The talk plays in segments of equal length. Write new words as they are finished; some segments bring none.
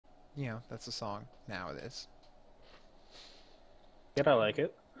you know, that's the song now. It is. Yeah, I like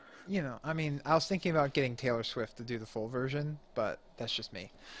it. You know, I mean, I was thinking about getting Taylor Swift to do the full version, but that's just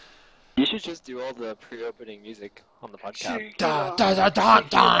me. You should just do all the pre-opening music on the podcast. Shake it Dun, off, dun, dun, dun, shake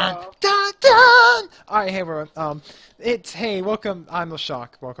it dun, off. dun, dun. All right, hey everyone. Hey, welcome. I'm LeShock.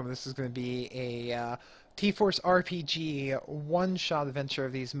 Welcome. This is going to be a T-Force RPG one-shot adventure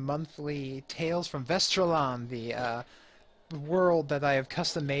of these monthly tales from Ves Trillan, the world that I have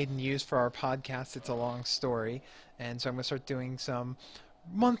custom made and used for our podcast. It's a long story, and so I'm going to start doing some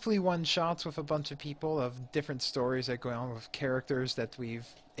monthly one-shots with a bunch of people of different stories that go on with characters that we've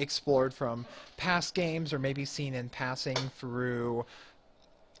explored from past games or maybe seen in passing through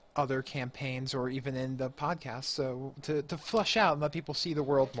other campaigns or even in the podcast, so to flesh out and let people see the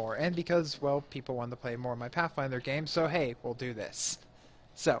world more. And because, well, people want to play more of my Pathfinder games, so hey, we'll do this.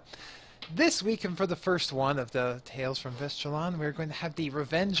 So, this week, and for the first one of the Tales from Ves Trillan, we're going to have the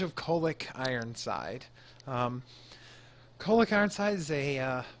Revenge of Kolic Ironside. Kolic Ironside is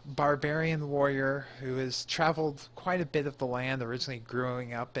a barbarian warrior who has traveled quite a bit of the land, originally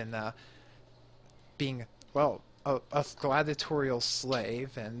growing up in being, well, a gladiatorial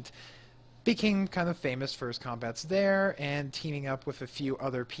slave, and became kind of famous for his combats there, and teaming up with a few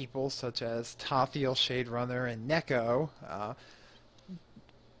other people, such as Tathiel, Shaderunner, and Neko,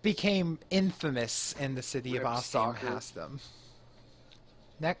 became infamous in the city of Rip Ossium Stalker. Hastum.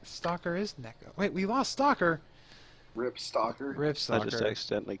 Stalker is Neko. Wait, we lost Stalker. Rip Stalker. Rip I Stalker. just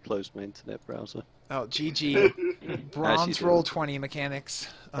accidentally closed my internet browser. Oh, GG. Bronze Actually, roll 20 mechanics.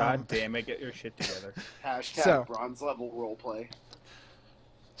 God damn it, get your shit together. Hashtag So- bronze level roleplay.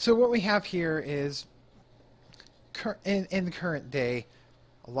 So what we have here is, in the current day,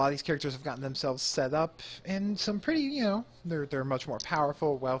 a lot of these characters have gotten themselves set up in some pretty, you know, they're much more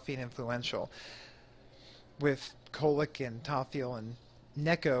powerful, wealthy, and influential. With Kolic and Tathiel and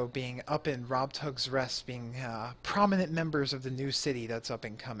Neko being up in Rob Tug's Rest, being prominent members of the new city that's up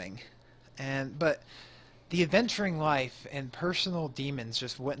and coming. But the adventuring life and personal demons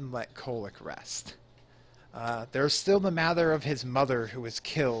just wouldn't let Kolic rest. There's still the matter of his mother, who was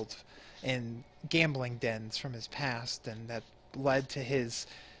killed in gambling dens from his past, and that led to his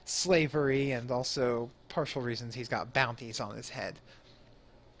slavery, and also partial reasons he's got bounties on his head.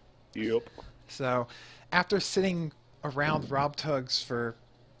 Yep. So, after sitting around Rob Tug's for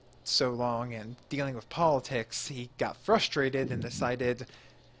so long and dealing with politics, he got frustrated and decided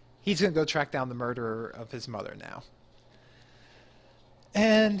he's going to go track down the murderer of his mother now.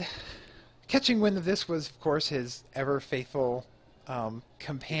 And catching wind of this was, of course, his ever-faithful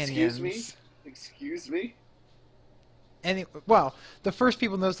companions. Excuse me? Well, the first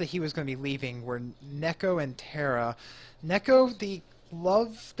people noticed that he was going to be leaving were Neko and Terra. Neko, the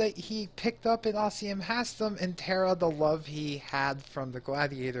love that he picked up in Ossium Hastum, and Terra, the love he had from the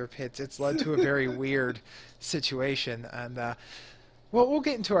gladiator pits. It's led to a very weird situation. And, well, we'll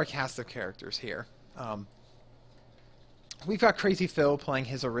get into our cast of characters here. We've got Crazy Phil playing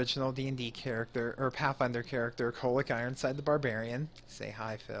his original D&D character, or Pathfinder character, Kolic Ironside the Barbarian. Say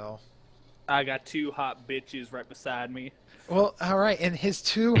hi, Phil. I got two hot bitches right beside me. Well, alright, and his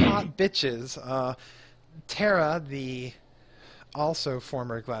two hot bitches, Terra, the also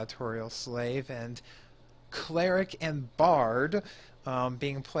former gladiatorial slave, and Cleric and Bard,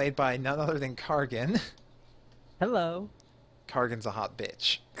 being played by none other than Kargan. Hello. Kargan's a hot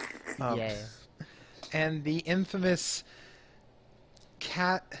bitch. Yeah. And the infamous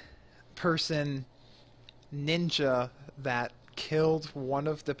cat person ninja that killed one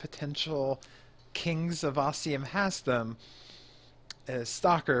of the potential kings of Ossium Hastum is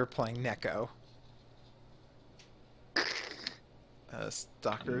Stalker playing Neko.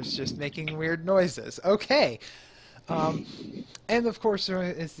 Stalker's just making weird noises. Okay. And of course there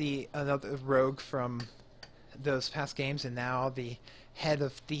is another rogue from those past games, and now the head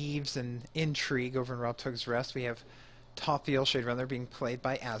of thieves and intrigue over in Rob Tug's Rest. We have Tathiel Shaderunner being played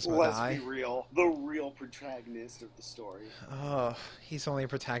by Let's Asmodai. be real. The real protagonist of the story. Oh, he's only a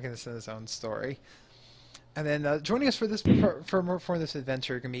protagonist in his own story. And then joining us for this for this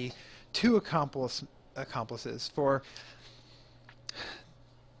adventure are going to be two accomplices. For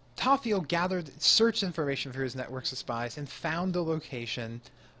Tathiel gathered search information for his networks of spies and found the location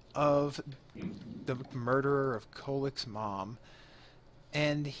of the murderer of Kolic's mom.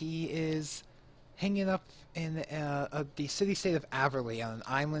 And he is hanging up in the city-state of Averley on an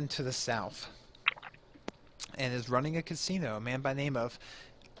island to the south, and is running a casino, a man by the name of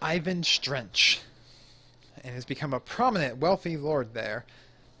Ivan Strench, and has become a prominent, wealthy lord there,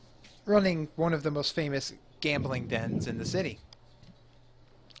 running one of the most famous gambling dens in the city.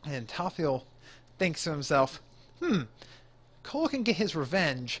 And Tathiel thinks to himself, Cole can get his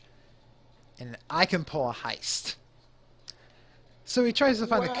revenge and I can pull a heist. So he tries to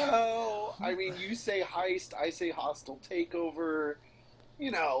find a... Well, I mean, you say heist, I say hostile takeover.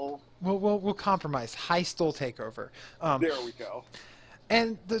 You know, We'll compromise. Heistal takeover. there we go.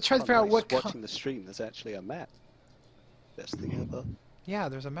 And try to Oh, figure out nice. what... Watching the stream, there's actually a map. Best thing ever. Yeah,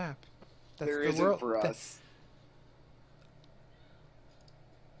 there's a map. That's There the isn't world. for us.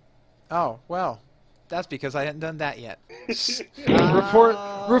 Oh, well. That's because I hadn't done that yet. Report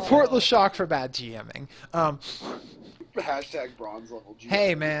LeShock for bad GMing. Hashtag bronze level G.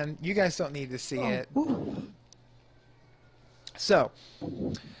 Hey, man, you guys don't need to see it. So,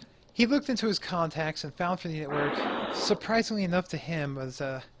 he looked into his contacts and found from the network, surprisingly enough to him, was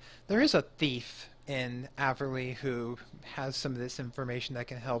there is a thief in Averly who has some of this information that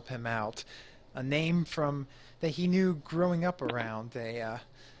can help him out. A name from that he knew growing up around, a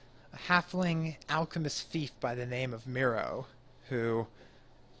halfling alchemist thief by the name of Miro, who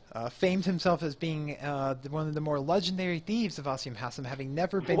famed himself as being one of the more legendary thieves of Ossium Hassam, having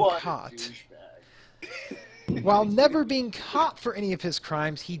never been What a caught. douchebag. While never being caught for any of his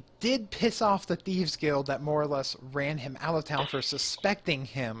crimes, he did piss off the Thieves Guild that more or less ran him out of town for suspecting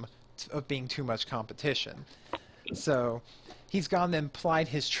him of being too much competition. So he's gone and plied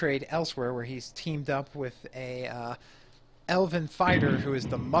his trade elsewhere, where he's teamed up with a elven fighter who is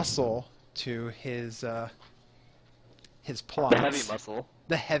the muscle to his plots. The heavy muscle.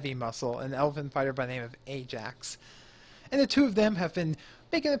 The heavy muscle, an elven fighter by the name of Ajax. And the two of them have been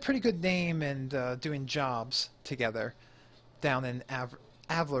making a pretty good name and doing jobs together down in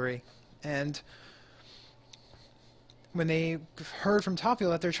Avery. And when they heard from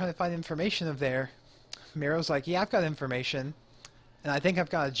Topfield that they're trying to find information of there, Miro's like, yeah, I've got information, and I think I've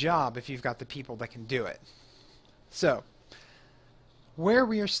got a job if you've got the people that can do it. So, where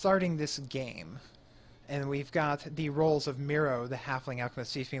we are starting this game, and we've got the roles of Miro, the halfling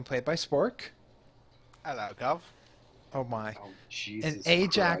alchemist thief, being played by Spork. Hello, Gov. Oh my. Oh, Jesus And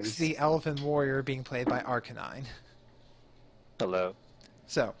Ajax, Christ. the elven warrior, being played by Arcanine. Hello.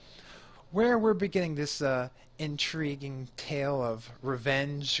 So, where we're beginning this intriguing tale of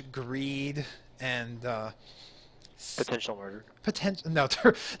revenge, greed, and Potential murder. potential. No,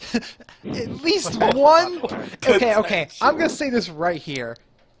 at least one. Okay. I'm gonna say this right here.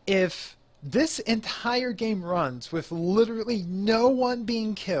 If this entire game runs with literally no one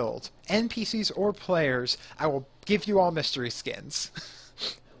being killed, NPCs or players, I will give you all mystery skins.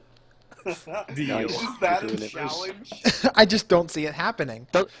 Deal. Is that Doing a it. challenge? I just don't see it happening.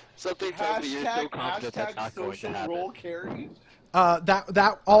 Something tells me you're so confident that's Hashtag not going to social happen. roll carry.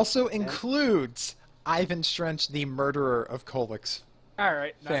 That also includes Ivan Strench, the murderer of Kolic's. All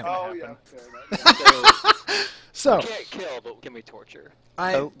right. Not Family. gonna Oh, happen. yeah, fair enough. So, Can't kill, but can we torture?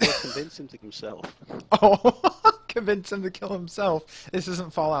 Oh, we'll convince him to himself. convince him to kill himself. This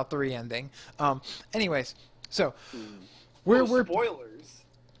isn't Fallout 3 ending. Anyways, so Oh, we're spoilers.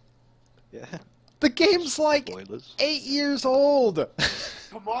 Yeah. the game's like Spoilers. 8 years old.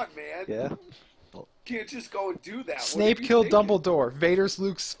 Come on, man. Yeah. Can't just go and do that. What Snape are you killed thinking? Dumbledore. Vader's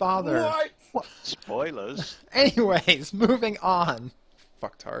Luke's father. What? Spoilers. Anyways, moving on.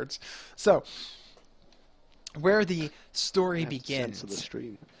 Fucktards. So, where the story Have to begins censor the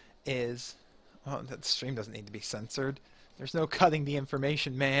stream. is... Well, the stream doesn't need to be censored. There's no cutting the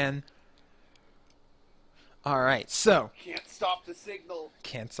information, man. Alright, so... Can't stop the signal.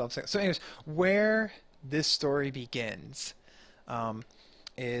 Can't stop saying... So anyways, where this story begins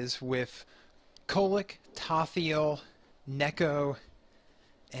is with Kolic, Tathiel, Neko,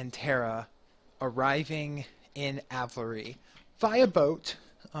 and Terra arriving in Avery via boat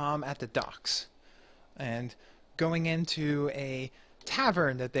at the docks and going into a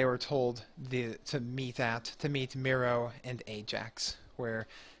tavern that they were told to meet Miro and Ajax, where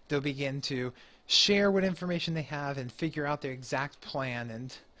they'll begin to share what information they have and figure out their exact plan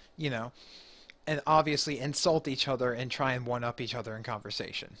and, and obviously insult each other and try and one-up each other in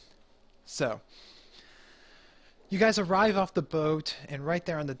conversation. So, you guys arrive off the boat, and right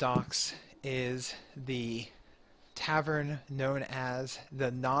there on the docks is the tavern known as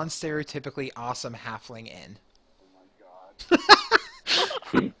the non-stereotypically awesome Halfling Inn.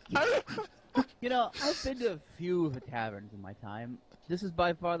 You know, I've been to a few of the taverns in my time. This is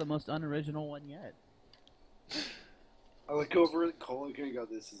by far the most unoriginal one yet. I look over at Kolic and I go,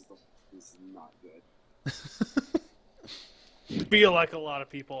 this is not good. Feel like a lot of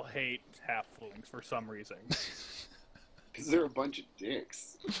people hate halflings for some reason. Because they're a bunch of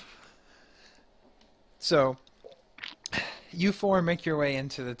dicks. So, you four make your way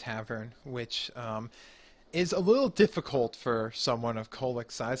into the tavern, which is a little difficult for someone of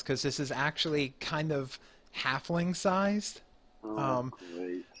Kolic's size, because this is actually kind of halfling-sized. Um,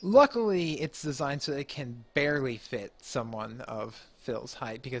 Great. Luckily, it's designed so it can barely fit someone of Phil's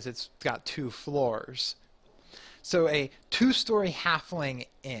height because it's got 2 floors. So a 2-story halfling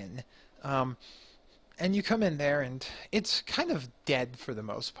inn. And you come in there, and it's kind of dead for the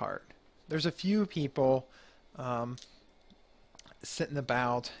most part. There's a few people sitting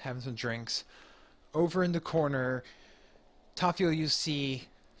about, having some drinks. Over in the corner, Tafio, you see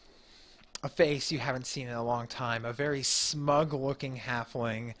a face you haven't seen in a long time. A very smug-looking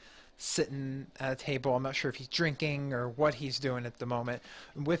halfling sitting at a table. I'm not sure if he's drinking or what he's doing at the moment.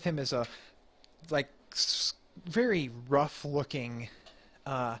 And with him is a very rough-looking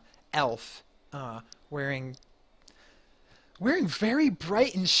elf wearing very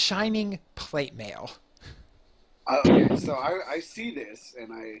bright and shining plate mail. Okay, so I see this,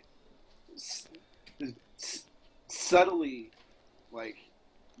 and I subtly, like,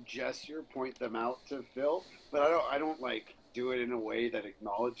 gesture, point them out to Phil, but I don't like do it in a way that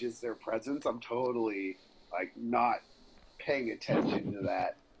acknowledges their presence. I'm totally like not paying attention to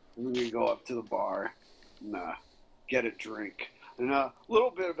that. I'm gonna go up to the bar and get a drink. And a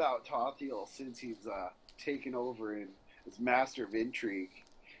little bit about Tothiel, since he's taken over and is master of intrigue.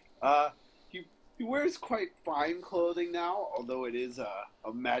 He wears quite fine clothing now, although it is a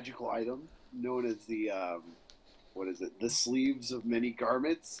magical item known as the the sleeves of many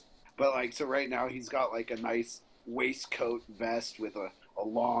garments. But like, so right now he's got like a nice waistcoat vest with a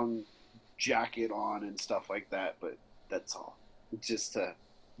long jacket on and stuff like that. But that's all. It's just to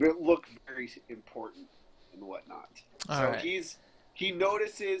look very important and whatnot. All so right. he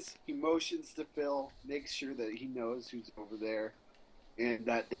notices, he motions to Phil, makes sure that he knows who's over there and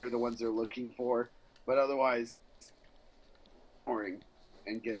that they're the ones they're looking for. But otherwise, pouring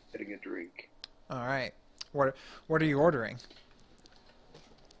and getting a drink. All right. What are you ordering?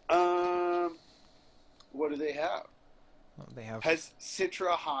 What do they have? Well, they have. Has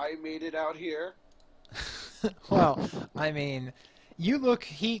Citra High made it out here? Well, I mean, you look.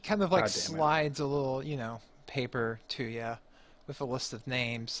 He kind of like God damn it. slides a little, paper to you with a list of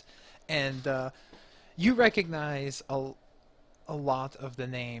names, and you recognize a lot of the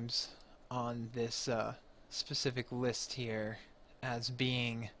names on this specific list here as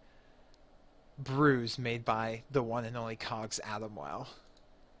being brews made by the one and only Cogs Adamwell.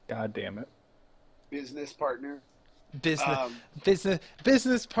 God damn it. Business partner?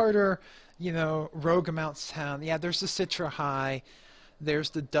 Business partner, Rogue Amounts Town. Yeah, there's the Citra High, there's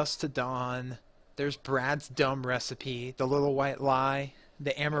the Dust to Dawn, there's Brad's Dumb Recipe, the Little White Lie,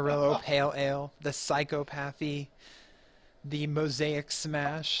 the Amarillo Pale Ale, the Psychopathy, the Mosaic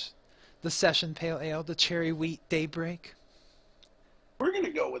Smash, the Session Pale Ale, the Cherry Wheat Daybreak. We're going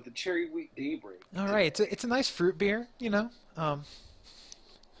to go with the Cherry Wheat Daybreak. All right, it's a nice fruit beer,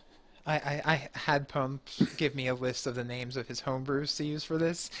 I had Pump give me a list of the names of his homebrews to use for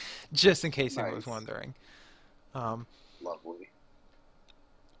this, just in case anyone was Nice. wondering. Lovely.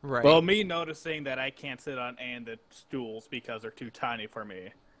 Right. Well, me noticing that I can't sit on any of the stools because they're too tiny for me,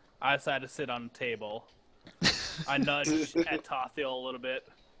 I decided to sit on the table. I nudged at Tothiel a little bit.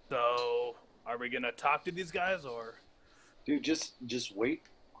 So, are we going to talk to these guys, or? Dude, just wait.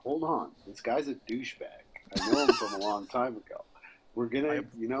 Hold on. This guy's a douchebag. I know him from a long time ago. We're gonna,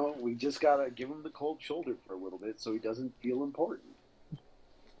 we just gotta give him the cold shoulder for a little bit so he doesn't feel important.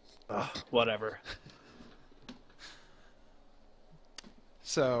 Whatever.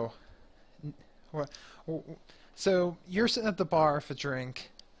 So, so you're sitting at the bar for a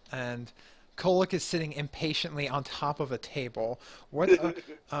drink, and Kolic is sitting impatiently on top of a table. What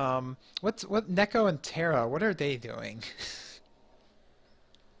Neko and Tara? What are they doing?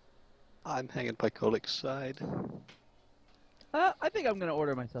 I'm hanging by Kolic's side. I think I'm gonna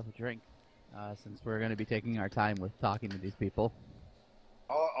order myself a drink, since we're gonna be taking our time with talking to these people.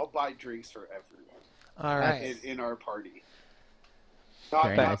 I'll buy drinks for everyone All right. in our party.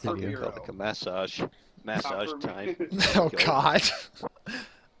 Very Not nice for of you. Miro. Got like a massage Not for me. time. Oh Go. God.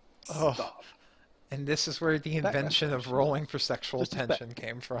 Oh. Stop. And this is where the invention of rolling for sexual Just tension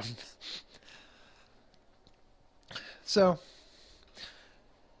came from. So,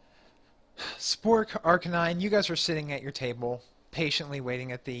 Spork, Arcanine, you guys are sitting at your table, patiently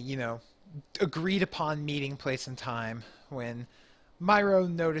waiting at the, agreed upon meeting place and time, when Myro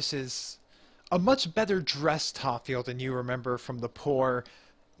notices a much better dressed Topfield than you remember from the poor,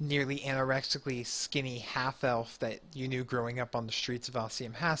 nearly anorexically skinny half-elf that you knew growing up on the streets of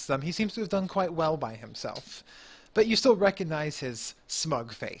Ossium Hastham. He seems to have done quite well by himself, but you still recognize his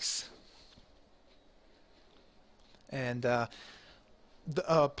smug face. And a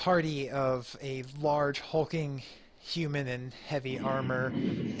party of a large hulking human in heavy armor,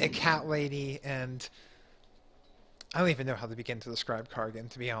 a cat lady, and I don't even know how to begin to describe Kargan,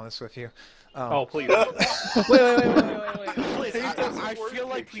 to be honest with you. Oh, please. Wait. Please, I feel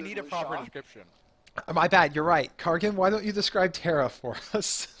like we need a proper description. My bad, you're right. Kargan, why don't you describe Terra for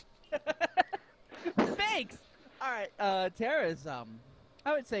us? Thanks. All right. Tara's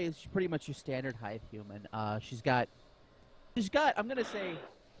I would say she's pretty much your standard hive human. She's got. I'm gonna say,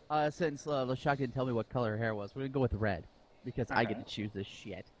 since LeShock didn't tell me what color her hair was, we're gonna go with red because I get to choose this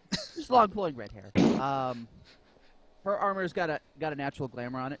shit. Just long flowing red hair. Her armor's got a natural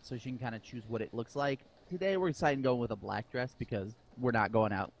glamour on it, so she can kind of choose what it looks like. Today we're deciding to go with a black dress because we're not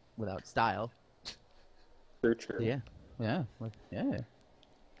going out without style. True, true. Yeah.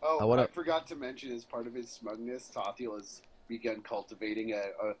 Oh, what I up? forgot to mention, as part of his smugness, Tathiel has begun cultivating a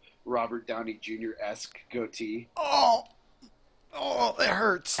Robert Downey Jr.-esque goatee. Oh, it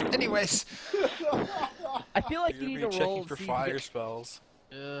hurts. Anyways, I feel like you You're need gonna to be roll checking for see if you fire get- spells.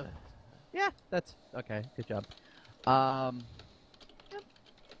 Yeah, that's okay. Good job. Yep.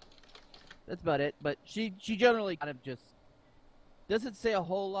 That's about it. But she generally kind of just doesn't say a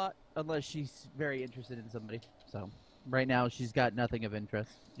whole lot unless she's very interested in somebody. So right now she's got nothing of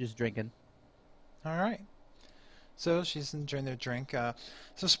interest, just drinking. all right. So she's enjoying their drink.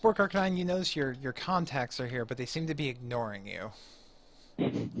 So Spork Arcanine, you notice your contacts are here, but they seem to be ignoring you.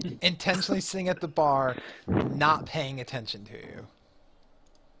 Intentionally sitting at the bar, not paying attention to you.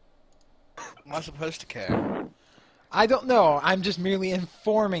 Am I supposed to care? I don't know. I'm just merely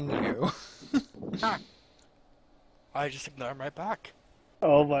informing you. I just ignore him right back.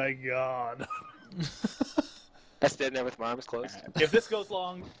 Oh my god. I stand there with my arms closed. If this goes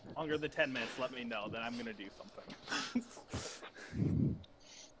longer than 10 minutes, let me know. Then I'm gonna do something.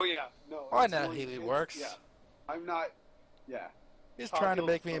 Oh yeah, no. I it's know going- Healy it's- works. Yeah, I'm not. Yeah, He's trying to Tathiel's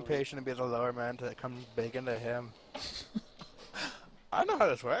make me fine. impatient and be the lower man to come big into him. I know how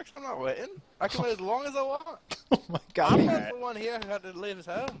this works. I'm not waiting. I can wait as long as I want. Oh my I'm god. not the one here who had to leave his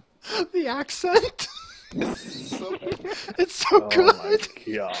home. The accent. so It's so good.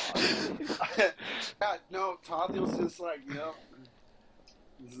 god. yeah, no. Tathiel's just like,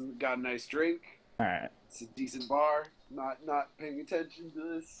 this has got a nice drink. Alright. It's a decent bar. Not paying attention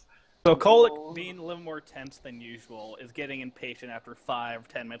to this. So Kolic, being a little more tense than usual, is getting impatient after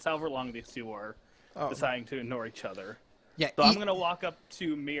 5-10 minutes, however long these two are, Oh, deciding to ignore each other. yeah. So I'm gonna walk up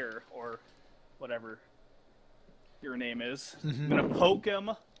to Mir, or whatever your name is. I'm gonna poke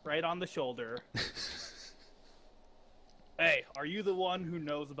him right on the shoulder. Hey, are you the one who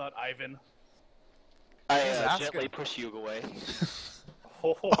knows about Ivan? I asking. gently push you away.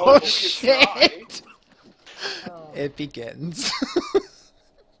 Oh you shit! It begins.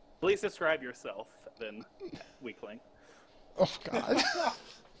 Please describe yourself, then, weakling. Oh god.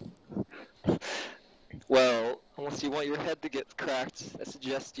 Well, unless you want your head to get cracked, I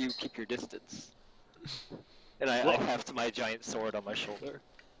suggest you keep your distance. And I heft my giant sword on my shoulder.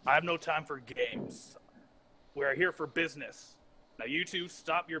 I have no time for games. We're here for business. Now you two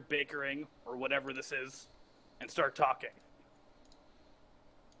stop your bickering, or whatever this is, and start talking.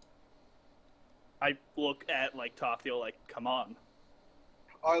 I look at, Tathiel, come on.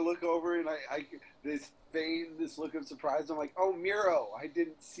 I look over and I this look of surprise. I'm like, oh, Miro, I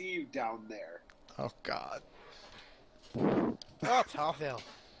didn't see you down there. Oh god. Oh, Tathiel.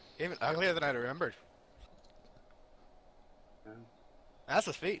 Even uglier than I remembered. Yeah. That's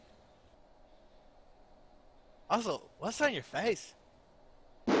his feet. Also, what's on your face?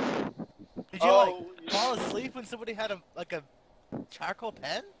 Did you fall asleep when somebody had a charcoal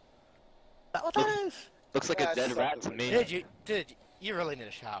pen? Is that what that is? Looks like Yeah, a dead it's rat to something me. like You really need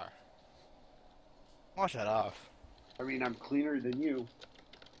a shower. Wash that off. I mean, I'm cleaner than you.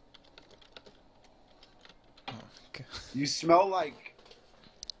 Oh, god. You smell like,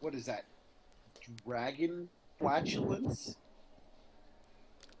 what is that? Dragon flatulence?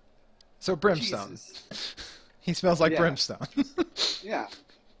 So brimstone. Jesus. He smells like Yeah. brimstone. Yeah.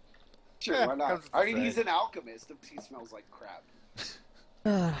 Sure, Yeah, why not? comes with I mean, the he's thing. an alchemist. He smells like crap.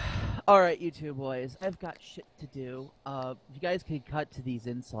 Alright, you two boys. I've got shit to do. You guys can cut to these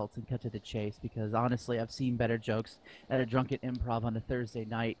insults and cut to the chase because honestly, I've seen better jokes at a drunken improv on a Thursday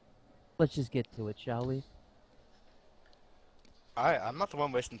night. Let's just get to it, shall we? I'm not the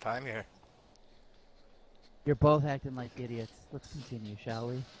one wasting time here. You're both acting like idiots. Let's continue, shall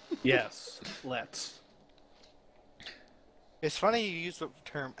we? Yes, let's. It's funny you use the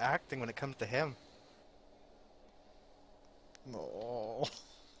term acting when it comes to him. Oh.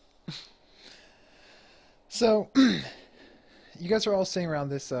 So, you guys are all sitting around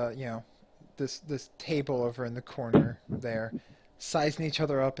this, this table over in the corner there, sizing each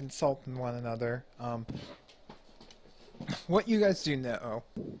other up, insulting one another. What you guys do know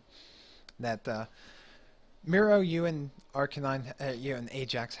that Miro, you and Arcanine, you and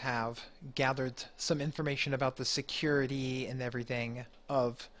Ajax have gathered some information about the security and everything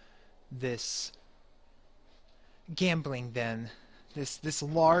of this gambling den, this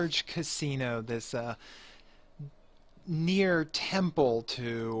large casino, this near temple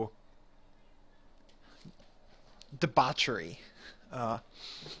to debauchery.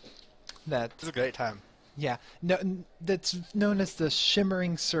 That It's a great time. Yeah, no, that's known as the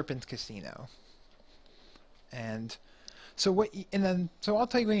Shimmering Serpent Casino. And so so I'll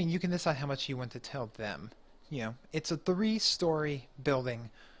tell you, and you can decide how much you want to tell them. You know, it's a 3-story building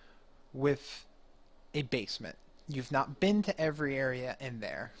with a basement. You've not been to every area in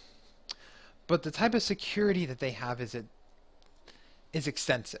there, but the type of security that they have is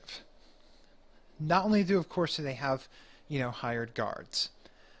extensive. Not only of course, do they have, hired guards,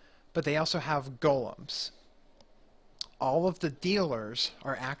 but they also have golems. All of the dealers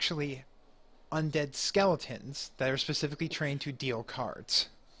are actually undead skeletons that are specifically trained to deal cards.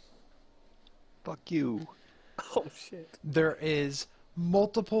 Fuck you. Oh shit. There is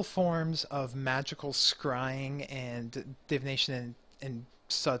multiple forms of magical scrying and divination and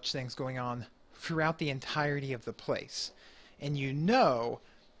such things going on throughout the entirety of the place. And you know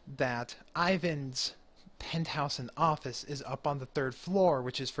that Ivan's penthouse and office is up on the 3rd floor,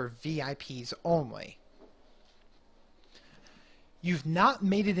 which is for VIPs only. You've not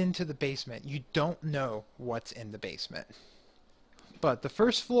made it into the basement. You don't know what's in the basement. But the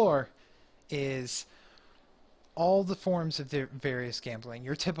 1st floor is all the forms of the various gambling.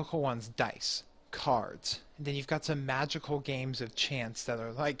 Your typical ones: dice, cards. And then you've got some magical games of chance that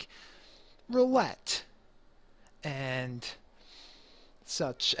are like roulette and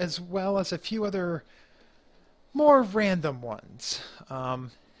such, as well as a few other more random ones.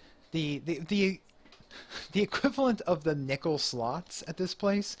 The equivalent of the nickel slots at this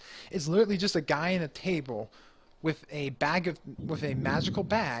place is literally just a guy in a table with a magical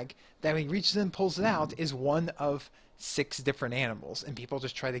bag that when he reaches in and pulls it out is one of 6 different animals, and people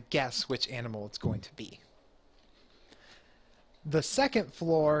just try to guess which animal it's going to be. The 2nd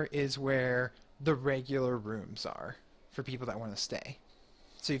floor is where the regular rooms are for people that want to stay.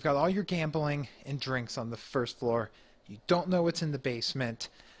 So you've got all your gambling and drinks on the 1st floor. You don't know what's in the basement.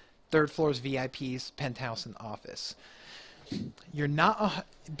 3rd floor is VIPs, penthouse, and office. You're not,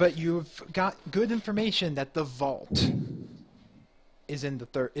 but you've got good information that the vault is in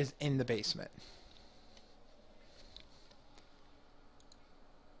the basement.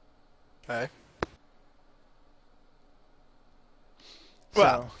 Okay. So,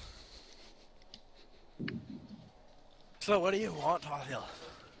 Well. So what do you want, Tathiel?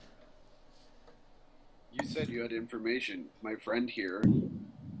 You said you had information. My friend here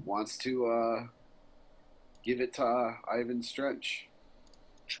wants to give it to Ivan Strench.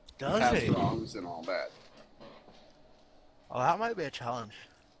 Does Past he? wrongs and all that. Well, that might be a challenge.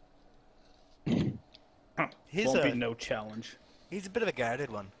 Won't be no challenge. He's a bit of a guarded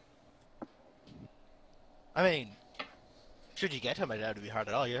one. I mean, should you get him, I doubt it'd be hard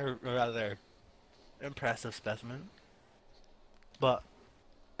at all. You're a rather impressive specimen. But,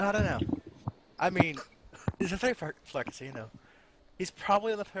 I don't know. I mean, it's a 3rd-floor casino. He's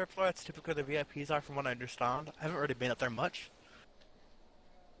probably on the 3rd floor. That's typically where the VIPs are, from what I understand. I haven't really been up there much.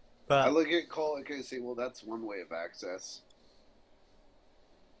 But I look at Kolic and say, well, that's one way of access.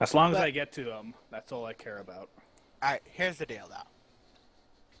 As long as I get to him, that's all I care about. alright, here's the deal,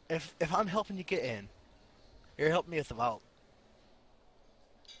 though. If I'm helping you get in, you're helping me with the vault.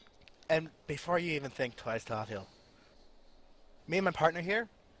 And before you even think twice, Tathiel, me and my partner here,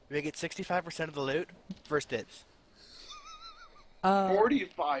 we get 65% of the loot, first dibs.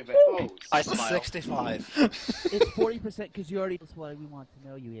 45 at most. I smile. 65. It's 40% because you already. That's why we want to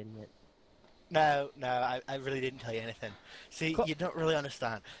know, you idiot. No, I really didn't tell you anything. See, you don't really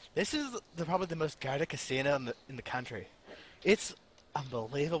understand. This is probably the most guarded casino in the country. It's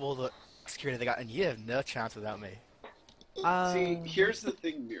unbelievable the security they got, and you have no chance without me. See, here's the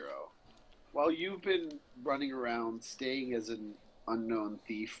thing, Miro. While you've been running around staying as an unknown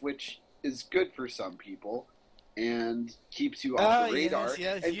thief, which is good for some people, and keeps you off the radar,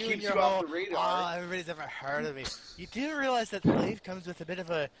 yes, and you keeps your you off whole, the radar. Oh, everybody's ever heard of me. You do realize that thief comes with a bit of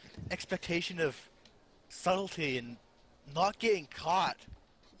a expectation of subtlety and not getting caught.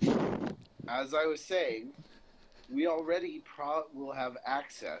 As I was saying, we already will have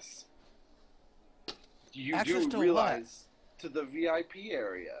access. You Access do to realize to the VIP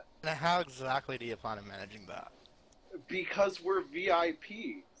area Now, how exactly do you plan on managing that? because we're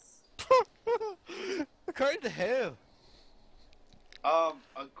VIPs. According to who?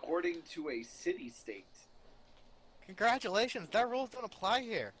 According to a city-state. Congratulations, that rules don't apply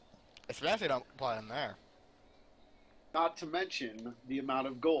here. Especially don't apply in there. Not to mention the amount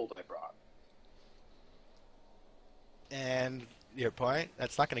of gold I brought. And your point?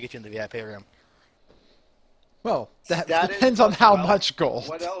 That's not going to get you in the VIP room. Well, that Status depends on plus how wealth? much gold.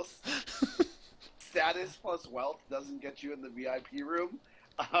 What else? Status plus wealth doesn't get you in the VIP room?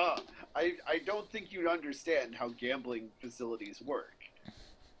 I don't think you'd understand how gambling facilities work.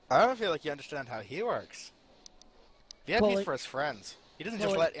 I don't feel like you understand how he works. VIP's Well, for his friends. He doesn't well,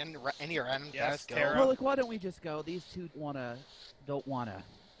 just let any random Yes, guys go. Tara. Kolic, why don't we just go? These two don't wanna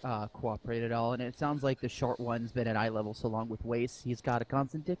cooperate at all, and it sounds like the short one's been at eye level so long with Wace, he's got a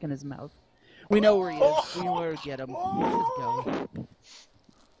constant dick in his mouth. We know where he is. We know where to get him. Let's just go.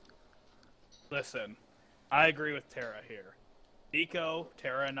 Listen, I agree with Tara here. Nico,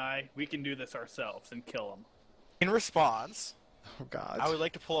 Tara, and I, we can do this ourselves and kill him. In response, Oh God. I would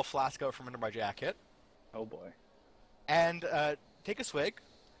like to pull a flask out from under my jacket Oh boy. and take a swig,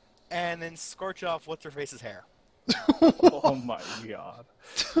 and then scorch off what's her face's hair. Oh my god.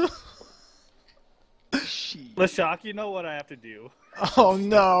 She. Lashak, you know what I have to do. Oh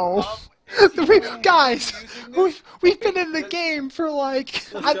no. Guys, we've been in the game for like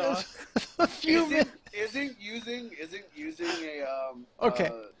a few minutes. Isn't using a Okay.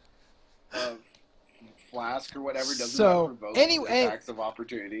 a flask or whatever doesn't So, that provoke anyway, attacks of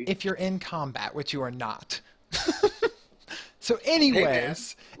opportunity? If you're in combat, which you are not. So Hey, man,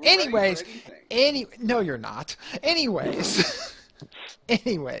 anyways, we're ready for anything. no you're not. Anyways.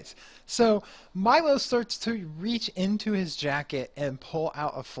 So Milo starts to reach into his jacket and pull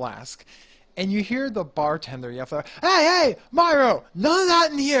out a flask. And you hear the bartender yell, "Hey, Myro! None of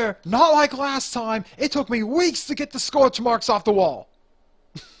that in here! Not like last time! It took me weeks to get the scorch marks off the wall!"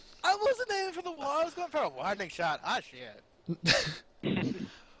 I wasn't aiming for the wall. I was going for a widening shot. Ah, shit.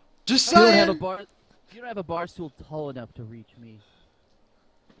 Just You don't have a saying! bar. You don't have a bar stool tall enough to reach me.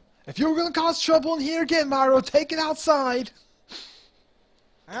 If you were gonna cause trouble in here again, Myro, take it outside!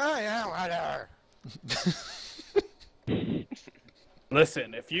 Oh, yeah, whatever.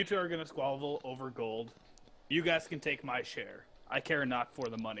 Listen, if you two are gonna squabble over gold, you guys can take my share. I care not for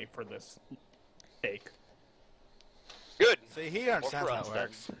the money for this take. Good. See, he understands for how us, it then.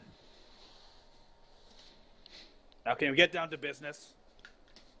 works. Now, can we get down to business?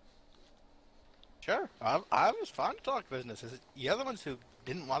 Sure. I was fine to talk business. It's the other ones who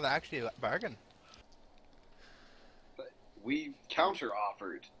didn't want to actually bargain. We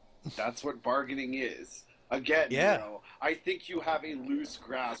counter-offered. That's what bargaining is. Again, Yeah. you know, I think you have a loose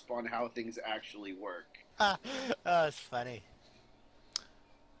grasp on how things actually work. Oh, it's funny.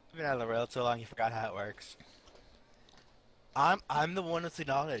 You've been out of the rail so long you forgot how it works. I'm the one with the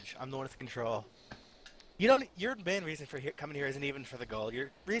knowledge. I'm the one with the control. You don't. Your main reason for coming here isn't even for the gold.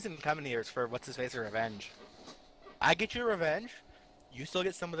 Your reason coming here is for what's his face, revenge. I get your revenge. You still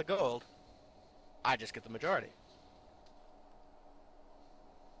get some of the gold. I just get the majority.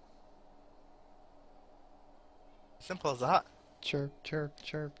 Simple as that. Chirp, chirp,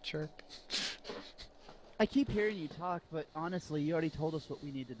 chirp, chirp. I keep hearing you talk, but honestly, you already told us what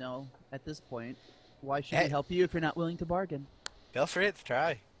we need to know at this point. Why should Hey. we help you if you're not willing to bargain? Feel free to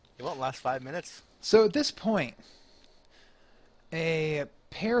try. It won't last 5 minutes. So at this point, a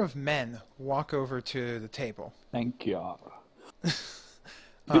pair of men walk over to the table. Thank you.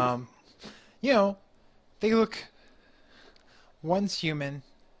 You know, they look. One's human,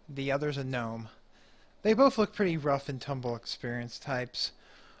 the other's a gnome. They both look pretty rough and tumble experienced types.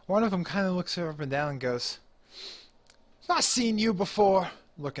 One of them kind of looks up and down and goes, "I've seen you before,"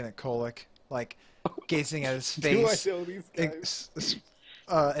 looking at Kolic, like gazing at his face. know these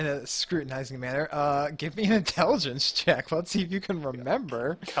In a scrutinizing manner. Give me an intelligence check. Let's see if you can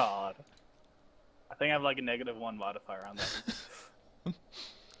remember. God. I think I have like a -1 modifier on that.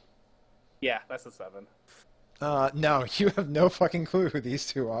 Yeah, that's a 7. No, you have no fucking clue who these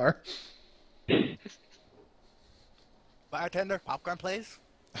two are. Bartender, popcorn, please.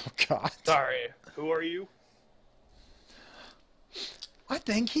 Oh God. Sorry, who are you? I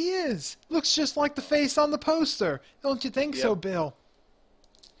think he is. Looks just like the face on the poster. Don't you think so, Bill?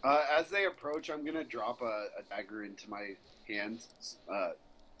 As they approach, I'm gonna drop a dagger into my hands,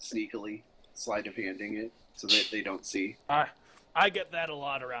 sneakily, sleight of handing it so that they don't see. I get that a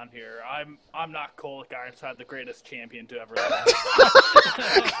lot around here. I'm not Kolic Ironside, the greatest champion to ever live.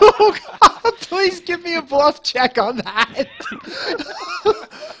 Oh God! Please give me a bluff check on that.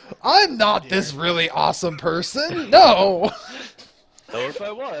 I'm not this really awesome person. No. Though if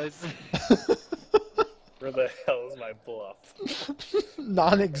I was. Where the hell is my bluff?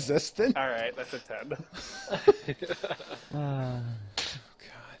 Non-existent. Alright, that's a 10. God.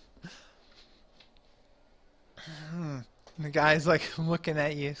 The guy's like looking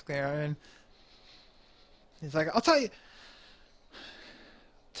at you, staring. He's like, I'll tell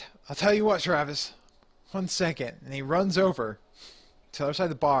you what, Travis. 1 second. And he runs over to the other side of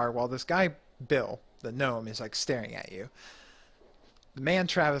the bar while this guy, Bill, the gnome, is like staring at you. The man,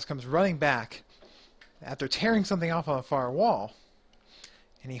 Travis, comes running back after tearing something off on a far wall.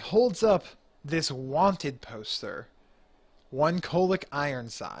 And he holds up this wanted poster. One Kolic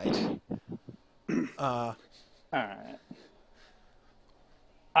Ironside. Alright.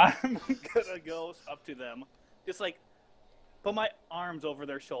 I'm gonna go up to them. Just like, put my arms over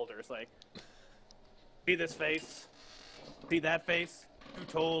their shoulders. Like, see this face? See that face? Two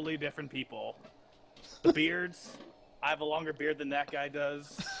totally different people. The beards, I have a longer beard than that guy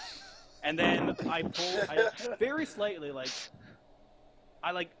does. And then I very slightly, like,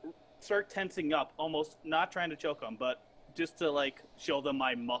 I start tensing up, almost not trying to choke them, but just to, like, show them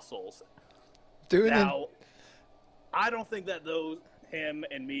my muscles. Now, I don't think that him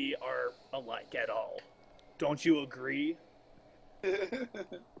and me are alike at all. Don't you agree?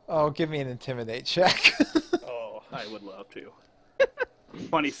 Oh, give me an intimidate check. Oh, I would love to.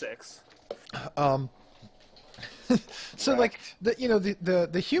 26. So like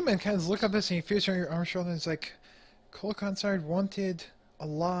the human kind of look up this and he feels on your arm shoulder and it's like, Kolic Ironside wanted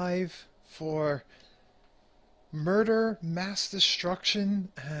alive for murder, mass destruction,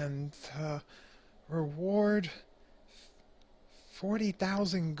 and reward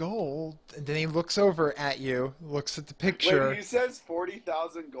 40,000 gold. And then he looks over at you, looks at the picture. When he says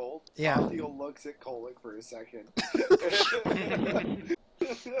 40,000 gold, Yeah. Tathiel looks at Kolic for a second.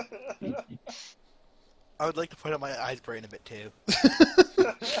 I would like to put out my eyes brain a bit too.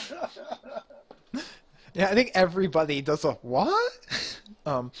 Yeah, I think everybody does a what?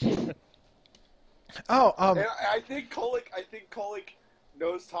 And I think Kolic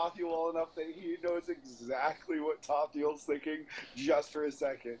knows Tathiel well enough that he knows exactly what Tathiel's thinking just for a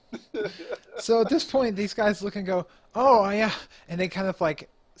second. So at this point, these guys look and go, "Oh yeah," and they kind of like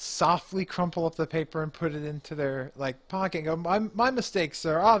softly crumple up the paper and put it into their like pocket. And go, my mistake,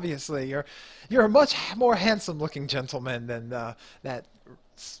 sir. Obviously, you're a much more handsome-looking gentleman than that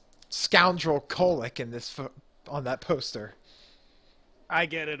scoundrel Kolic in this on that poster. I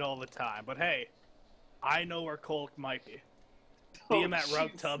get it all the time, but hey, I know where Kolic might be. See him at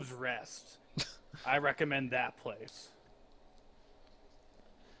Rug Tub's Rest. I recommend that place.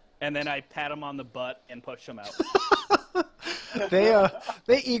 And then I pat him on the butt and push him out. They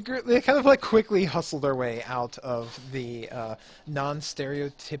kind of like quickly hustle their way out of the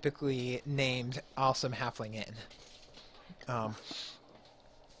non-stereotypically named Awesome Halfling Inn.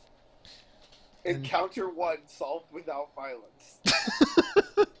 Encounter 1 solved without violence.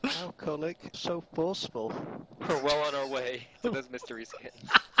 Wow, Kolic, so forceful. We're well on our way to those mystery skins.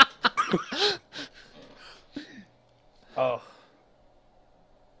 Oh.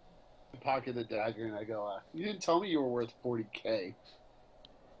 I pocket the dagger and I go, you didn't tell me you were worth 40k.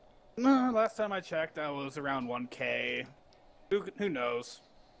 No, last time I checked, I was around 1K. Who knows?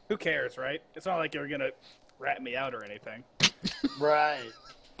 Who cares, right? It's not like you're gonna rat me out or anything. Right.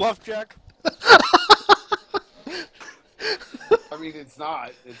 Bluff check. I mean, it's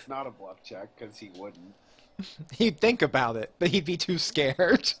not a bluff check because he wouldn't. He'd think about it, but he'd be too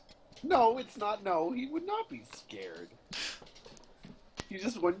scared. No, it's not. No, he would not be scared. He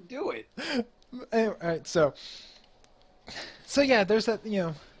just wouldn't do it. Anyway, all right, so yeah, there's that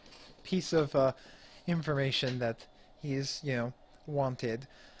piece of information that he's wanted.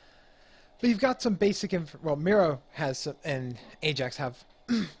 But you've got some basic well, Miro has some, and Ajax have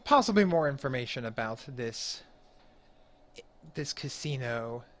possibly more information about this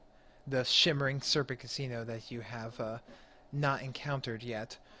casino, the Shimmering Serpent Casino that you have not encountered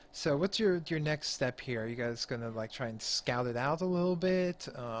yet. So what's your next step here? Are you guys gonna like try and scout it out a little bit,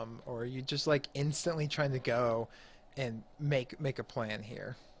 or are you just like instantly trying to go and make a plan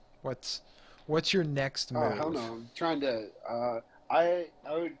here? What's your next move? Oh, hell no. I'm trying to... I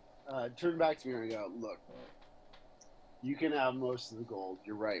would turn back to me and go, look, you can have most of the gold.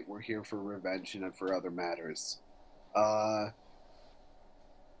 You're right. We're here for revenge and for other matters.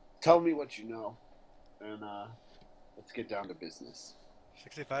 Tell me what you know, and let's get down to business.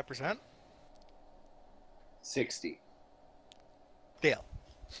 65%? 60. Deal.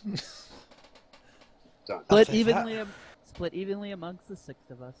 Done. Split evenly amongst the 6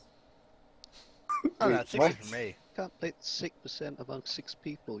 of us. Oh, Wait, that's 60 what? for me. Can't play 6% among 6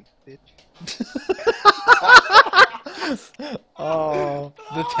 people, you bitch. Oh,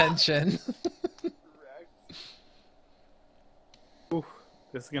 the tension.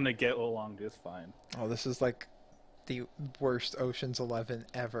 This is gonna get along just fine. Oh, this is like the worst Ocean's 11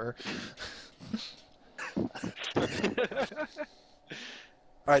 ever.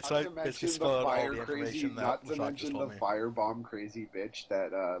 Alright, so I Not to basically mention the spelled out all fire the crazy, information that not to Lashak just mention the told me. firebomb crazy bitch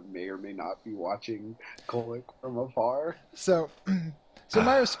that may or may not be watching Kolic from afar. So, so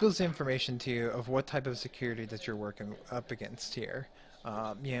Myra spills the information to you of what type of security that you're working up against here.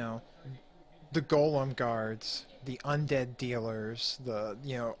 You know, the golem guards, the undead dealers, the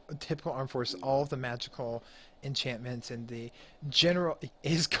typical armed force, all of the magical enchantments, and the general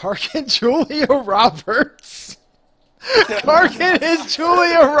is Karkin Julia Roberts. Karkin is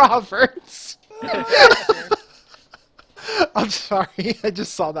Julia Roberts. I'm sorry, I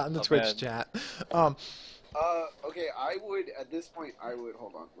just saw that in the Oh, Twitch man. chat. Okay, I would, at this point,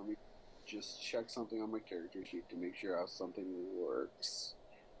 hold on, let me just check something on my character sheet to make sure how something works.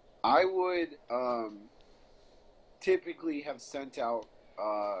 I would, typically have sent out,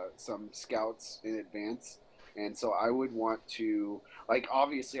 some scouts in advance, and so I would want to, like,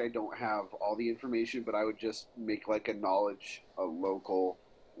 obviously I don't have all the information, but I would just make, like, a local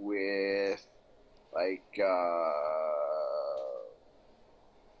with, like,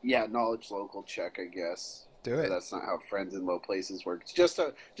 knowledge local check, I guess. Do But it. that's not how friends in low places work. It's just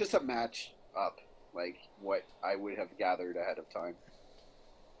a match up, like what I would have gathered ahead of time.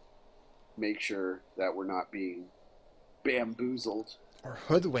 Make sure that we're not being bamboozled Or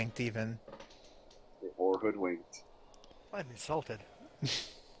hoodwinked, even. or hoodwinked. I'm insulted.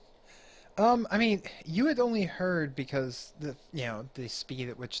 I mean, you had only heard because the speed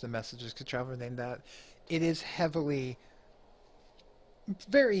at which the messages could travel, and that it is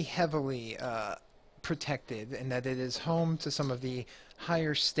very heavily protected, and that it is home to some of the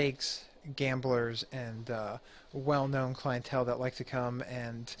higher stakes gamblers and well-known clientele that like to come,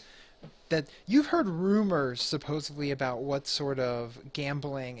 and that you've heard rumors supposedly about what sort of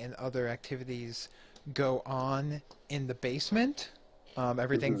gambling and other activities go on in the basement.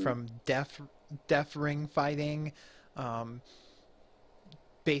 Everything Mhm. from death ring fighting,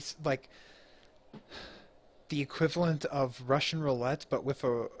 like the equivalent of Russian roulette, but with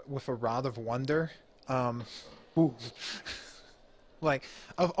a rod of wonder. Ooh. Like,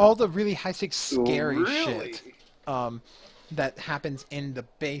 of all the really high stakes scary Really? shit that happens in the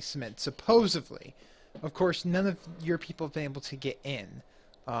basement, supposedly. Of course, none of your people have been able to get in.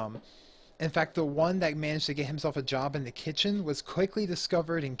 In fact, the one that managed to get himself a job in the kitchen was quickly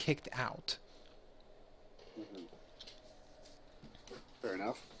discovered and kicked out. Mhm. Fair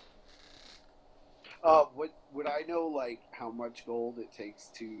enough. Would I know, like, how much gold it takes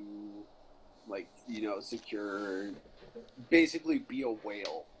to, like, secure, basically be a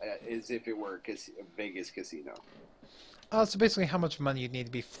whale, as if it were a Vegas casino? So basically, how much money you'd need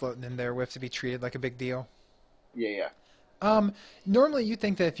to be floating in there with to be treated like a big deal. Yeah. Normally you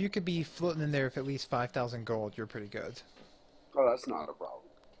think that if you could be floating in there with at least 5,000 gold, you're pretty good. Oh, that's not a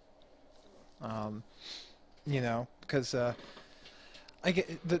problem. Because I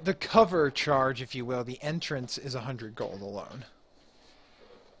get the cover charge, if you will, the entrance is 100 gold alone.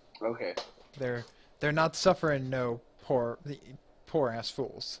 Okay. They're not suffering no poor ass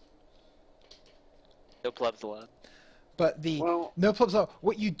fools. No plebs allowed. But no plebs.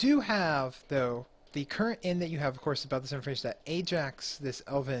 What you do have, though, the current inn that you have, of course, about this information, that Ajax, this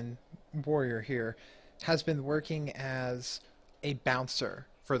elven warrior here, has been working as a bouncer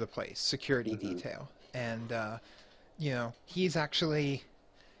for the place, security detail, and he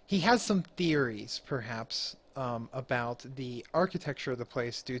has some theories, perhaps, about the architecture of the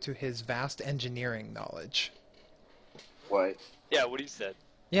place due to his vast engineering knowledge. What? Yeah, what he said.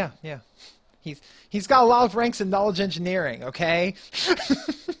 Yeah. He's got a lot of ranks in knowledge engineering, okay?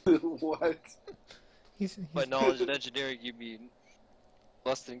 What? He's By knowledge and engineering, you mean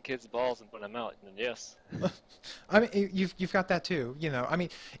busting kids' balls and putting them out, and yes. I mean, you've got that too. I mean,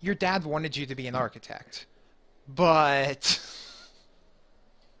 your dad wanted you to be an architect, but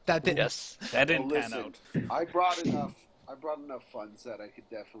that didn't. Yes. That didn't Well, pan out. I brought enough funds that I could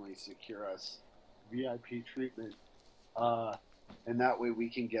definitely secure us VIP treatment, and that way we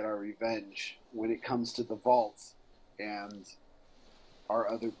can get our revenge when it comes to the vaults and our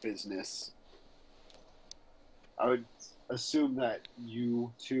other business. I would assume that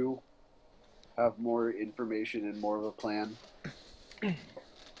you two have more information and more of a plan.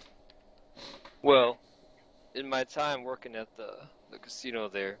 Well, in my time working at the casino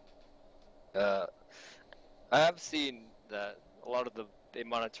there, I have seen that they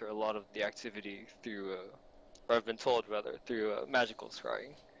monitor a lot of the activity through, or I've been told rather, through magical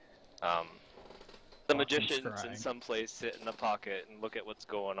scrying. The magicians in scrying. some place sit in the pocket and look at what's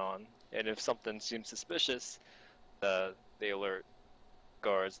going on, and if something seems suspicious, they alert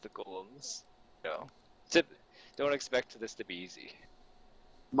guards, the golems. Don't expect this to be easy.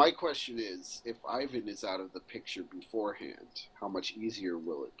 My question is, if Ivan is out of the picture beforehand, how much easier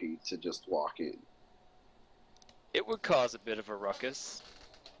will it be to just walk in? It would cause a bit of a ruckus,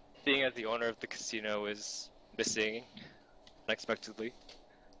 being as the owner of the casino is missing unexpectedly.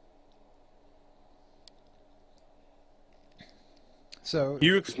 So,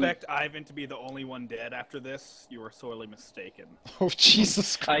 You expect Ivan to be the only one dead after this? You are sorely mistaken. oh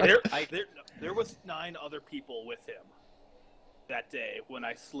Jesus Christ! There was 9 other people with him that day when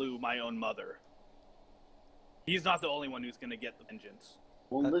I slew my own mother. He's not the only one who's going to get the vengeance.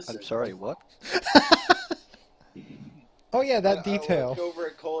 Well, listen. I'm sorry, what? Oh yeah, that I detail. look over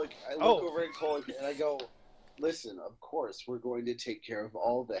at Kolic. And I go, "Listen, of course we're going to take care of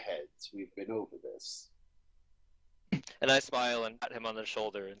all the heads. We've been over this." And I smile and pat him on the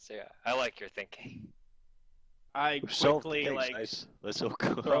shoulder and say, I like your thinking. I Solved the quickly, case. like, Nice. Let's all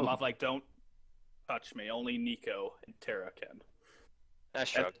go. throw him off, like, don't touch me. Only Nico and Tara can. I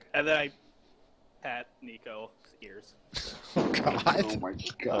shrug. And then I pat Nico's ears. Oh God! Oh my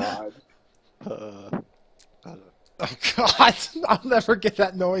god! I don't- Oh God! I'll never get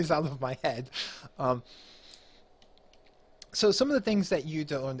that noise out of my head. So some of the things that you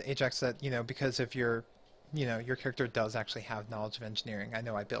learn, Ajax, that because of your character does actually have knowledge of engineering. I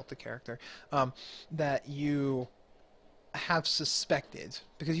know I built the character. That you have suspected,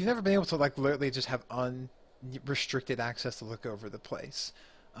 because you've never been able to like literally just have unrestricted access to look over the place,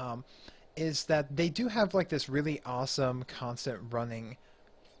 is that they do have like this really awesome constant running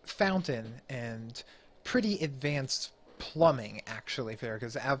fountain and pretty advanced plumbing actually there,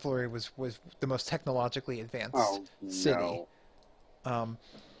 because Avalori was the most technologically advanced city.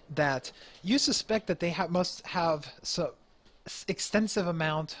 That you suspect that they must have some extensive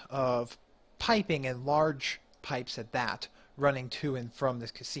amount of piping, and large pipes at that, running to and from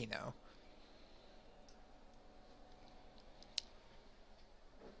this casino.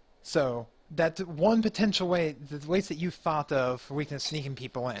 So that's one potential way, the ways that you thought of for we can sneaking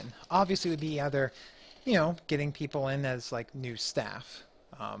people in, obviously would be either, getting people in as like new staff.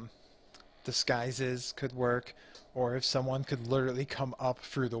 Disguises could work, or if someone could literally come up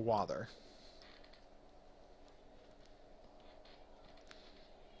through the water.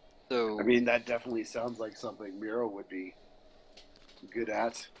 So, I mean, that definitely sounds like something Miro would be good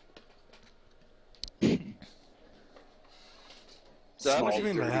at. So how Small, much you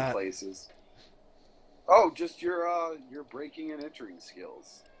mean by dirty that? places. Oh, just your breaking and entering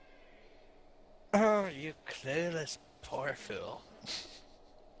skills. Oh, you clueless poor fool.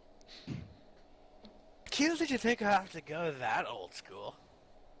 Q, did you think I have to go that old school?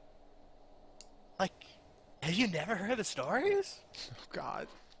 Like, have you never heard the stories? Oh God.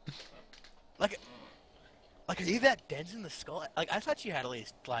 Like, are you that dense in the skull? Like, I thought you had at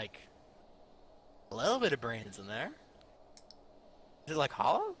least, like, a little bit of brains in there. Is it, like,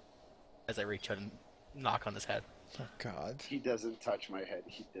 hollow? As I reach out and knock on his head. Oh God. He doesn't touch my head.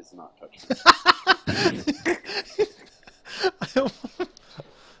 He does not touch my head.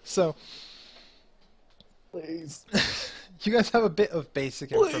 So, Please. you guys have a bit of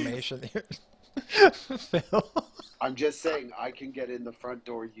basic information here. Phil. I'm just saying, I can get in the front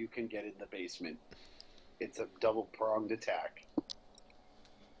door, you can get in the basement. It's a double-pronged attack.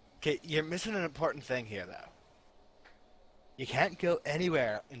 Okay, you're missing an important thing here, though. You can't go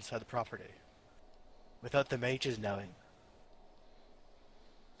anywhere inside the property without the mages knowing.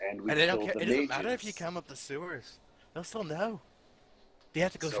 And we And killed the it mages. doesn't matter if you come up the sewers. They'll still know. You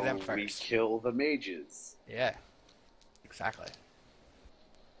have to go so for them we first. kill the mages. Yeah. Exactly.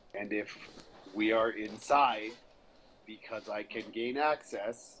 And if we are inside, because I can gain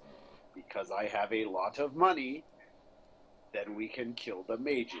access, because I have a lot of money, then we can kill the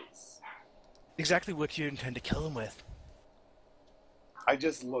mages. Exactly what you intend to kill them with. I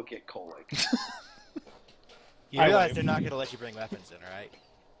just look at Kolic. You realize they're not going to let you bring weapons in, right?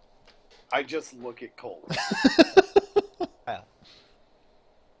 I just look at Kolic. Well,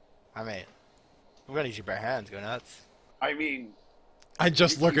 I mean, we're going to use your bare hands, go nuts. I mean, I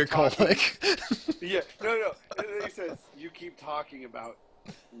just You look keep at talking. Kolic. yeah, no. And then he says, you keep talking about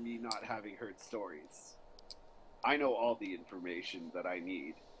me not having heard stories. I know all the information that I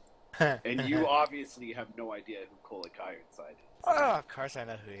need. And you obviously have no idea who Kolic Ironside is. Oh, of course I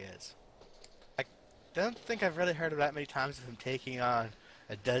know who he is. I don't think I've really heard of that many times of him taking on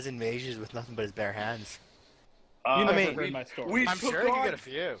a dozen mages with nothing but his bare hands. You never mean, heard my story. we I'm took sure you on- get a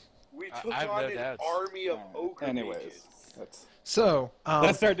few. We took I have on no an doubts. army of ogre Anyways, mages. that's So,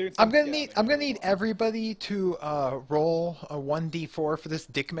 Let's start doing I'm some gonna need everybody to roll a 1d4 for this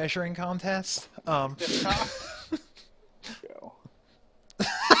dick measuring contest. go.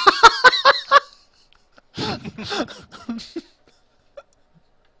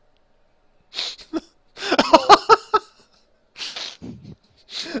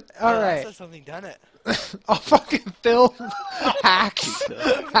 right. said something, done it. Oh, fucking Phil. Hacks.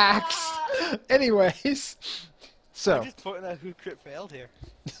 Hacks. Anyways. So. I'm just pointing out who crit failed here.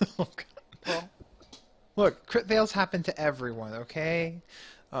 Oh, God. Well, look, crit fails happen to everyone, okay?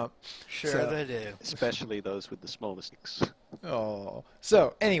 Sure So- they do. Especially those with the smallest sticks. Oh.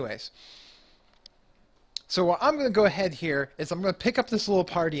 So, anyways. So what I'm going to go ahead here is I'm going to pick up this little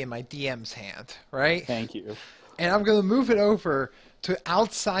party in my DM's hand, right? Thank you. And I'm going to move it over to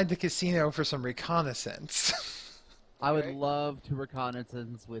outside the casino for some reconnaissance. I would Okay. love to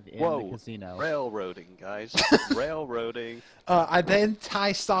reconnaissance within Whoa. the casino. Railroading, guys. Railroading. I then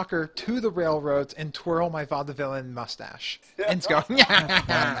tie Stalker to the railroads and twirl my vaudevillain mustache. And it's going,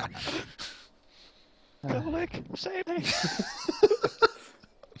 yeah. Kolic, save me.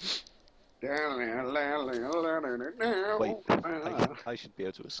 Wait, I should be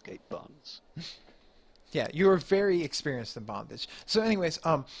able to escape bonds. Yeah, you are very experienced in bondage. So anyways,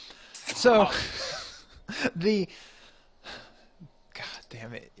 so the God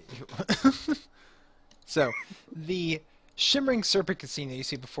damn it. So the Shimmering Serpent Casino you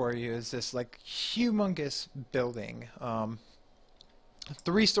see before you is this like humongous building,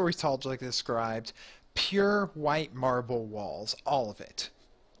 3 stories tall, just like described, pure white marble walls, all of it.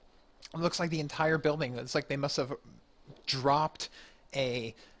 It looks like the entire building. It's like they must have dropped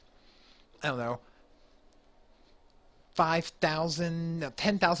a, I don't know,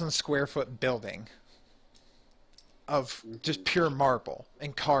 10,000 square foot building of just pure marble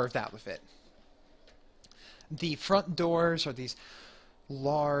and carved out of it. The front doors are these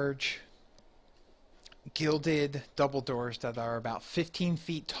large gilded double doors that are about 15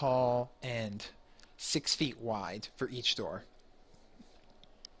 feet tall and 6 feet wide for each door.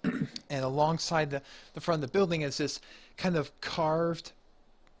 And alongside the front of the building is this kind of carved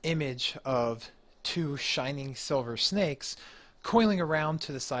image of 2 shining silver snakes coiling around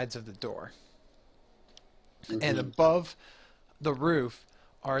to the sides of the door. And above the roof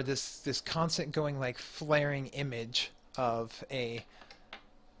are this constant going like flaring image of a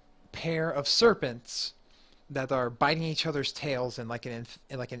pair of serpents that are biting each other's tails in like an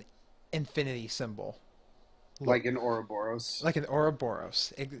infinity symbol. Like an Ouroboros. Like an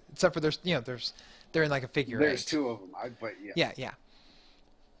Ouroboros, except for they're in like a figure There's eight. 2 of them. But yeah. Yeah.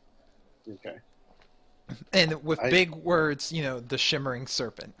 Okay. And with big words, the shimmering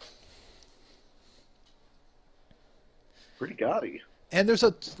serpent. Pretty gaudy. And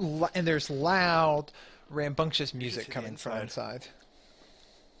there's loud, rambunctious music see the coming from inside.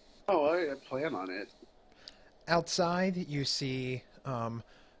 Oh, I plan on it. Outside, you see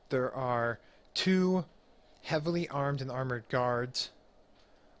there are 2 heavily armed and armored guards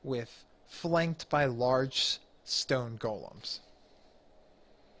flanked by large stone golems.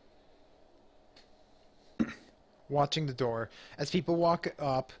 Watching the door. As people walk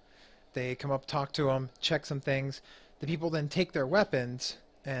up, they come up, talk to them, check some things. The people then take their weapons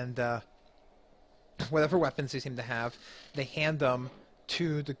and whatever weapons they seem to have, they hand them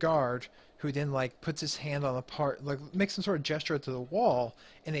to the guard, who then puts his hand on a part, makes some sort of gesture to the wall,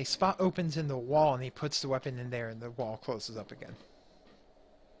 and a spot opens in the wall, and he puts the weapon in there, and the wall closes up again.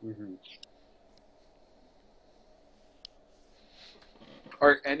 Mm-hmm.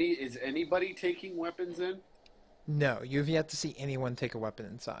 Is anybody taking weapons in? No, you've yet to see anyone take a weapon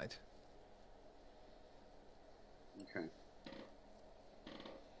inside. Okay.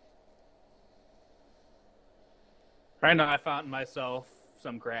 Right now, I found myself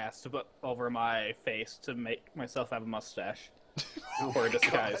some grass to put over my face to make myself have a mustache or a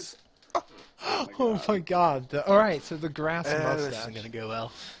disguise. Oh my god. Alright, so the grass This mustache. isn't gonna go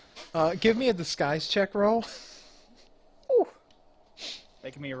well. Give me a disguise check roll.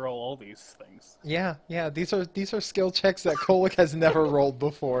 Making me roll all these things. Yeah, these are skill checks that Kolic has never rolled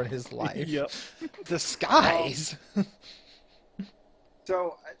before in his life. Yep. Disguise?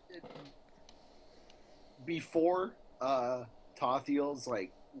 So, before Tothiel's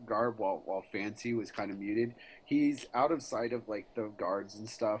garb, while Fancy was kind of muted, he's out of sight of the guards and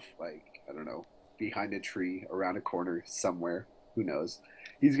stuff. I don't know, behind a tree, around a corner, somewhere. Who knows?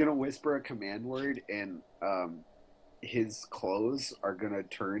 He's gonna whisper a command word, and his clothes are gonna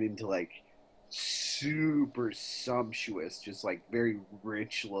turn into super sumptuous, just very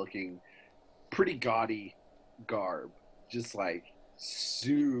rich looking, pretty gaudy garb, just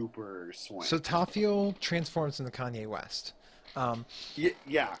super swank. So Tafiel transforms into Kanye West.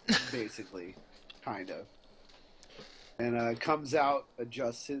 Yeah, basically, kind of. And comes out,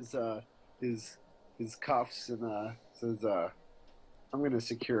 adjusts his cuffs, and says, "I'm gonna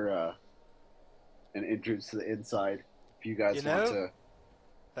secure an entrance to the inside. If you guys want to."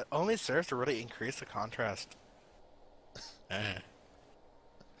 That only serves to really increase the contrast.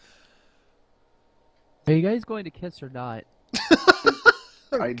 Are you guys going to kiss or not?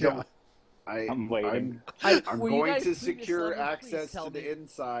 I don't. I'm waiting. I'm Will you going guys to do this secure level? Please access tell to the me.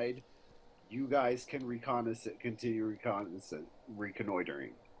 inside. You guys can continue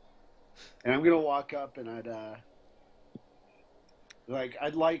reconnoitering. And I'm gonna walk up and I'd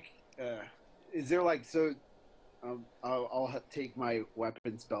like, is there like, so, I'll take my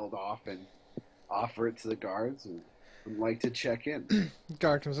weapons belt off and offer it to the guards, and I'd like to check in.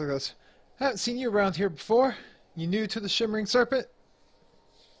 Guard comes and goes, haven't seen you around here before. You new to the Shimmering Serpent?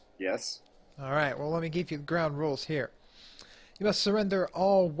 Yes. Alright, well let me give you the ground rules here. You must surrender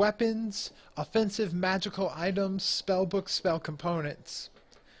all weapons, offensive magical items, spellbook spell components.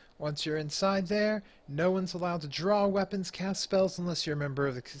 Once you're inside there, no one's allowed to draw weapons, cast spells unless you're a member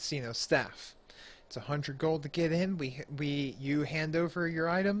of the casino staff. It's 100 gold to get in. You hand over your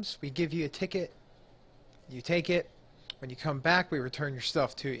items. We give you a ticket. You take it. When you come back, we return your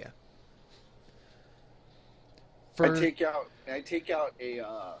stuff to you. I take out a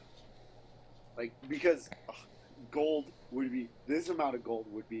because gold would be, this amount of gold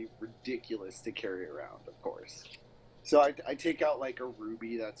would be ridiculous to carry around, of course. So I take out like a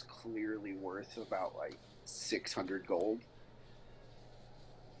ruby that's clearly worth about like 600 gold.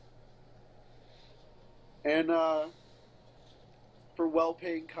 And for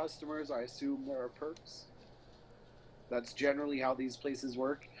well-paying customers, I assume there are perks. That's generally how these places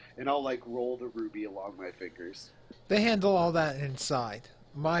work. And I'll like roll the ruby along my fingers. They handle all that inside.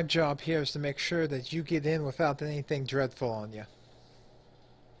 My job here is to make sure that you get in without anything dreadful on you.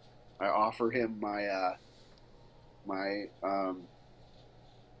 I offer him my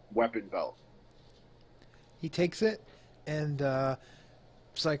weapon belt. He takes it, and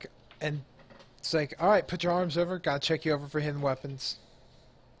it's like, all right, put your arms over. Gotta check you over for hidden weapons.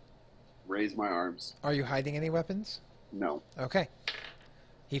 Raise my arms. Are you hiding any weapons? No. Okay.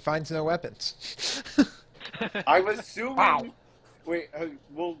 He finds no weapons. I'm assuming. Wow. Wait,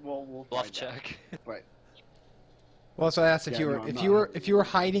 we'll Bluff find check. out. But Well, so I asked if Yeah, you were no, I'm if not you were hiding if you were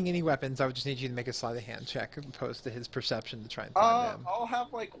hiding any weapons. I would just need you to make a sleight of hand check, opposed to his perception to try and find them. I'll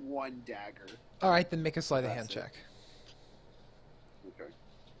have like one dagger. All right, then make a sleight of hand That's it. check.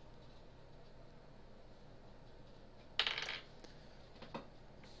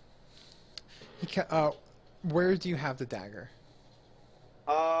 Okay. Where do you have the dagger?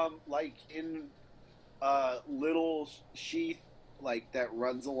 Like in a little sheath, like that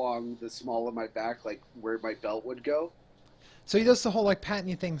runs along the small of my back, like where my belt would go. So he does the whole like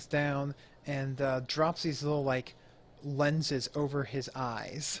patting things down and drops these little like lenses over his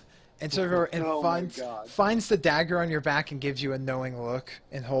eyes, and Oh my God. finds the dagger on your back and gives you a knowing look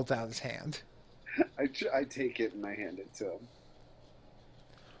and holds out his hand. I take it and I hand it to him.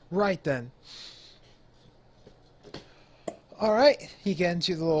 Right then. All right, he hands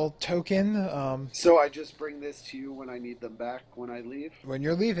you the little token. So I just bring this to you when I need them back when I leave. When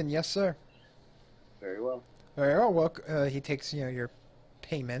you're leaving, yes, sir. Very well. Very well. He takes your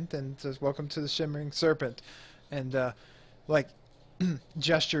payment and says, "Welcome to the Shimmering Serpent," and like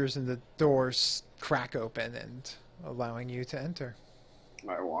gestures, and the doors crack open and allowing you to enter.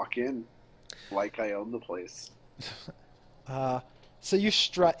 I walk in like I own the place. So you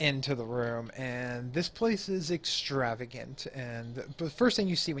strut into the room, and this place is extravagant. But the first thing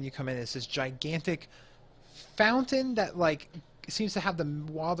you see when you come in is this gigantic fountain that like seems to have the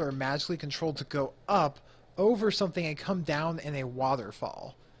water magically controlled to go up over something and come down in a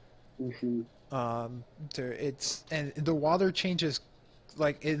waterfall. Mm-hmm. And the water changes,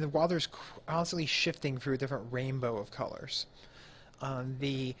 the water's constantly shifting through a different rainbow of colors. On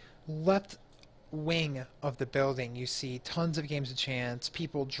the left wing of the building, you see tons of games of chance,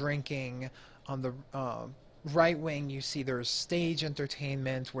 people drinking. On the right wing, you see there's stage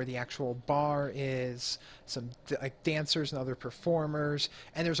entertainment where the actual bar is, some like dancers and other performers,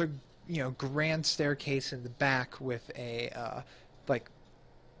 and there's a grand staircase in the back with a like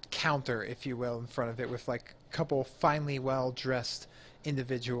counter, if you will, in front of it with like a couple finely well dressed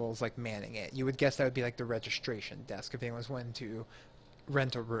individuals like manning it. You would guess that would be like the registration desk if anyone's wanting to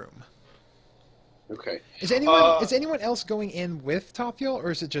rent a room. Okay. Is anyone else going in with Tophiel,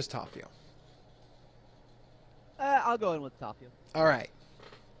 or is it just Tophiel? I'll go in with Tophiel. All right.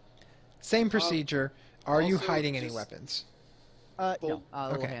 Same procedure. Are you also hiding any just- weapons? No,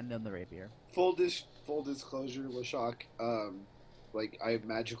 I'll okay. hand them the rapier. Full disclosure, Lashak. Like I have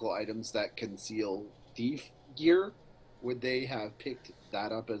magical items that conceal thief gear. Would they have picked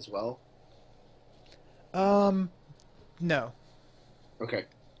that up as well? No. Okay.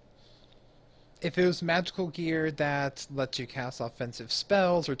 If it was magical gear that lets you cast offensive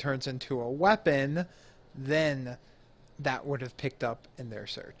spells or turns into a weapon, then that would have picked up in their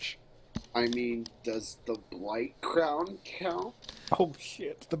search. I mean, does the Blight Crown count? Oh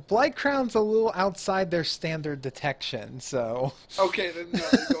shit. The Blight Crown's a little outside their standard detection, so... Okay, then no,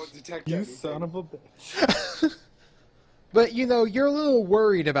 they don't detect You anything. son of a bitch. But, you know, you're a little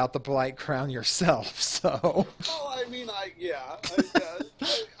worried about the Blight Crown yourself, so... Oh, I mean, I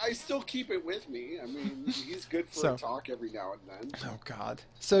still keep it with me. I mean, he's good for So- a talk every now and then. Oh, God.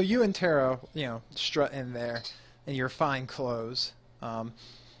 So you and Tara, you know, strut in there in your fine clothes. And,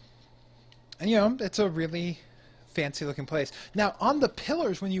 you know, it's a really fancy-looking place. Now, on the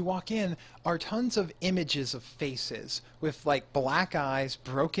pillars when you walk in are tons of images of faces with, like, black eyes,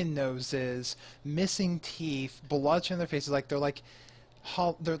 broken noses, missing teeth, bloodshed on their faces. Like, they're like...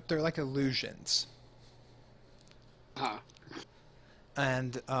 They're like illusions. Huh.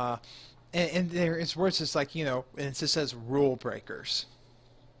 And there is words just like, you know, and it just says rule breakers.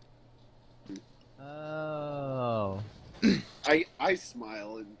 Oh. I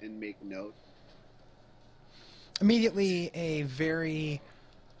smile and make note. Immediately, a very,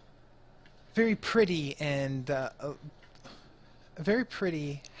 very pretty and a very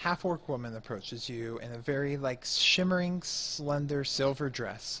pretty half-orc woman approaches you in a very, like, shimmering, slender silver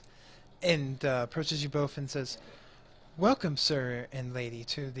dress, and approaches you both and says, "Welcome, sir and lady,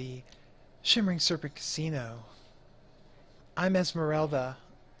 to the Shimmering Serpent Casino. I'm Esmeralda.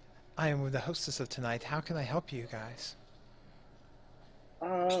 I am the hostess of tonight. How can I help you guys?"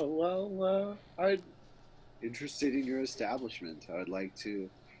 I'm interested in your establishment. I would like to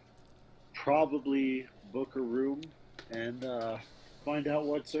probably book a room and find out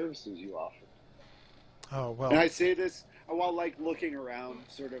what services you offer. Oh, well. And I say this while, like, looking around,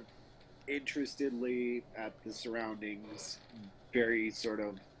 sort of interestedly at the surroundings, very sort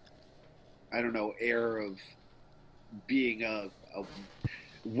of, I don't know, air of being a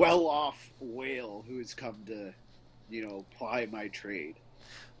well-off whale who has come to, you know, ply my trade.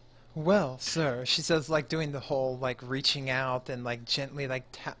 Well, sir, she says, like, doing the whole, like, reaching out and, like, gently, like,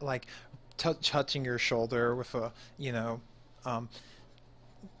 touching your shoulder with a, you know,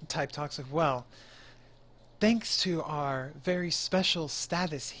 type talks like, well, thanks to our very special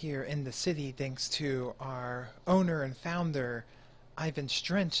status here in the city, thanks to our owner and founder, Ivan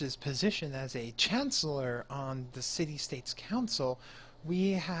Strench's position as a chancellor on the city-state's council,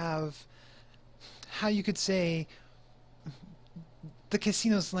 we have, how you could say, the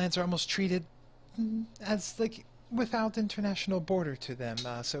casino's lands are almost treated as, like, without international border to them,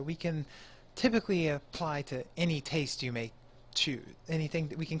 so we can typically apply to any taste you may choose. Anything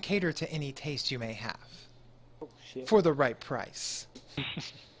that we can cater to any taste you may have. Oh shit. For the right price.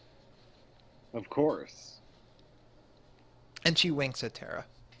 Of course. And she winks at Tara.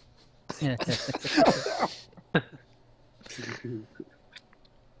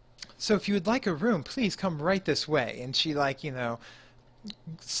 So if you would like a room, please come right this way. And she, like, you know,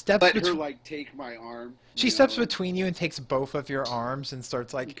 steps Let her, between... like, take my arm. She you steps know, between you and takes both of your arms and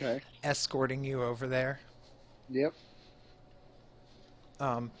starts, like, Okay. escorting you over there. Yep.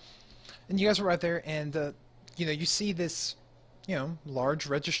 And you guys are right there, and, you know, you see this, you know, large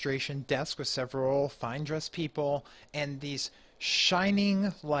registration desk with several fine-dressed people, and these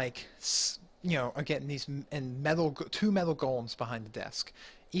shining, like, you know, again, these and two metal golems behind the desk.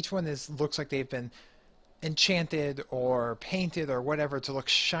 Each one looks like they've been enchanted or painted or whatever to look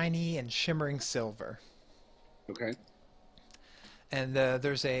shiny and shimmering silver. Okay. And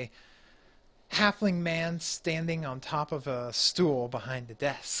there's a halfling man standing on top of a stool behind the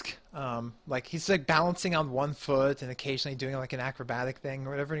desk. Like, he's, like, balancing on one foot and occasionally doing, like, an acrobatic thing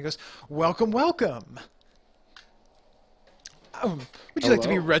or whatever. And he goes, "Welcome, welcome. Would you like to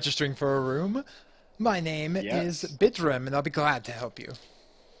be Hello. registering for a room? My name Yes. is Bidram, and I'll be glad to help you."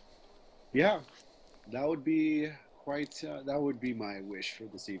 Yeah. That would be that would be my wish for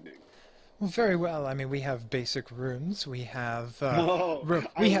this evening. Well, very well. I mean, we have basic rooms. We have Oh, room.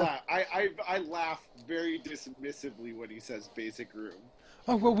 I laugh very dismissively when he says basic room.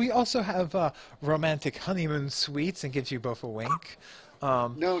 Oh, well, we also have romantic honeymoon suites, and gives you both a wink.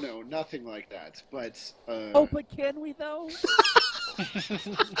 No, nothing like that. But Oh, but can we though?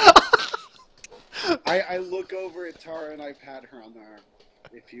 I look over at Tara and I pat her on the arm,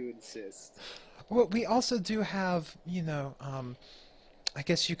 if you insist. Well, we also do have, you know, I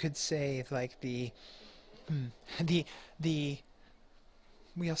guess you could say, like, we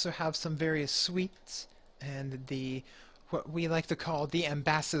also have some various suites, and what we like to call the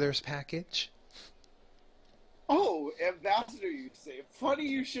ambassador's package. Oh, ambassador, you'd say. Funny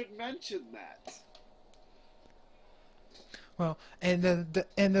you should mention that. Well, and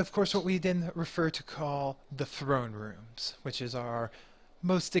of course what we then refer to call the throne rooms, which is our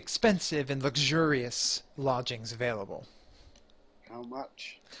most expensive and luxurious lodgings available. How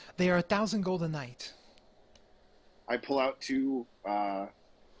much? They are 1,000 gold a night. I pull out 2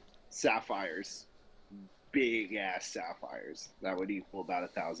 sapphires, big ass sapphires. That would equal about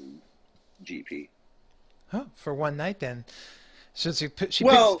 1,000 GP. Huh, for one night then. So she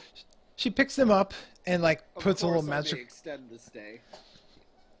picks them up and like puts a little magic. Extend the stay.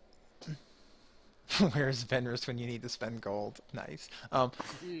 Where's Venrus when you need to spend gold? Nice.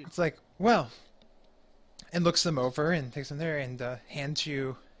 It's like, well, and looks them over and takes them there and hands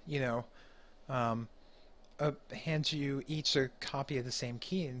you, hands you each a copy of the same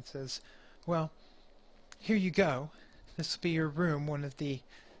key and says, well, here you go. This will be your room, one of the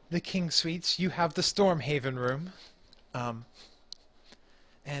king suites. You have the Stormhaven room.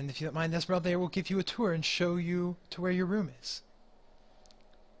 And if you don't mind, Esmeralda will give you a tour and show you to where your room is.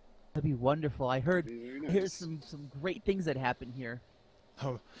 That'd be wonderful. I heard Nice. here's some great things that happen here.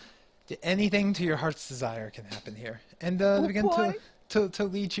 Oh, anything to your heart's desire can happen here. And they begin to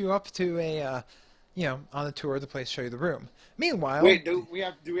lead you up to a, on a tour of the place, show you the room. Meanwhile, Wait, do we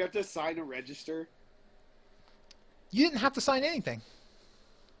have to sign a register? you didn't have to sign anything.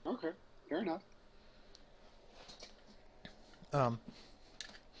 Okay, fair enough.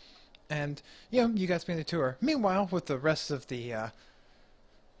 And you guys begin the tour. Meanwhile, with the rest of the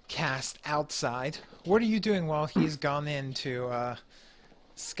cast outside, what are you doing while he's gone in to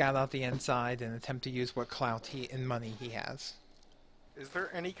scout out the inside and attempt to use what clout and money he has? Is there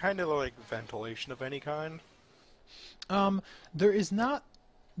any kind of like ventilation of any kind? There is not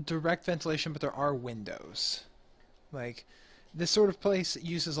direct ventilation, but there are windows. Like, this sort of place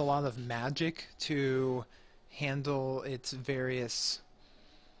uses a lot of magic to handle its various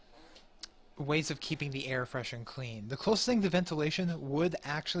ways of keeping the air fresh and clean. The closest thing to ventilation would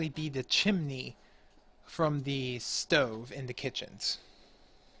actually be the chimney from the stove in the kitchens.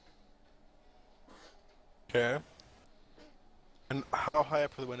 Okay. And how high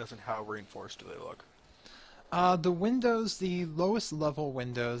up are the windows and how reinforced do they look? The windows, the lowest level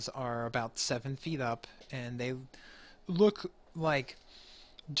windows are about 7 feet up, and they look like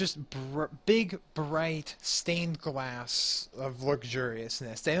just big, bright, stained glass of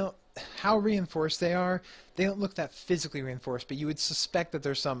luxuriousness. They don't, how reinforced they are, they don't look that physically reinforced, but you would suspect that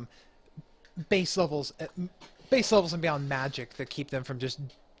there's some base levels and beyond magic that keep them from just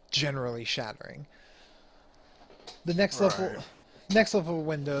generally shattering. The next level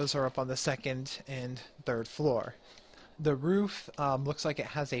windows are up on the 2nd and 3rd floor. The roof looks like it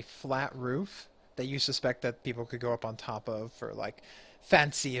has a flat roof that you suspect that people could go up on top of for like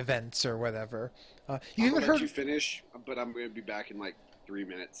fancy events or whatever. You I'll even let heard you finish, but I'm going to be back in like 3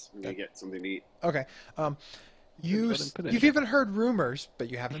 minutes. I'm going to get something to eat. Okay. You've even heard rumors, but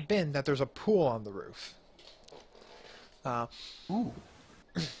you haven't been, that there's a pool on the roof. Ooh.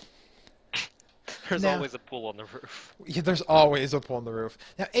 There's Now- always a pool on the roof. Yeah, there's always a pool on the roof.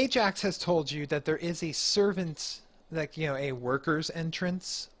 Now, Ajax has told you that there is a servant, like, a worker's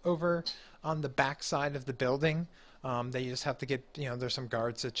entrance over on the back side of the building. That you just have to get, there's some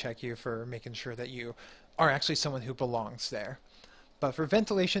guards that check you for making sure that you are actually someone who belongs there. But for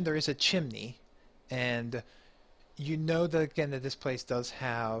ventilation, there is a chimney, and you know that, again, that this place does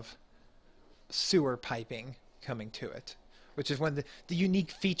have sewer piping coming to it, which is one of the unique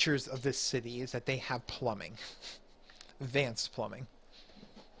features of this city, is that they have plumbing. Advanced plumbing.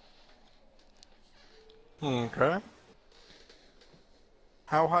 Okay.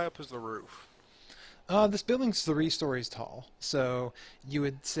 How high up is the roof? This building's 3 stories tall, so you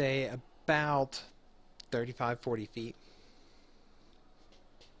would say about 35, 40 feet.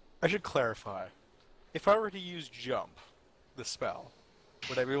 I should clarify. If I were to use jump, the spell,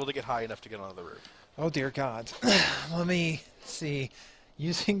 would I be able to get high enough to get onto the roof? Oh dear God. Let me see.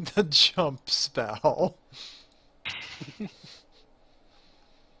 Using the jump spell.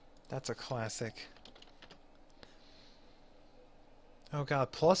 That's a classic. Oh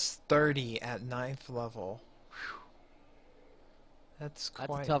God, plus 30 at 9th level. Whew. That's quite...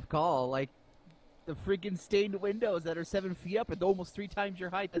 That's a tough call. Like, the freaking stained windows that are 7 feet up and almost 3 times your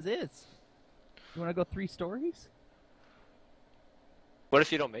height as is. You want to go 3 stories? What if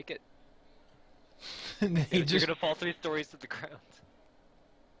you don't make it? And he You're just... gonna fall 3 stories to the ground.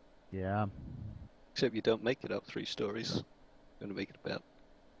 Yeah. Except you don't make it up 3 stories. You're going to make it about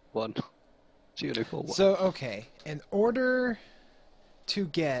 1. So you're going to fall 1. So, okay. In order to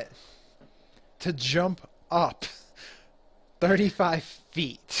jump up 35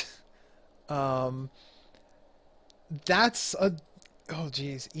 feet, that's a... Oh,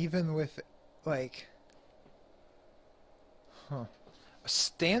 geez. Even with, like... Huh.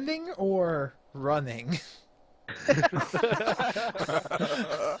 Standing or running?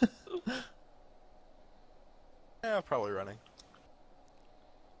 Yeah, probably running.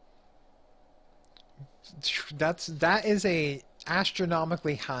 that is a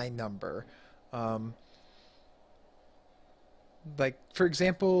astronomically high number. Like, for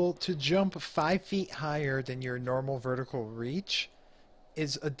example, to jump 5 feet higher than your normal vertical reach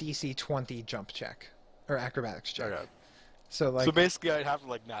is a DC 20 jump check or acrobatics check. Okay. So like, So basically, I'd have to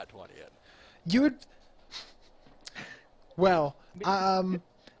like nat 20 it. you would. Well,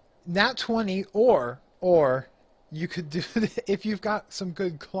 nat 20 or you could do if you've got some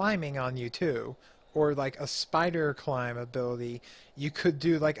good climbing on you too, or like a spider climb ability, you could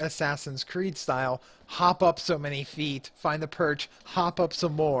do like Assassin's Creed style, hop up so many feet, find the perch, hop up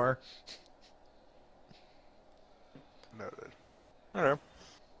some more. Noted. Okay.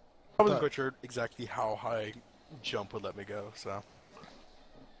 I wasn't But- quite sure exactly how high jump would let me go, so.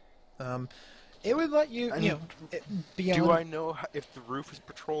 It would let you, And you know, beyond. Do I know if the roof is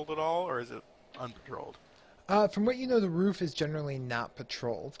patrolled at all, or is it unpatrolled? From what you know, the roof is generally not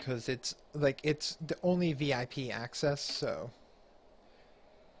patrolled because it's the only VIP access. So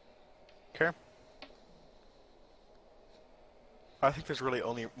Okay. I think there's really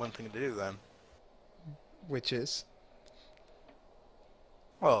only one thing to do then. which is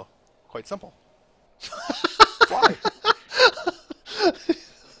Well, quite simple. Fly.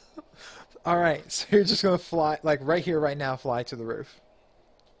 all right. So you're just gonna fly like right here, right now, fly to the roof.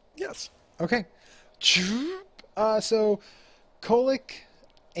 Yes. Okay. So Kolic,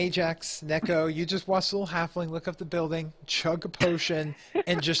 Ajax, Neko, you just watch the little halfling look up the building, chug a potion,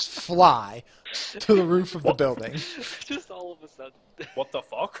 and just fly to the roof of the building. Just all of a sudden. What the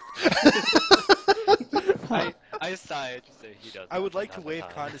fuck? I sigh and just say he does. I would like to have wave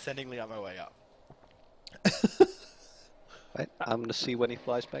time. condescendingly on my way up. Right, I'm going to see when he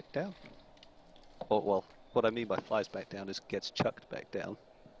flies back down. Or, well, what I mean by flies back down is gets chucked back down.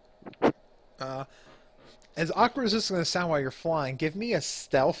 As awkward as this is going to sound while you're flying, give me a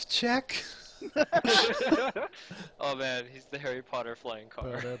stealth check. Oh man, he's the Harry Potter flying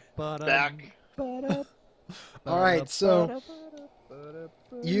car. Back. All right, so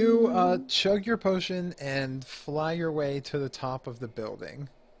you chug your potion and fly your way to the top of the building.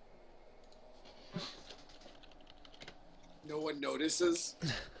 No one notices.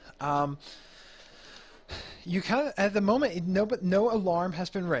 You kind of at the moment no alarm has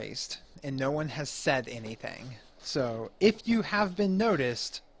been raised and no one has said anything. So if you have been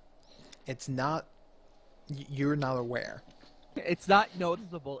noticed, it's not you're not aware. It's not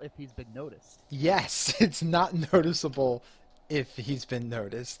noticeable if he's been noticed. Yes, it's not noticeable if he's been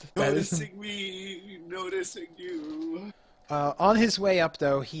noticed. That is- Noticing me, noticing you. on his way up,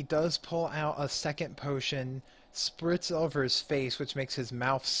 though, he does pull out a second potion, spritz over his face, which makes his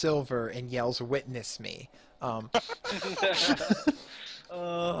mouth silver, and yells, "Witness me."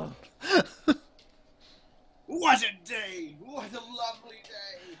 What a day! What a lovely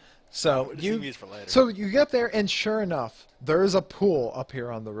day! So Just you use for later. So you get there, and sure enough, there is a pool up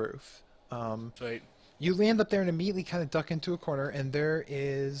here on the roof. Sweet. You land up there and immediately kind of duck into a corner, and there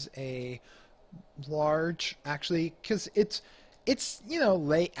is a large, actually, because it's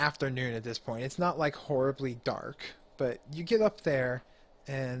late afternoon at this point. It's not like horribly dark, but you get up there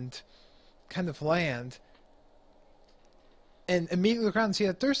and kind of land, and immediately look around and see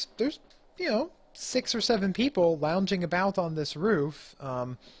that there's 6 or 7 people lounging about on this roof.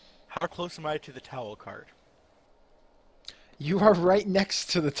 How close am I to the towel cart? You are right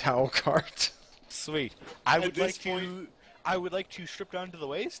next to the towel cart. Sweet. I At would this like to. I would like to strip down to the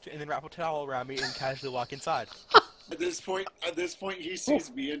waist and then wrap a towel around me and casually walk inside. At this point, he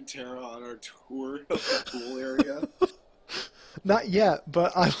sees me and Tara on our tour of the pool area. Not yet,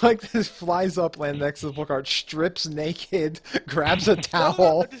 but I like this. Flies up, land next to the pool cart, strips naked, grabs a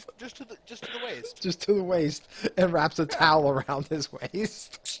towel Just to the waist. just to the waist, and wraps a towel around his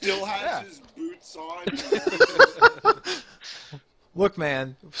waist. Still has Yeah. his boots on. Look,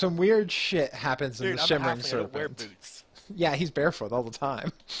 man, some weird shit happens in Dude, the I'm Shimmering halfway, I don't wear Serpent. boots. Yeah, he's barefoot all the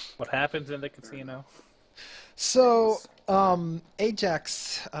time. What happens in the casino? So,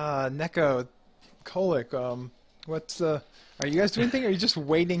 Ajax, Neko, Kolic, are you guys doing anything, or are you just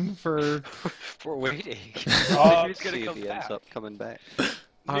waiting for... We're waiting. Uh, He's gonna See if come he ends back. up coming back.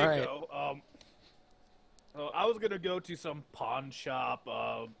 All right. Nico, I was gonna go to some pawn shop,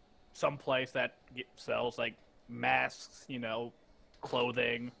 some place that sells like masks,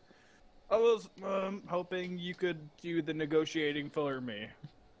 clothing. I was hoping you could do the negotiating for me,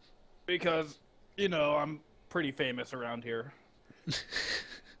 because I'm pretty famous around here.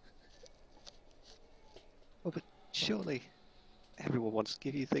 Oh, but surely everyone wants to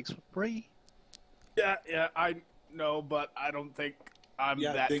give you things for free. Yeah, I know, but I don't think I'm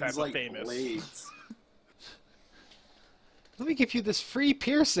Yeah, that things type like of famous. blades. Let me give you this free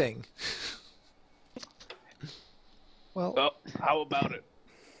piercing. Well, Oh, how about it?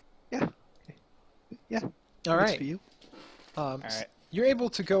 yeah. Yeah. All It's right. for you. right. You're able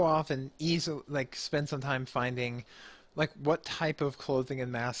to go off and easily spend some time finding what type of clothing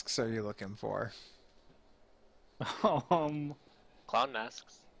and masks are you looking for? Clown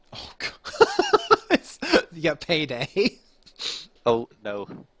masks. Oh god. You got payday. Oh no,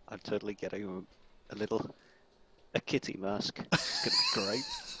 I'm totally getting a kitty mask. It's gonna be great.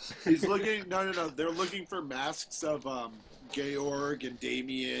 He's looking. No. They're looking for masks of Georg and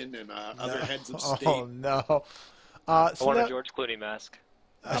Damien and other heads of state. Oh no. I So want a that- George Clooney mask.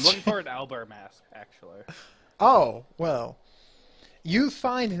 I'm looking for an owlbear mask, actually. Oh, well. You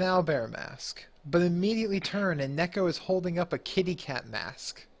find an owlbear mask, but immediately turn and Neko is holding up a kitty cat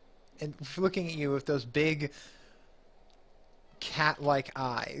mask and looking at you with those big cat-like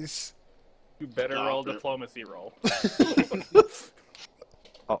eyes. You better roll Stop it. diplomacy roll.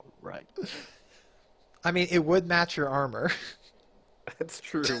 Oh right. I mean, it would match your armor. That's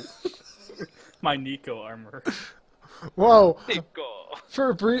true. My Nico armor. Whoa! Nico. For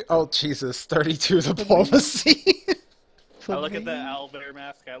a brief... Oh, Jesus. 32 diplomacy. I look at the owlbear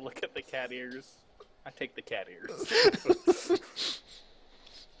mask, I look at the cat ears. I take the cat ears.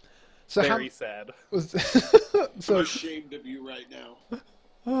 So Very sad. was... I'm so... ashamed of you right now.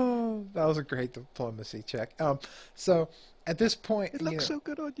 Oh, that was a great diplomacy check. So, at this point... It looks so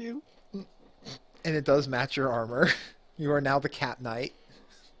good on you. And it does match your armor. You are now the cat knight.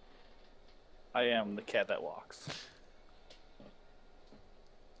 I am the cat that walks.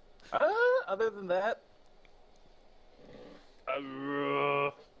 Other than that...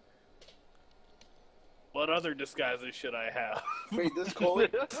 what other disguises should I have? Wait, this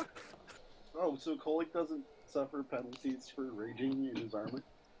Kolic? Oh, so Kolic doesn't suffer penalties for raging in his armor?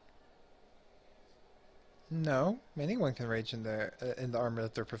 No, anyone can rage in the armor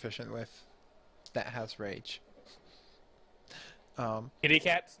that they're proficient with. That has rage. Kitty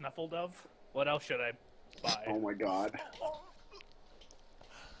cat, snuffle dove? What else should I buy? Oh my god.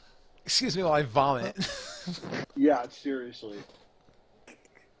 Excuse me while I vomit. Yeah, seriously.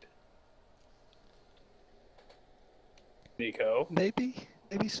 Nico? Maybe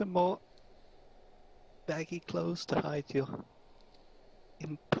some more baggy clothes to hide your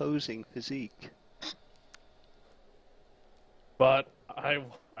imposing physique. But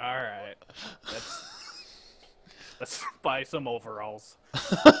alright. Let's buy some overalls.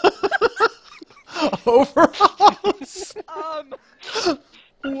 Overalls?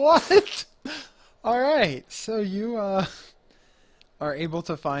 What? Alright, so you are able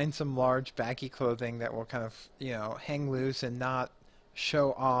to find some large baggy clothing that will kind of, hang loose and not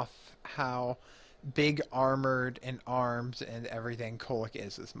show off how big armored and armed and everything Kolic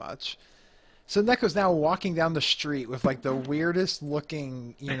is as much. So Neko's now walking down the street with the weirdest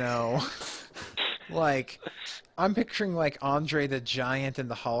looking, I'm picturing Andre the Giant in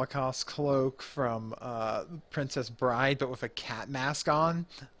the Holocaust cloak from Princess Bride, but with a cat mask on.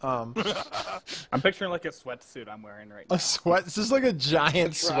 I'm picturing a sweatsuit I'm wearing right now. This is like a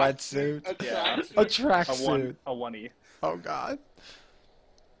giant sweatsuit. A tracksuit. A oneie. Oh god.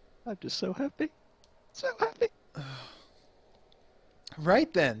 I'm just so happy. So happy.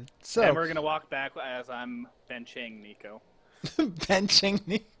 Right then. So And we're gonna walk back as I'm benching Nico. benching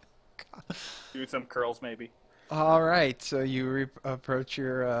me. Do some curls maybe. All right, so you approach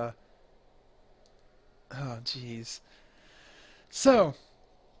your. Oh, jeez. So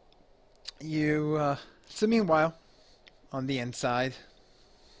you. So meanwhile, on the inside.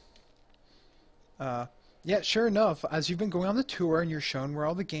 Yeah, sure enough, as you've been going on the tour and you're shown where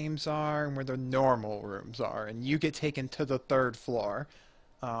all the games are and where the normal rooms are, and you get taken to the 3rd floor,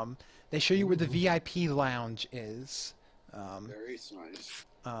 they show you where the VIP lounge is. Very nice.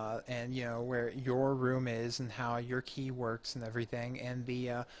 And where your room is and how your key works and everything, and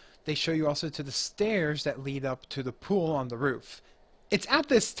they show you also to the stairs that lead up to the pool on the roof. It's at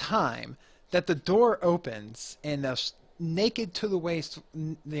this time that the door opens and a naked to the waist,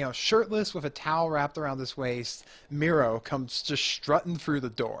 shirtless with a towel wrapped around his waist, Miro comes just strutting through the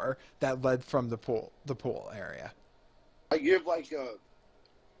door that led from the pool area. I give a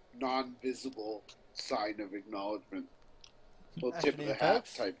non-visible sign of acknowledgement. Little tip of the hat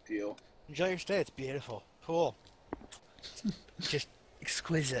type deal. Enjoy your stay. It's beautiful. Cool. Just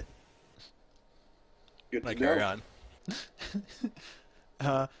exquisite. Good to Carry know. on.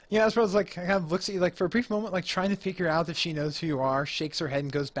 I suppose kind of looks at you for a brief moment, trying to figure out if she knows who you are, shakes her head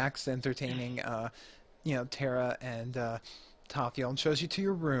and goes back to entertaining, Tara and Tathiel, and shows you to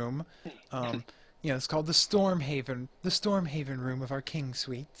your room. It's called the Stormhaven room of our king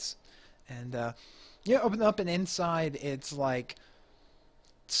suites. And, open up and inside it's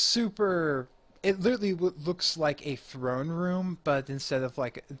super it literally looks like a throne room, but instead of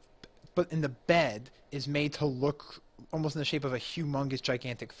like, but in the bed is made to look almost in the shape of a humongous,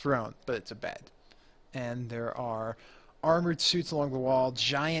 gigantic throne, but it's a bed. And there are armored suits along the wall,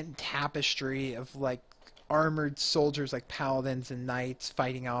 giant tapestry of like armored soldiers like paladins and knights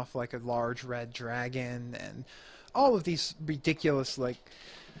fighting off like a large red dragon, and all of these ridiculous like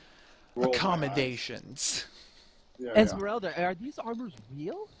accommodations. Yeah, Esmeralda, are these armors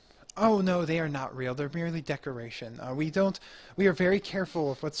real? Oh no, they are not real. They're merely decoration. We are very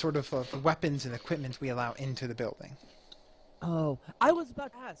careful of what sort of weapons and equipment we allow into the building. Oh, I was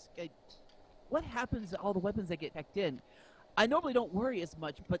about to ask, what happens to all the weapons that get packed in? I normally don't worry as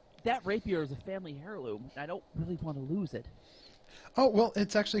much, but that rapier is a family heirloom, and I don't really want to lose it. Oh well,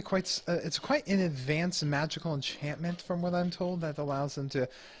 it's actually quite an advanced magical enchantment, from what I'm told, that allows them to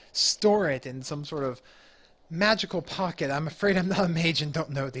store it in some sort of magical pocket. I'm afraid I'm not a mage and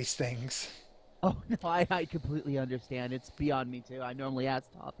don't know these things. Oh, no, I completely understand. It's beyond me, too. I normally ask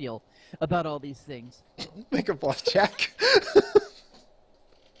Tophiel about all these things. Make a bluff check.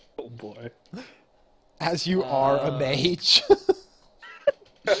 Oh boy. As you are a mage.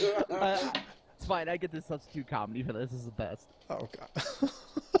 It's fine. I get the substitute comedy for this. This is the best. Oh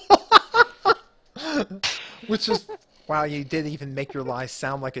god. Which is, wow, you did even make your lie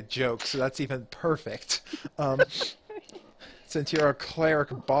sound like a joke, so that's even perfect. Since you're a cleric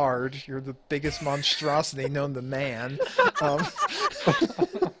bard, you're the biggest monstrosity known to man.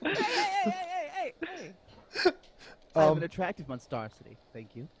 Hey! I have an attractive monstrosity.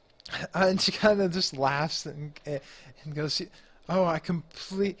 Thank you. And she kind of just laughs and goes, "Oh,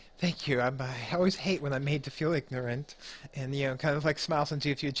 thank you. I always hate when I'm made to feel ignorant." And kind of like smiles and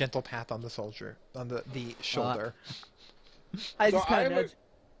gives you a gentle pat on the shoulder. I So just kind I of have a- nudge.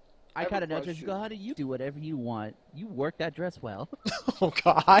 I have a kind of nudge her and question. go, "Honey, you do whatever you want. You work that dress well." Oh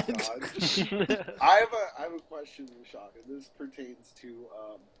God. I have a question, Shaka. This pertains to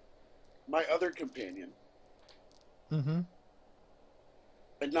my other companion, Mm-hmm.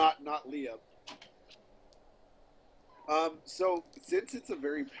 and not Leah. So since it's a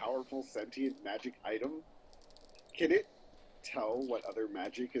very powerful sentient magic item, can it tell what other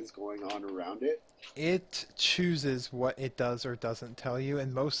magic is going on around it? It chooses what it does or doesn't tell you,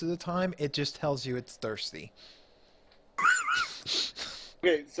 and most of the time, it just tells you it's thirsty.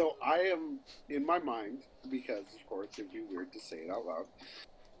 Okay, so I am in my mind, because of course it'd be weird to say it out loud.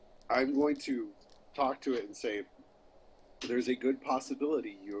 I'm going to talk to it and say, "There's a good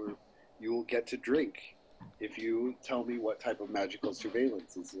possibility you will get to drink if you tell me what type of magical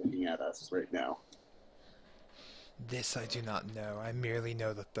surveillance is looking at us right now." This I do not know. I merely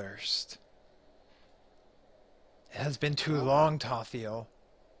know the thirst. It has been too long, Tothiel.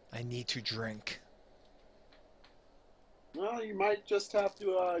 I need to drink. Well, you might just have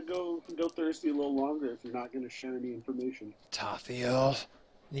to go thirsty a little longer if you're not going to share any information. Tothiel,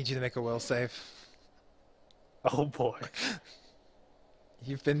 need you to make a will save. Oh boy.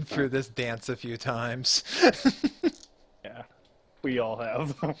 You've been through this dance a few times. Yeah. We all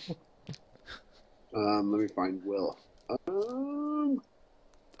have. Let me find Will.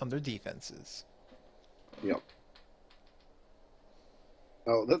 Under defenses. Yep.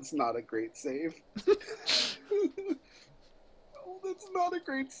 Oh, that's not a great save. Oh, that's not a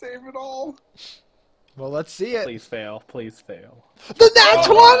great save at all. Well, let's see it. Please fail. Please fail. The nat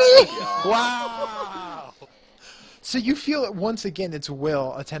 20! Wow! So you feel it once again, it's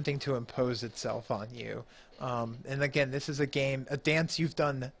will attempting to impose itself on you. And again, this is a dance you've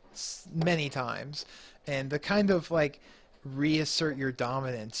done many times. And the kind of like reassert your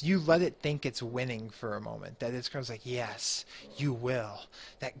dominance, you let it think it's winning for a moment. That it's kind of like, yes, you will.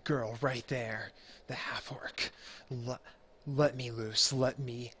 That girl right there, the half-orc. Let me loose. Let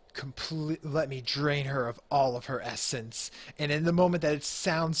me drain her of all of her essence. And in the moment that it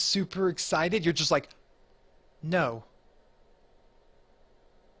sounds super excited, you're just like, no.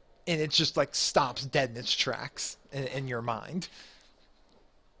 And it just like stops dead in its tracks in your mind.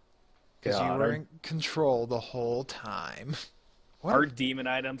 Because you were in control the whole time. What? Our demon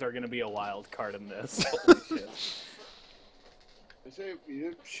items are going to be a wild card in this. Holy shit. I say,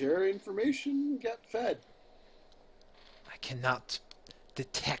 share information, get fed. I cannot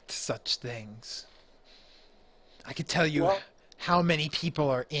detect such things. I can tell you how many people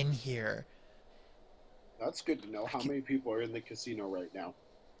are in here. That's good to know. How many people are in the casino right now?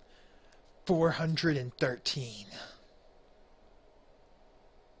 413.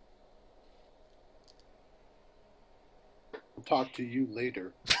 I'll talk to you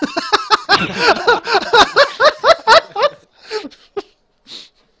later.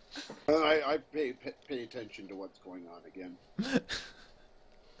 I pay attention to what's going on again.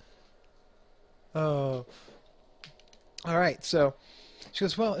 Oh. All right, so she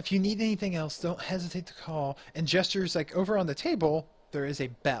goes, well, if you need anything else, don't hesitate to call. And gestures like over on the table, there is a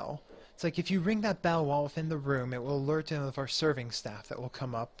bell. It's like if you ring that bell while within the room, it will alert one of our serving staff that will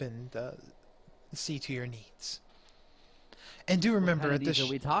come up and see to your needs. And do remember, what at kind of the needs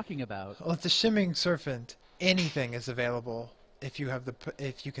are we talking about? well, at the Shimmering Serpent, anything is available if you have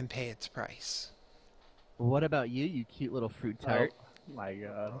if you can pay its price. What about you, you cute little fruit tart? Oh, my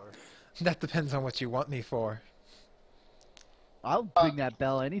God. That depends on what you want me for. I'll ring that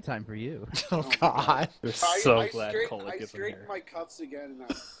bell anytime for you. Oh, God. We're so I glad straight- Kolic I isn't straighten here. my cuffs again, and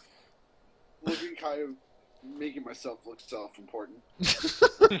I'm looking kind of making myself look self-important.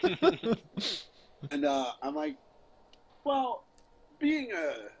 And I'm like, well, being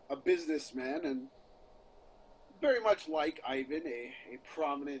a businessman and very much like Ivan, a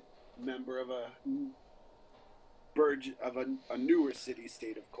prominent member of a newer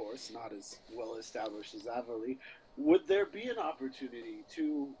city-state, of course, not as well established as Averly, would there be an opportunity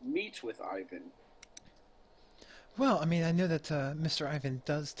to meet with Ivan? Well, I mean, I know that Mr. Ivan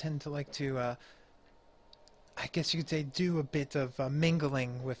does tend to like to, I guess you could say, do a bit of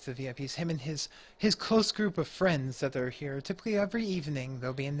mingling with the VIPs. Him and his close group of friends that are here. Typically every evening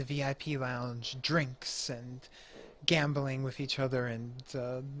they'll be in the VIP lounge, drinks and gambling with each other and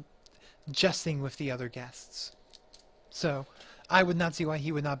jesting with the other guests. So, I would not see why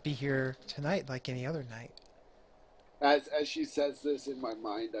he would not be here tonight like any other night. As she says this in my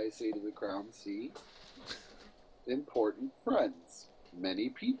mind, I say to the crowd, see? Important friends. Many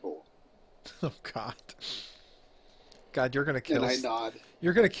people. Oh, God. God, you're gonna kill. And I nod.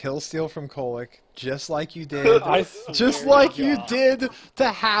 You're gonna kill Steel from Kolic, just like you did. I Just swear like to you God. did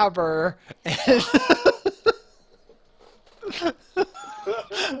to Haber.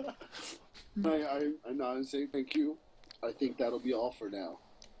 And I nod and say thank you. I think that'll be all for now.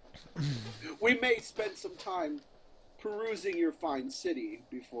 We may spend some time perusing your fine city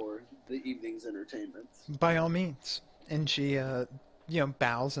before the evening's entertainments. by all means. And she,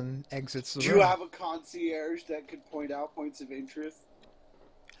 bows and exits the Do room. you have a concierge that could point out points of interest?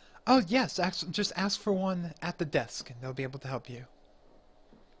 Oh, yes. Just ask for one at the desk, and they'll be able to help you.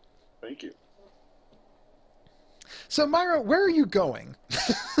 Thank you. So, Myra, where are you going?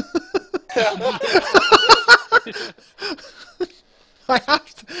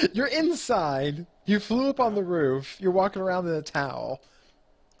 You're inside. You flew up on the roof. You're walking around in a towel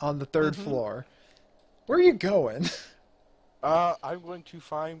on the 3rd floor. Where are you going? I'm going to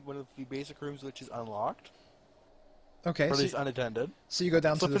find one of the basic rooms which is unlocked, Okay, or at least unattended. so you go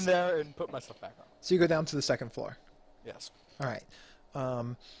down to Slip in the there and put my stuff back on. so you go down to the 2nd floor. Yes. All right.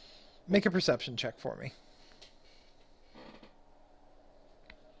 Make a perception check for me.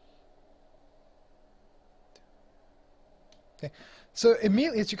 Okay. So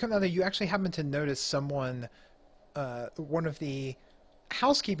immediately as you come down there, you actually happen to notice someone, one of the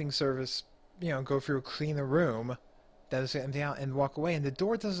housekeeping service, go through, clean the room, that is empty out, and walk away. And the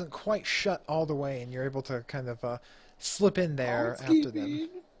door doesn't quite shut all the way, and you're able to kind of slip in there after them, Housekeeping.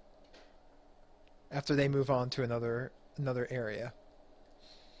 after they move on to another area.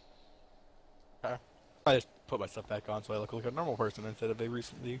 I just put my stuff back on so I look like a normal person instead of a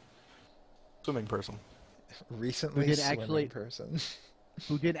recently swimming person. Recently did swimming actually- person.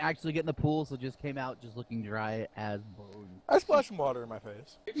 Who didn't actually get in the pool, so just came out just looking dry as bone. I splashed some water in my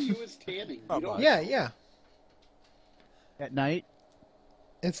face. Maybe he was tanning. Oh, You don't my. Yeah. At night?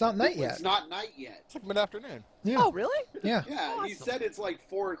 It's not night yet. It's not night yet. It's like mid-afternoon. Yeah. Oh, really? Yeah. Yeah, he Awesome. said it's like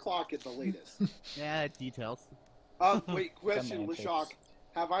 4 o'clock at the latest. Yeah, details. Wait, question, Semantics. Lashok.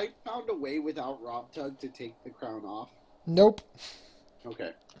 Have I found a way without Rob Tug to take the crown off? Nope.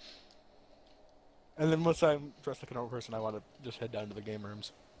 Okay. And then once I'm dressed like a normal person, I want to just head down to the game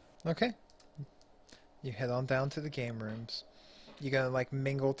rooms. Okay. You head on down to the game rooms. You gonna like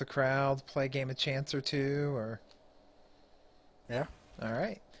mingle with the crowd, play a game of chance or two, or? Yeah. All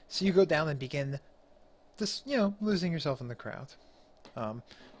right. So you go down and begin, just losing yourself in the crowd.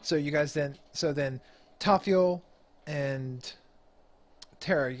 So you guys then, Tafiel and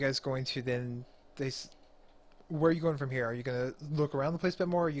Tara, are you guys going to then where are you going from here? Are you gonna look around the place a bit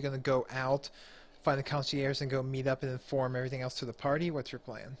more? Or are you gonna go out, find the concierge, and go meet up and inform everything else to the party? What's your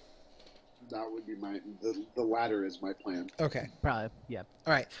plan? That would be the latter is my plan. Okay. Probably, yeah.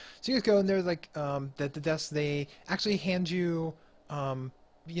 All right. So you guys go and there's like at the desk they actually hand you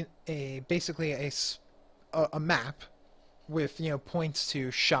basically a map with points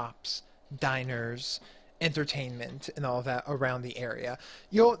to shops, diners, entertainment, and all of that around the area.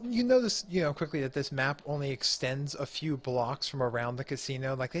 You notice quickly that this map only extends a few blocks from around the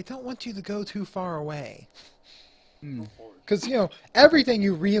casino. Like they don't want you to go too far away. Hmm. Of course. Because, you know, everything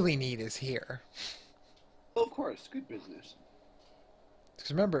you really need is here. Well, of course, good business.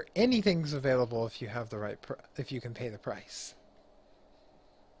 Because remember, anything's available if you have the right, if you can pay the price.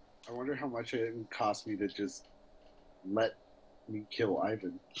 I wonder how much it would cost me to just let me kill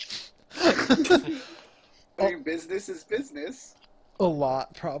Ivan. I mean, business is business. A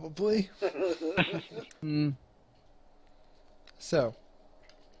lot, probably. Hmm. So,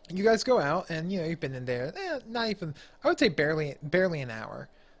 you guys go out, and, you know, you've been in there, not even, I would say barely an hour.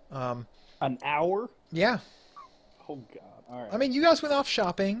 An hour? Yeah. Oh god. All right. I mean, you guys went off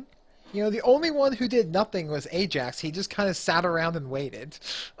shopping. You know, the only one who did nothing was Ajax. He just kind of sat around and waited.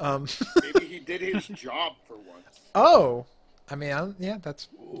 Maybe he did his job for once. Oh! I mean, yeah, that's...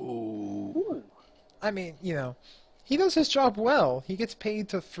 Ooh. I mean, you know, he does his job well. He gets paid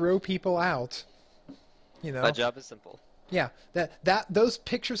to throw people out. You know? My job is simple. Yeah, those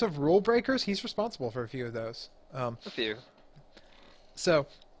pictures of rule breakers, he's responsible for a few of those. A few. So,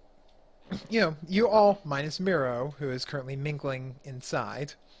 you know, you all, minus Miro, who is currently mingling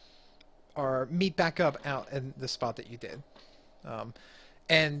inside, meet back up out in the spot that you did.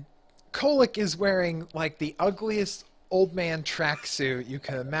 And Kolic is wearing, like, the ugliest old man tracksuit you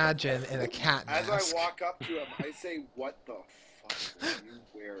can imagine in a cat mask. As I walk up to him, I say, "What the fuck are you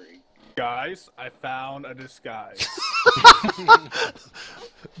wearing?" Guys, I found a disguise.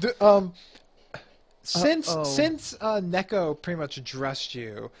 Since Neko pretty much dressed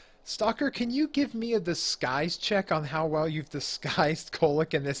you, Stalker, can you give me a disguise check on how well you've disguised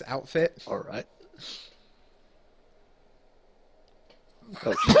Kolic in this outfit? Alright.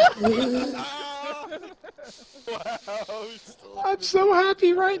 Wow. I'm so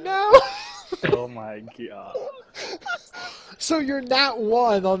happy right now. Oh my god. So you're nat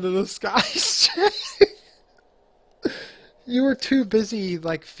 1 on the disguise check. You were too busy,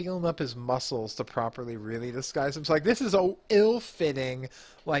 like, feeling up his muscles to properly really disguise him. So, like, this is a ill-fitting,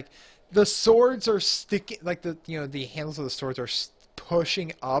 like, the swords are sticking, like, the handles of the swords are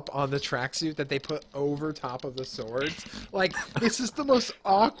pushing up on the tracksuit that they put over top of the swords. Like, this is the most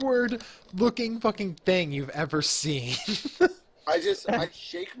awkward-looking fucking thing you've ever seen. I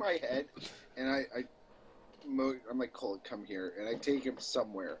shake my head, and I'm like, "Kolic, come here," and I take him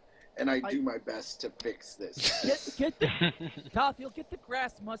somewhere. And I do my best to fix this. Get the Tothiel, get the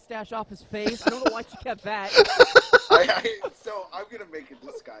grass mustache off his face. I don't know why you kept that. So I'm gonna make a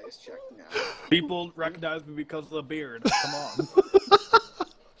disguise check now. People recognize me because of the beard. Come on.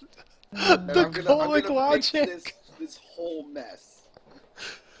 And The I'm Kolic gonna logic. fix this whole mess.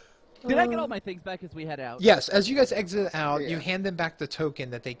 Did I get all my things back as we head out? Yes, as you guys exit out, Yeah. you hand them back the token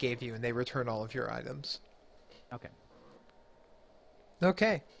that they gave you, and they return all of your items. Okay.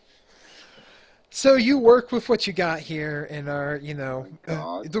 Okay. So you work with what you got here, and are, you know... Oh my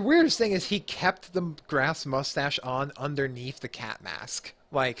God. the weirdest thing is he kept the grass mustache on underneath the cat mask.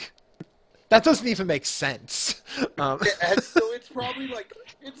 Like, that doesn't even make sense. And so it's probably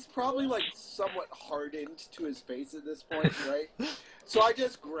like somewhat hardened to his face at this point, right? So I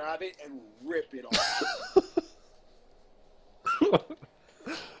just grab it and rip it off.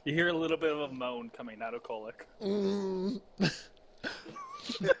 You hear a little bit of a moan coming out of Kolic.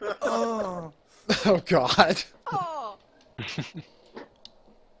 Oh. Oh, God. Oh.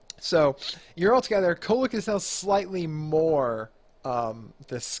 So, you're all together. Kolic is now slightly more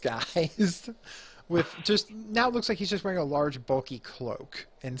disguised. With just, now it looks like he's just wearing a large, bulky cloak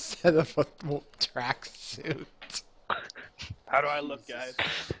instead of a tracksuit. How do I look, guys?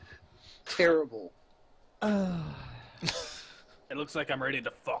 Terrible. It looks like I'm ready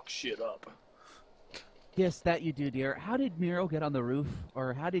to fuck shit up. Yes, that you do, dear. How did Miro get on the roof?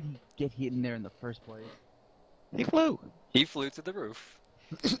 Or how did he get in there in the first place? He flew. He flew to the roof.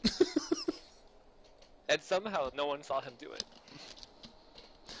 And somehow no one saw him do it.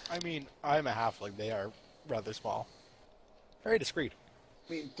 I mean, I'm a halfling. They are rather small. Very discreet.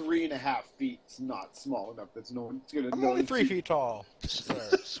 I mean, 3.5 feet's not small enough. That's no one's gonna I'm know. only 3 feet tall.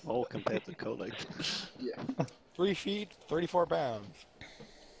 Sir. Small compared to Kolic. Yeah. 3 feet, 34 pounds.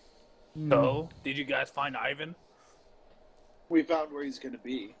 So, did you guys find Ivan? We found where he's gonna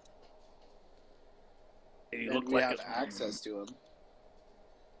be. Did he And look we like have his... access to him.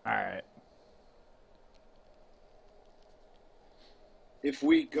 Alright. If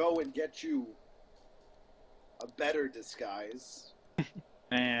we go and get you a better disguise, we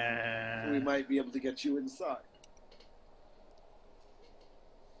And... might be able to get you inside.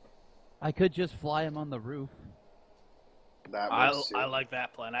 I could just fly him on the roof. That I works too. like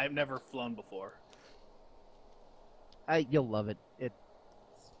that plan. I've never flown before. You'll love it.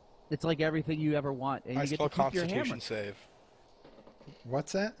 It's like everything you ever want, and I you get spell to keep your hammer. Constitution save.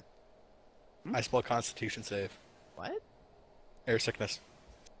 What's that? I spell Constitution save. What? Air sickness.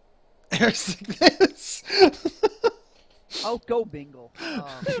 Air sickness. Oh, go Bingle.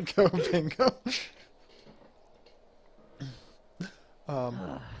 Go bingo.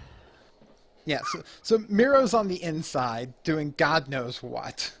 Yeah, so Miro's on the inside doing God knows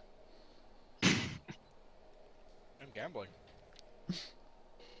what. I'm gambling.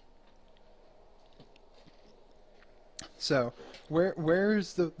 So,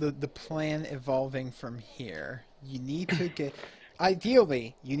 where's the plan evolving from here? You need to get...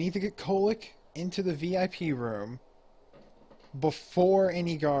 Ideally, you need to get Kolic into the VIP room before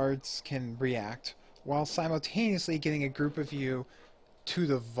any guards can react, while simultaneously getting a group of you to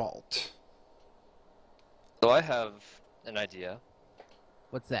the vault. So I have an idea.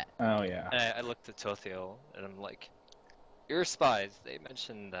 What's that? Oh yeah. And I looked at Tothiel, and I'm like, your spies, they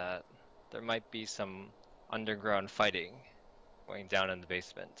mentioned that there might be some underground fighting going down in the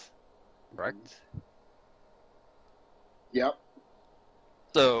basement. Correct? Yep.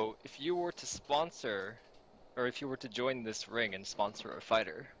 So, if you were to sponsor, or if you were to join this ring and sponsor a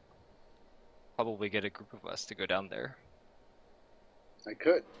fighter, probably get a group of us to go down there. I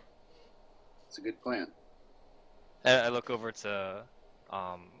could. It's a good plan. And I look over to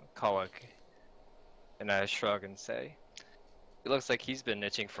Kolic, and I shrug and say, it looks like he's been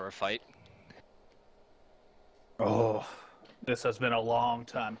itching for a fight. Oh, this has been a long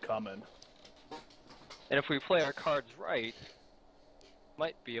time coming. And if we play our cards right,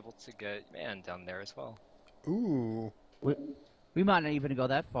 might be able to get man down there as well. Ooh. We might not even go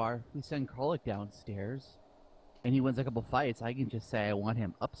that far. We send Kolic downstairs, and he wins a couple fights. I can just say I want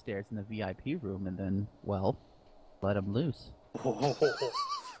him upstairs in the VIP room, and then, well, let him loose.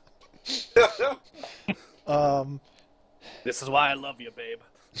 This is why I love you, babe.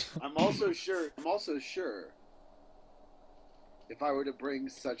 I'm also sure if I were to bring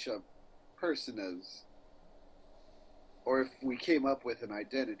such a person as, or if we came up with an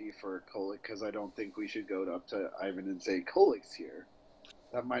identity for Kolic, because I don't think we should go up to Ivan and say Kolic's here.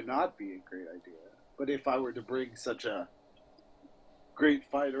 That might not be a great idea. But if I were to bring such a great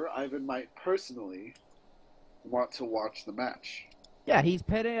fighter, Ivan might personally want to watch the match. Yeah, he's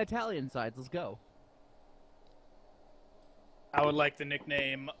petting Italian sides. Let's go. I would like the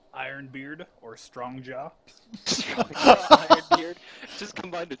nickname Ironbeard or Strongjaw. Ironbeard. Just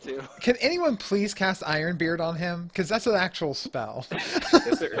combine the two. Can anyone please cast Ironbeard on him? Because that's an actual spell.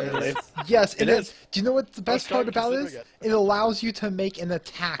 Is it really? Yes, It and is. do you know what the best part strong about it is? considering It allows you to make an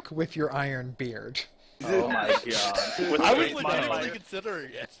attack with your Ironbeard. Oh my god. With I the was base legitimately modifier.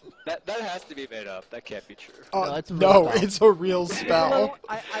 considering it. That has to be made up. That can't be true. No, it's a real No, spell. it's a real spell.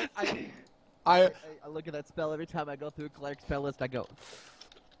 I look at that spell every time I go through a cleric spell list. I go,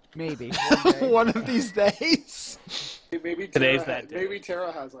 maybe one day. One of these days. Maybe Today's Tara, that day. maybe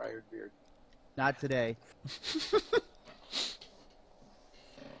Tara has Ironbeard. Not today.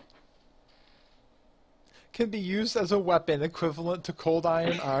 Can be used as a weapon equivalent to cold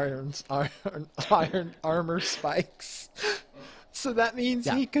iron armor spikes. So that means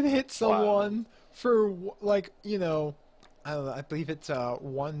Yeah. he could hit someone for, like, you know, I don't know, I believe it's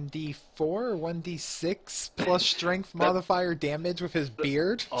 1d4 or 1d6 plus strength modifier damage with his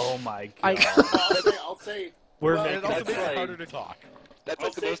beard. Oh my god. I'll say We're well, And it also That's makes it like- harder to talk. That's I'll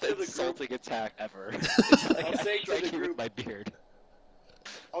like the say most to the group- insulting attack ever. I'll say to the striking group- with my beard.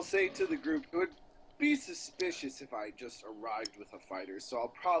 I'll say to the group, it would be suspicious if I just arrived with a fighter, so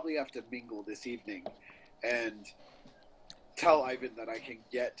I'll probably have to mingle this evening and tell Ivan that I can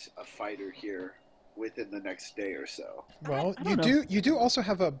get a fighter here within the next day or so. Well, I don't know. you do also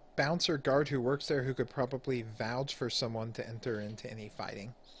have a bouncer guard who works there who could probably vouch for someone to enter into any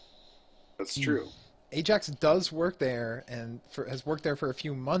fighting. That's true. Ajax does work there and has worked there for a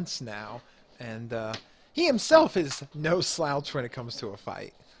few months now, and he himself is no slouch when it comes to a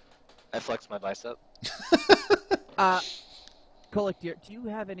fight. I flex my bicep. Kolic, dear, do you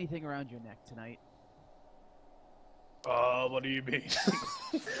have anything around your neck tonight? What do you mean?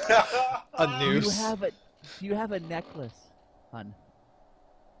 A Do you noose. do you have a necklace, hun?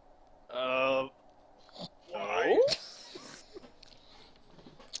 Why?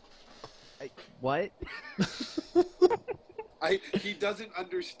 What? He doesn't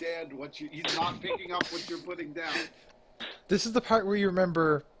understand he's not picking up what you're putting down. This is the part where you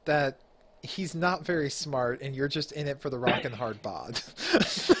remember that he's not very smart and you're just in it for the rock and hard bod.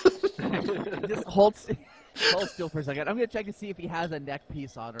 Just hold still for a second. I'm gonna check to see if he has a neck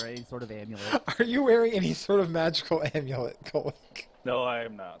piece on or any sort of amulet. Are you wearing any sort of magical amulet, Kolic? No, I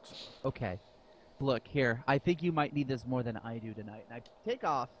am not. Okay. Look, here. I think you might need this more than I do tonight. And I take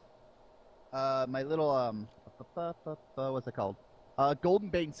off my little what's it called? Golden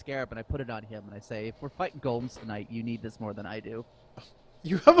Bane Scarab, and I put it on him, and I say, if we're fighting golems tonight, you need this more than I do.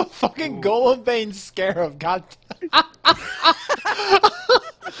 You have a fucking Golem Bane Scarab, god.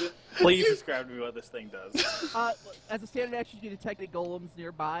 Please describe to me what this thing does. As a standard action, you detect golems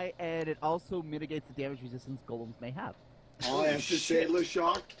nearby, and it also mitigates the damage resistance golems may have. All I have to say,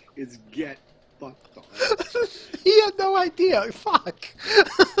 LeShock, is get fucked on. He had no idea. Fuck.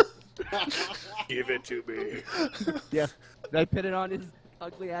 Give it to me. Yeah, I put it on his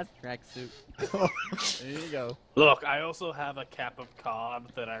ugly ass tracksuit. There you go. Look, I also have a cap of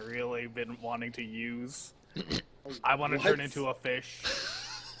cod that I really been wanting to use. I want to turn into a fish.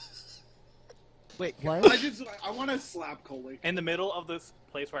 Wait, what? I want to slap Kolic. In the middle of this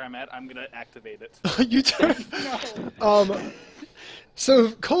place where I'm at, I'm gonna activate it. You turn. So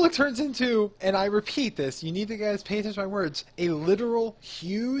Kolic turns into, and I repeat this, you need to guys pay attention to my words, a literal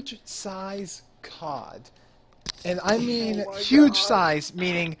huge size cod. And I mean huge size,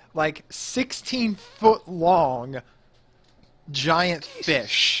 meaning like 16-foot long giant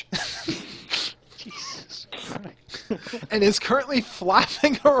fish. Jesus Christ. And is currently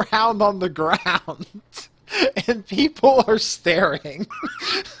flapping around on the ground. And people are staring.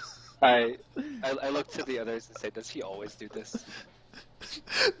 I look to the others and say, does he always do this?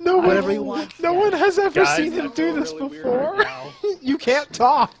 No Whatever he one, wants, no yeah. one has ever Guys, seen I him feel do this really weird before. right now. You can't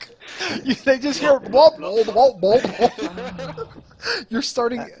talk. They just hear whoop, whoop, whoop, whoop. You're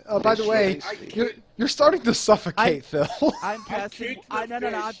starting. By the way, you're starting to suffocate, Phil. I'm casting. kicked the No.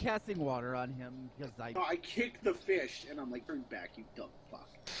 I'm fish. casting water on him because I. No, I kick the fish, and I'm like, turn back, you dumb fuck.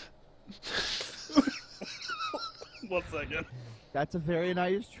 1 second. That's a very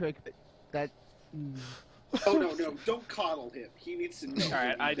nice trick. That. Oh, no, don't coddle him. He needs to know.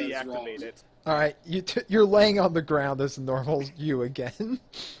 Alright, what I he does wrong. deactivate it. All right, you're laying on the ground as normal you again.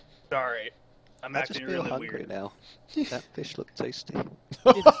 Sorry. I'm I just acting feel really hungry weird. now. That fish looked tasty.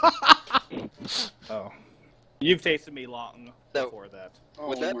 Oh. You've tasted me long No. before that. Oh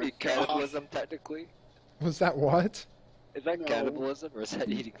Would that my be God. cannibalism, technically? Was that what? Is that No. cannibalism, or is that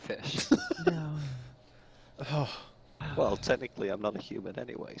eating fish? No. Oh, Well, technically, I'm not a human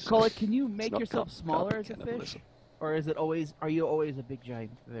anyway. So Kolic, can you it's make not yourself smaller carb as a fish, cannibalism. or is it always? Are you always a big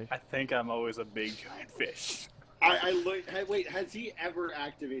giant fish? I think I'm always a big giant fish. I look. Hey, wait, has he ever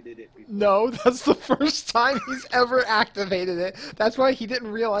activated it before? no, that's the first time he's ever activated it. That's why he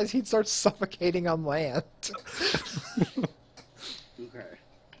didn't realize he'd start suffocating on land. Okay.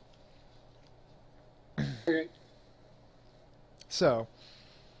 Okay. So,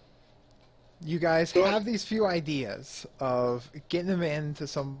 you guys have these few ideas of getting them into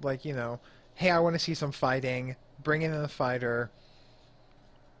some, like, you know, hey, I want to see some fighting, bring in a fighter.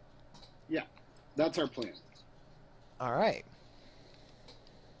 Yeah, that's our plan. All right.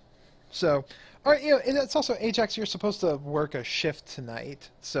 So, all right, you know, and it's also, Ajax, you're supposed to work a shift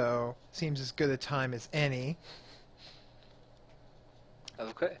tonight, so seems as good a time as any.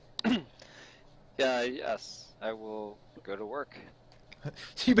 Okay. Yes, I will go to work.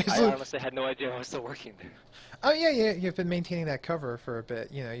 So you I basically, honestly had no idea I was still working there. oh yeah, you've been maintaining that cover for a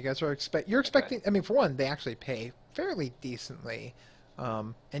bit. You know, you guys are you're expecting. I mean, for one, they actually pay fairly decently,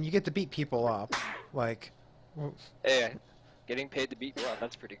 and you get to beat people up. Like, Hey, getting paid to beat you up,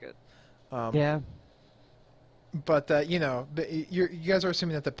 that's pretty good. Yeah. But you know, you guys are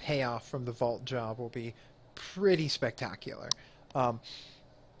assuming that the payoff from the vault job will be pretty spectacular.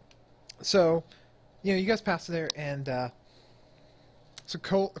 So, you know, you guys pass there, and so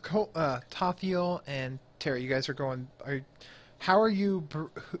Tathiel and Terry, you guys are going. How are you?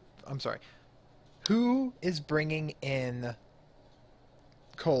 I'm sorry. Who is bringing in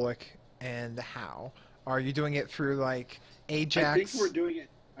Kolic, and how? Are you doing it through like Ajax? I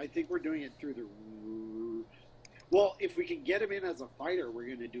think we're doing it through the. Well, if we can get him in as a fighter, we're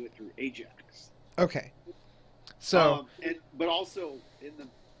going to do it through Ajax. Okay. So. But also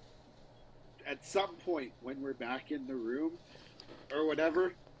at some point when we're back in the room or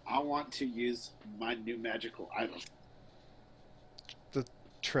whatever, I want to use my new magical item. The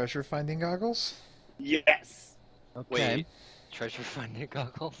treasure finding goggles? Yes. Okay. Wait, treasure finding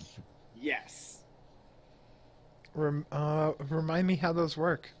goggles? Yes. Remind me how those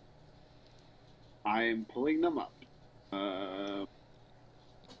work. I am pulling them up.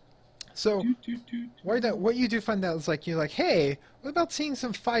 So, what you do find out is like, you're like, hey, what about seeing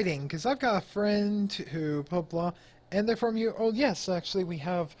some fighting? Because I've got a friend who blah blah, and they're from you. Oh yes, actually we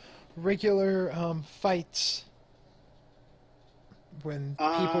have regular fights when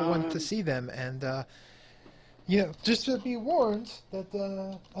people want to see them, and you know, just to be warned that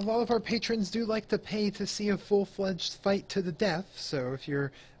a lot of our patrons do like to pay to see a full-fledged fight to the death. So if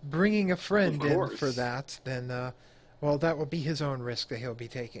you're bringing a friend Of in course. for that, then Well, that will be his own risk that he'll be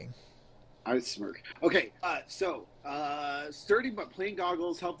taking. I smirk. Okay, sturdy but plain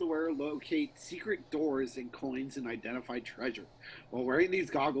goggles help the wearer locate secret doors and coins and identify treasure. While wearing these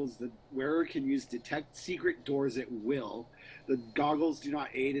goggles, the wearer can use detect secret doors at will. The goggles do not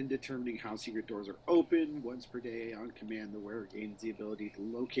aid in determining how secret doors are opened. Once per day, on command, the wearer gains the ability to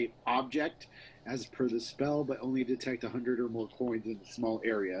locate object as per the spell, but only detect 100 or more coins in a small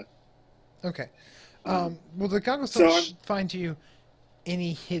area. Okay. Well, the goggles So don't find you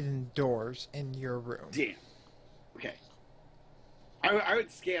any hidden doors in your room. Damn. Okay. I would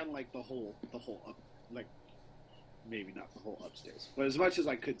scan like the whole up, like maybe not the whole upstairs, but as much as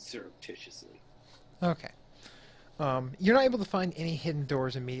I could surreptitiously. Okay. You're not able to find any hidden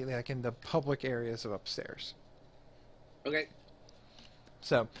doors immediately, like in the public areas of upstairs. Okay.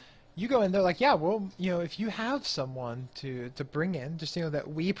 So, you go in there like, yeah, well, if you have someone to bring in, just that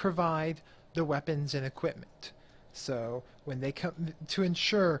we provide the weapons and equipment. So when they come to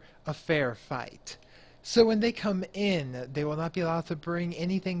ensure a fair fight. So when they come in, they will not be allowed to bring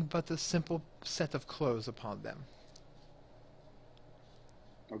anything but a simple set of clothes upon them.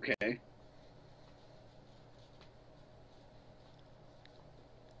 Okay.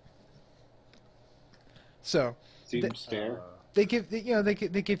 So Seems fair. they give they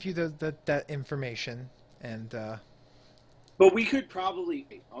give you that information, and But we could probably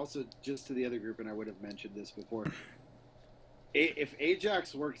also, just to the other group, and I would have mentioned this before. If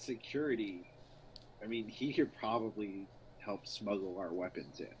Ajax worked security, I mean, he could probably help smuggle our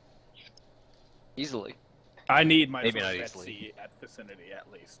weapons in. Easily. I need my Maybe sword not Betsy easily. at vicinity at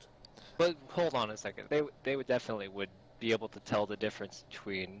least. But hold on a second. They would definitely would be able to tell the difference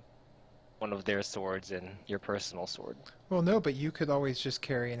between one of their swords and your personal sword. well, no, but you could always just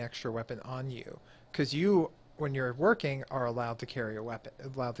carry an extra weapon on you, because you, when you're working, are allowed to carry a weapon,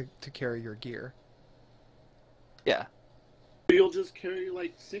 allowed to carry your gear. Yeah. You'll just carry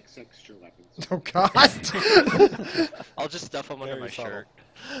like 6 extra weapons. Oh God! I'll just stuff them under Very my subtle. shirt.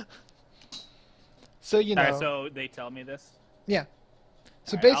 So you know. Alright, so they tell me this. Yeah.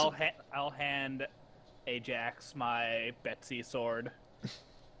 So Alright, basically, I'll hand Ajax my Betsy sword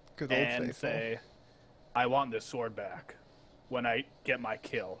good old and faithful. say, I want this sword back when I get my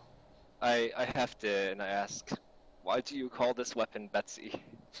kill. I have to, and I ask, why do you call this weapon Betsy?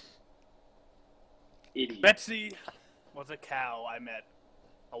 Idiot. Betsy was a cow I met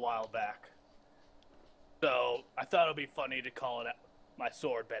a while back. So I thought it would be funny to call it my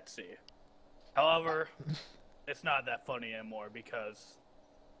sword Betsy. However, it's not that funny anymore because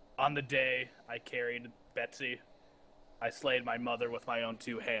on the day I carried Betsy, I slayed my mother with my own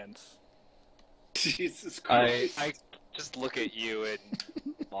 2 hands. Jesus I Christ. just look at you and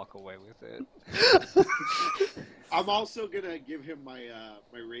walk away with it. I'm also gonna give him my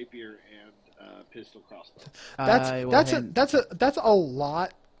my rapier and pistol crossbow. That's a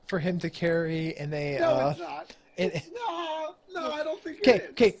lot for him to carry in a. No, it's not. in- No, I don't think Okay, it is.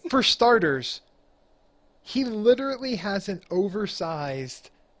 okay. For starters, he literally has an oversized,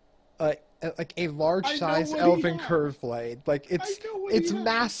 like a large-sized what he elven has. curve blade. Like I know what it's he has.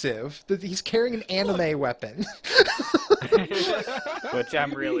 massive. That he's carrying an anime weapon. Which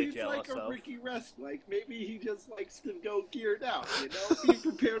I'm really He's jealous like a of. Ricky Rest. Like maybe he just likes to go geared out. You know, be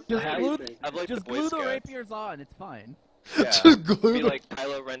prepared for Just glue, anything. I'm like just the Boy glue the Scouts. rapiers on. It's fine. Yeah. Just glue Be the- like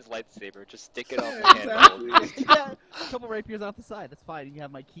Kylo Ren's lightsaber. Just stick it off Yeah, the handle. exactly. Yeah, a couple rapiers off the side. That's fine. You can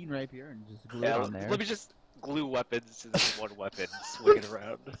have my keen rapier and just glue Yeah, it on there. let me just glue weapons to this one weapon, swing it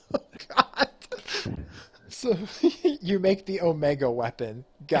around. God. So you make the Omega weapon.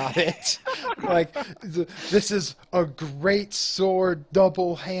 Got it. Like this is a great sword,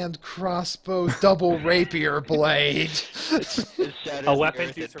 double hand crossbow, double rapier blade. It shatters A the weapon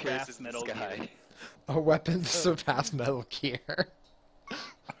earth to and surpass pierces the Metal sky. Gear. A weapon to surpass Metal Gear.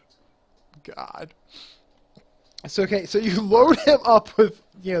 God. So okay, so you load him up with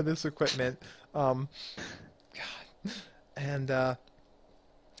this equipment, God, and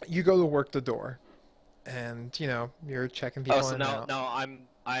you go to work the door, and you're checking people Oh, so in now, and out.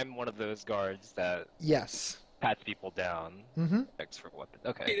 I'm one of those guards that Yes. pats people down. Mm-hmm. Checks for weapons.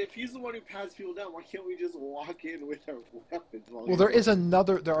 And Okay. if he's the one who pats people down, why can't we just walk in with our weapons? Well,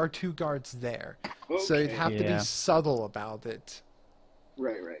 there are 2 guards there, so you'd Okay. have to Yeah. be subtle about it.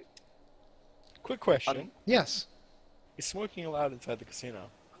 Right, right. Quick question. Yes. Is smoking allowed inside the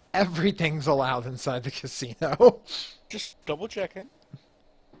casino? Everything's allowed inside the casino. Just double checking.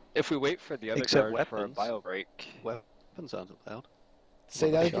 If we wait for the other Except guard for a weapons. bio break, Weapons aren't allowed. Say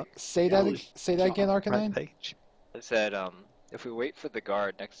that again. Say that again, Arcanine. Rampage. I said, if we wait for the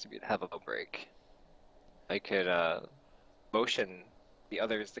guard next to me to have a bio break, I could motion the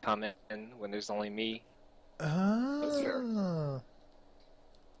others to come in when there's only me. That's fair.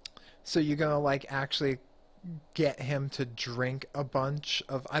 So you're gonna like actually get him to drink a bunch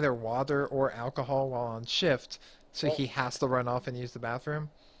of either water or alcohol while on shift, so he has to run off and use the bathroom?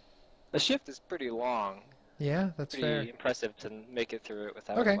 The shift is pretty long. Yeah, that's Pretty fair. impressive to make it through it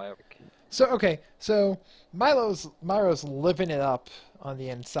without Okay. a work. So Milo's living it up on the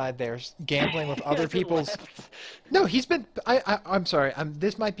inside there, gambling with other people's. No, he's been. I'm sorry.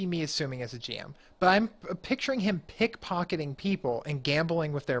 This might be me assuming as a GM, but I'm picturing him pickpocketing people and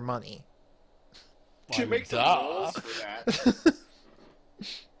gambling with their money. Should make some rolls for that.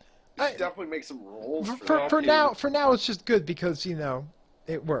 Should definitely make some rolls for that. For now, it's just good because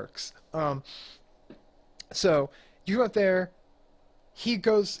it works. So you go up there.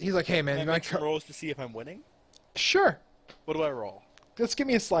 He's like, hey man, Can you I might make some rolls to see if I'm winning? Sure. What do I roll? Let's give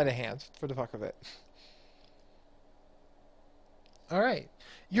me a sleight of hand for the fuck of it. All right.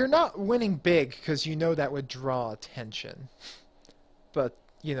 You're not winning big because you know that would draw attention. But,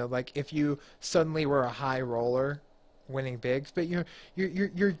 like if you suddenly were a high roller, winning big, but you're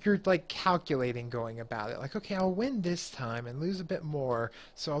like calculating going about it. Like, okay, I'll win this time and lose a bit more,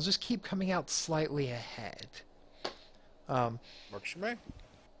 so I'll just keep coming out slightly ahead. Works for me.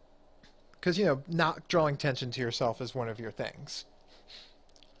 Because, not drawing attention to yourself is one of your things.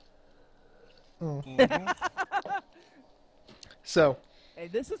 So. Hey,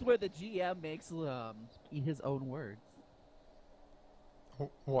 this is where the GM makes eat his own words.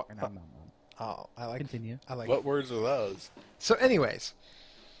 What? No. Oh, I like. Continue. I like. What words are those? So, anyways,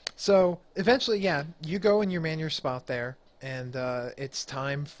 eventually, yeah, you go and you man your spot there, and it's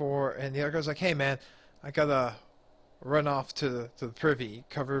time for. And the other guy's like, "Hey, man, I gotta run off to the privy.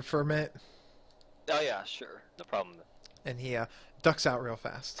 Cover for a minute." Oh yeah, sure, no problem. And he ducks out real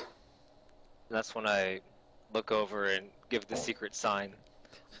fast. And that's when I look over and give the secret sign.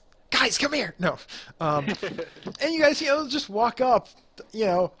 Guys, come here! No. And you guys, just walk up,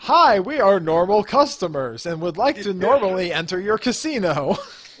 hi, we are normal customers and would like to normally enter your casino.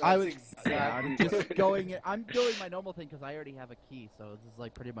 I'm doing my normal thing because I already have a key, so this is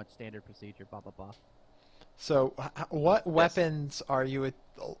like pretty much standard procedure, blah, blah, blah. So, what weapons are you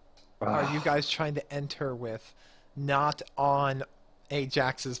guys trying to enter with not on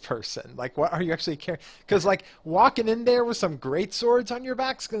Ajax's person? Like, what are you actually carrying? Because, like, walking in there with some great swords on your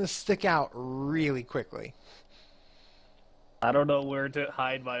back is going to stick out really quickly. I don't know where to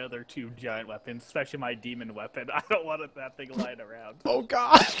hide my other two giant weapons, especially my demon weapon. I don't want that thing lying around. Oh,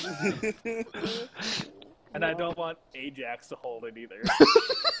 God! And I don't want Ajax to hold it either.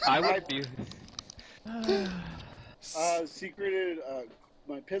 I would be... Secreted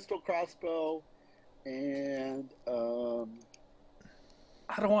my pistol, crossbow, and I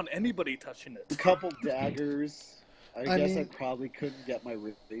don't want anybody touching it. a couple daggers. I guess mean, I probably couldn't get my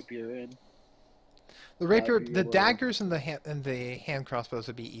rapier in. The rapier, That'd be the a little- daggers, and the hand crossbows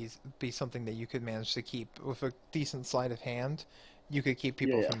would be something that you could manage to keep with a decent sleight of hand. You could keep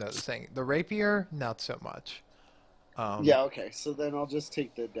people from noticing. The rapier, not so much. Yeah, okay. So then I'll just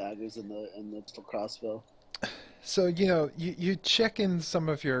take the daggers and the pistol crossbow. So, you check in some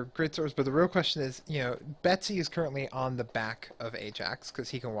of your great swords, but the real question is, Betsy is currently on the back of Ajax because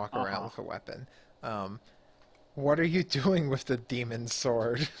he can walk around with a weapon. What are you doing with the demon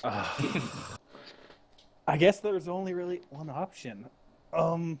sword? I guess there's only really one option.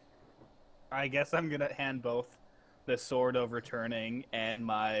 I guess I'm gonna hand both the sword of returning and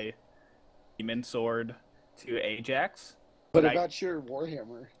my demon sword to Ajax. What about your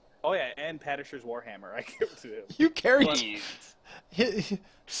warhammer? Oh yeah, and Patisher's warhammer. I give it to him. You carry. Jeez.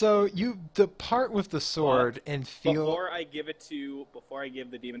 So you depart with the sword and feel. Before I give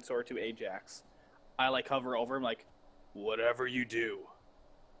the demon sword to Ajax, I like hover over him like, whatever you do,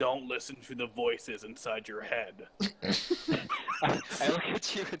 don't listen to the voices inside your head. I look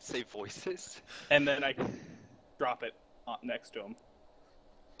at you and say voices. And then I drop it next to him.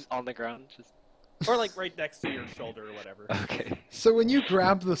 Just on the ground, just... Or like right next to your shoulder or whatever. Okay. So when you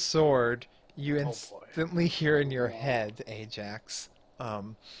grab the sword, you instantly hear in your head, Ajax,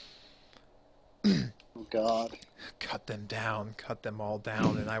 Oh God. cut them all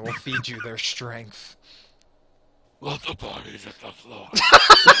down, and I will feed you their strength. Let the bodies at the floor.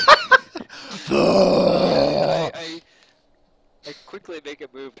 I quickly make a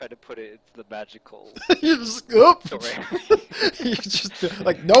move trying to put it into the magical... You just, oop. Sorry. You just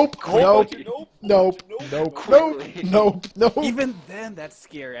like, nope, nope. Even then, that's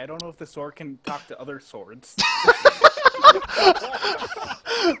scary. I don't know if the sword can talk to other swords.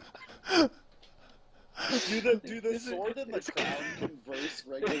 Do the sword and the crown converse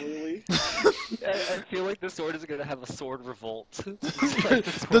regularly? I feel like the sword is gonna have a sword revolt.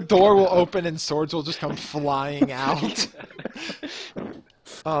 The door will open and swords will just come flying out.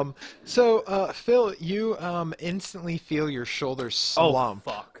 Phil, you instantly feel your shoulders slump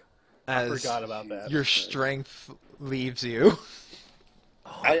Oh fuck! I as forgot about that. your strength leaves you.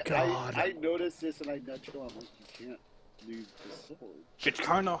 I noticed this and I nudged him. I'm like, you can't leave the sword. It's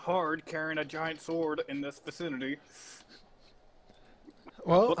kind of hard carrying a giant sword in this vicinity.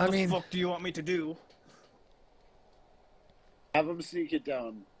 Well, What I the mean, fuck do you want me to do? Have him sneak it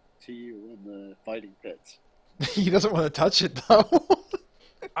down to you in the fighting pits. he doesn't want to touch it though.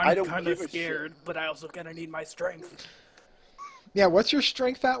 I I'm don't kind of give a scared, but I also kind of need my strength. Yeah, what's your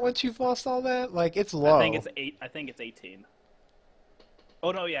strength at once you've lost all that? Like, it's low. I think it's 8. I think it's 18.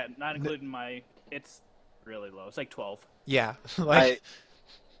 Oh no, yeah, not including my. It's really low. It's like 12. Yeah, like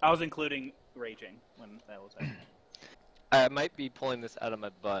I was including raging when that was. I might be pulling this out of my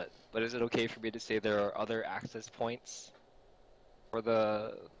butt, but is it okay for me to say there are other access points for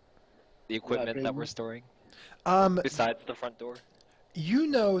the equipment that we're storing besides the front door? you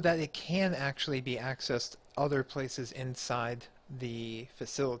know that it can actually be accessed other places inside the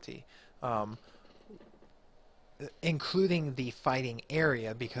facility, including the fighting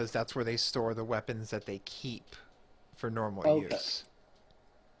area, because that's where they store the weapons that they keep for normal use.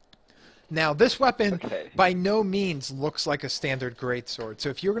 Now, this weapon by no means looks like a standard greatsword, so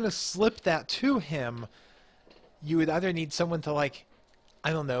if you're going to slip that to him, you would either need someone to, like,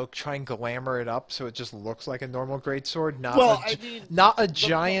 I don't know, try and glamour it up so it just looks like a normal greatsword, not a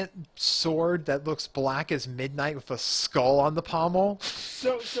giant sword that looks black as midnight with a skull on the pommel.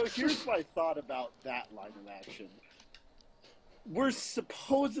 So here's my thought about that line of action. We're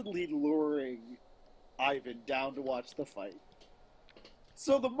supposedly luring Ivan down to watch the fight.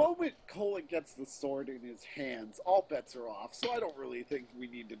 So the moment Kolic gets the sword in his hands, all bets are off. So I don't really think we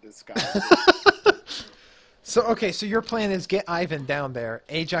need to discuss it. So your plan is get Ivan down there.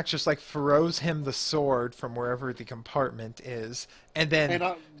 Ajax just like throws him the sword from wherever the compartment is, and then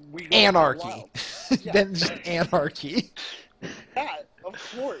we go anarchy. Yeah. Then just anarchy. Yeah, of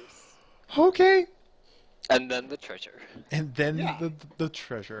course. Okay. And then the treasure. And then the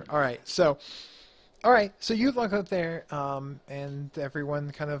treasure. All right. So you look up there, and everyone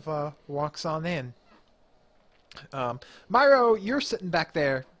kind of walks on in. Myro, you're sitting back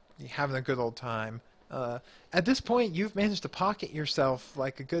there, having a good old time. At this point, you've managed to pocket yourself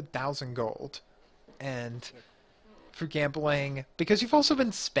like a good 1,000 gold, and for gambling, because you've also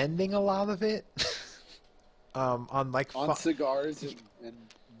been spending a lot of it on cigars and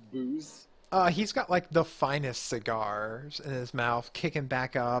booze. He's got like the finest cigars in his mouth, kicking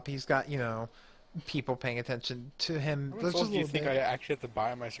back up. He's got people paying attention to him. How much do you think I actually have to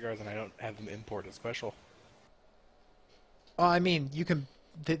buy my cigars and I don't have them imported special? I mean, you can.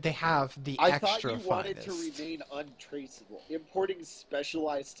 They have the extra finest. I thought you wanted to remain untraceable. Importing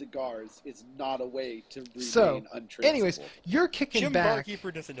specialized cigars is not a way to remain untraceable. Anyways, you're kicking Jim back.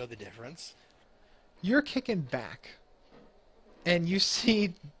 Barkeeper doesn't know the difference. You're kicking back, and you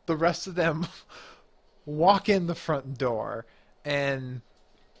see the rest of them walk in the front door, and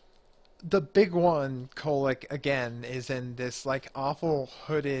the big one, Kolic, again, is in this like awful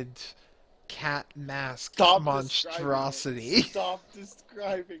hooded cat mask monstrosity. Stop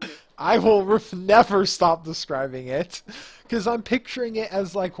describing it. I will never stop describing it, because I'm picturing it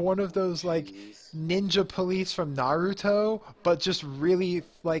as like one of those like ninja police from Naruto, but just really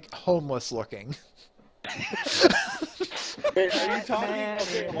like homeless looking. Wait, are you talking?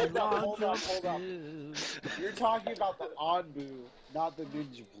 Okay, hold up. You're talking about the Anbu, not the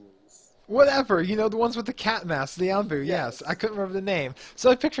Ninja Blues. Whatever, the ones with the cat mask, the Anbu, yes. I couldn't remember the name.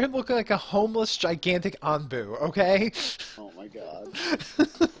 So I picture him looking like a homeless, gigantic Anbu, okay? Oh my god.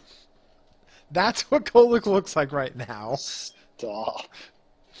 That's what Kolic looks like right now. Stop.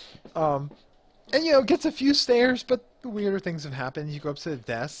 And, gets a few stares, but the weirder things have happened. You go up to the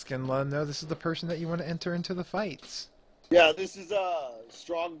desk and let him know this is the person that you want to enter into the fights. Yeah, this is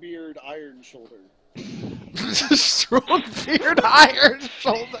Strongbeard Iron Shoulder. Strongbeard Iron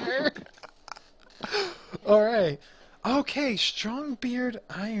Shoulder. All right. Okay, Strongbeard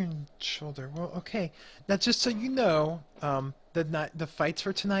Iron Shoulder. Well, okay. Now, just so you know, the fights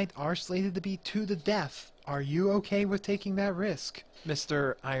for tonight are slated to be to the death. Are you okay with taking that risk,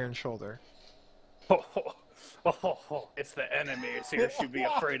 Mr. Iron Shoulder? It's the enemy, so you should be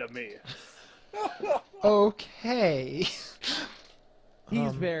afraid of me. Okay.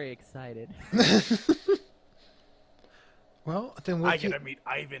 He's very excited. Well, then I get to meet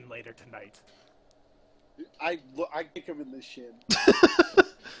Ivan later tonight. I kick him in the shin.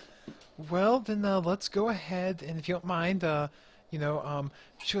 Well, then let's go ahead, and if you don't mind,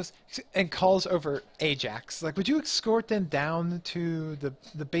 she goes and calls over Ajax. Like, would you escort them down to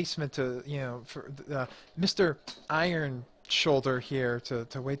the basement to, for Mr. Iron Shoulder here to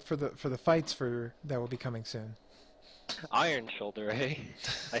wait for the fights that will be coming soon. Iron Shoulder, eh?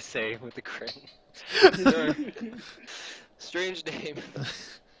 I say with a grin. Sure. Strange name.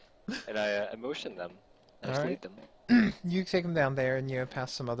 And I motion them. I just lead them. You take them down there, and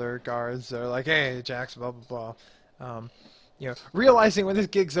past some other guards. They're like, "Hey, Jax, blah blah blah." Realizing when this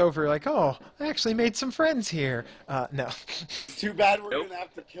gig's over, like, "Oh, I actually made some friends here." No. Too bad we're gonna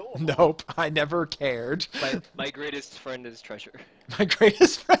have to kill him. Nope, I never cared. My greatest friend is treasure. My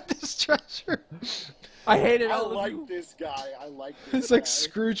greatest friend is treasure. I hate it. I like this guy. I like this. It's like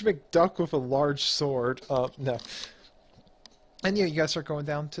Scrooge McDuck with a large sword. No. And you guys start going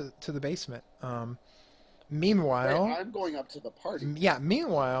down to the basement. Meanwhile, wait, I'm going up to the party. Yeah.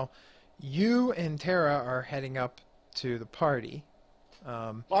 Meanwhile, you and Tara are heading up to the party.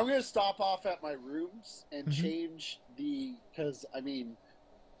 Well, I'm going to stop off at my rooms and change because I mean,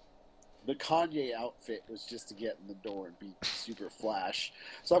 the Kanye outfit was just to get in the door and be super flash.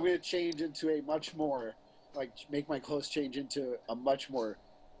 So I'm going to change into a much more, make my clothes change into a much more,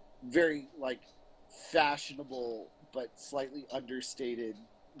 very fashionable but slightly understated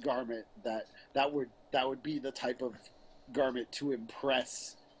garment that would be the type of garment to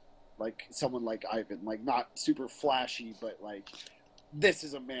impress someone like Ivan, not super flashy, but this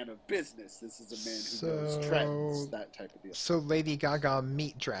is a man of business. This is a man who knows trends, that type of deal. So Lady Gaga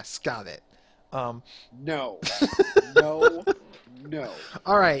meat dress, got it. No. No.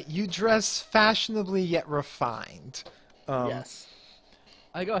 All right, you dress fashionably yet refined. Yes.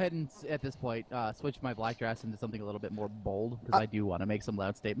 I go ahead and, at this point, switch my black dress into something a little bit more bold because I do want to make some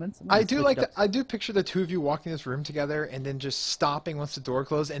loud statements. I do picture the two of you walking this room together and then just stopping once the door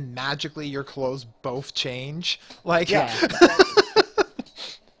closes and magically your clothes both change. Yeah.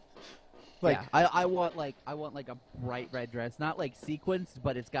 I want a bright red dress, not sequenced,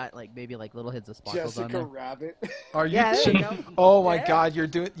 but it's got maybe little hits of sparkles on there. Jessica Rabbit. Are you? Yeah, there you go. Oh my God, you're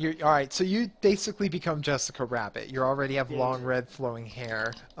all right. So you basically become Jessica Rabbit. You already have long red flowing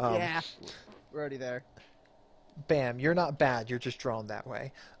hair. Yeah, we're already there. Bam, you're not bad. You're just drawn that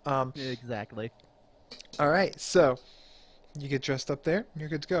way. Exactly. All right, so you get dressed up there. You're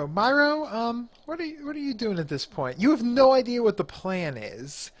good to go. Myro, what are you doing at this point? You have no idea what the plan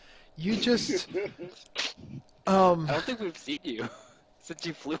is. You just I don't think we've seen you since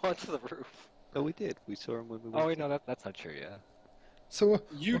you flew onto the roof. No, we did. We saw him when we went. Oh wait, no, that's not true. Yeah. So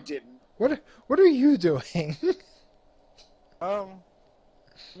You didn't. What are you doing? I'm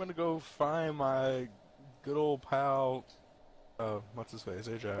gonna go find my good old pal. What's his face?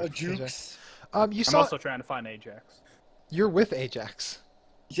 Ajax. Jukes. You I'm saw. also trying to find Ajax. You're with Ajax.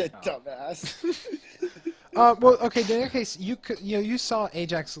 You dumbass. Well, okay. In that case, you saw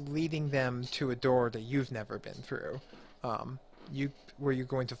Ajax leading them to a door that you've never been through. Were you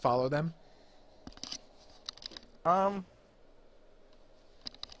going to follow them?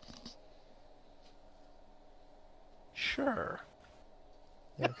 Sure.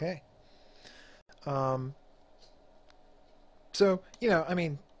 Okay. So I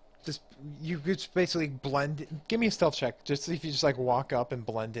mean, you just basically blend. Give me a stealth check. Just see if you just walk up and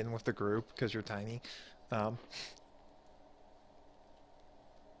blend in with the group because you're tiny.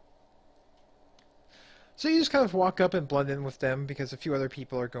 So you just kind of walk up and blend in with them because a few other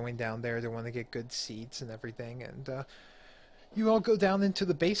people are going down there. They want to get good seats and everything, and you all go down into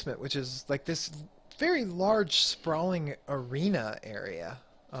the basement, which is this very large, sprawling arena area.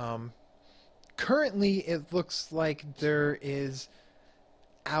 Currently, it looks like there is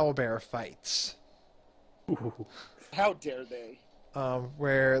owlbear fights. Ooh. How dare they?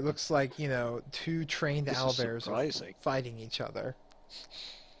 Where it looks like, two trained This is owlbears are surprising. fighting each other.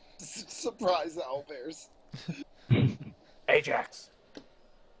 Surprise owlbears. Ajax.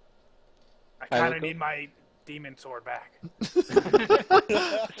 I kind of need my demon sword back.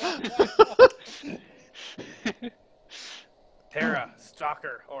 Tara,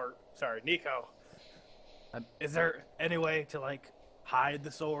 Stalker, Nico. Is there any way to hide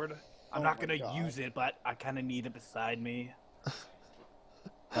the sword? I'm not gonna use it, but I kind of need it beside me.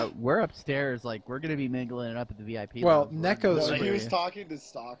 We're upstairs. We're gonna be mingling it up at the VIP. Well, lounge. Neko's No, free. he was talking to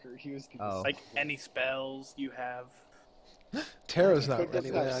Stalker. He was. Oh. Any spells you have? Tara's not Quick ready.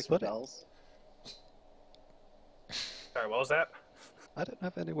 doesn't with have that. spells. Sorry, what was that? I don't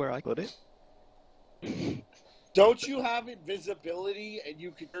have anywhere I put it. Don't you have invisibility and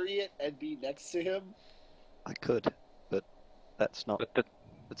you could carry it and be next to him? I could, but that's not.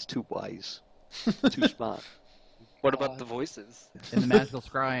 That's too wise. Too smart. What about the voices? And the magical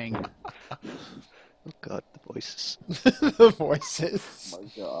scrying. Oh god, the voices. The voices. Oh my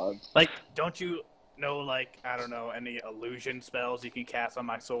god. Like, don't you know, like, I don't know, any illusion spells you can cast on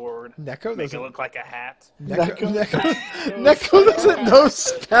my sword? Neko Make it doesn't. look like a hat? Neko doesn't know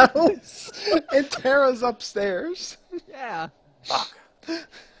spells, and Tara's upstairs. Yeah. Fuck.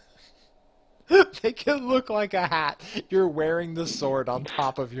 Make it look like a hat. You're wearing the sword on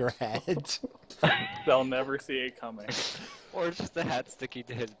top of your head. They'll never see it coming. Or just the hat sticking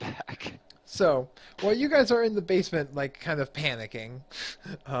to his back. So, while you guys are in the basement, like, kind of panicking,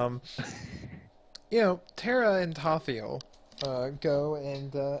 Tara and Tothiel go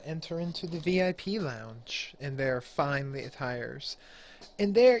and enter into the VIP lounge in their fine attires.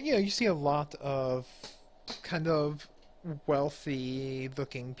 And there, you see a lot of kind of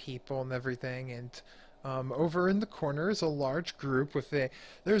wealthy-looking people and everything, and over in the corner is a large group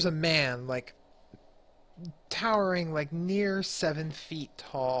there's a man, like, towering, like, near 7 feet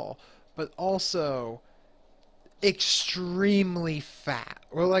tall, but also extremely fat.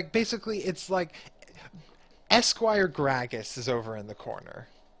 Or, like, basically, it's like Esquire Gragas is over in the corner.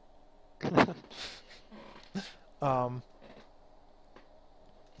 Oh,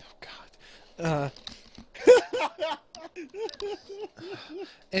 God.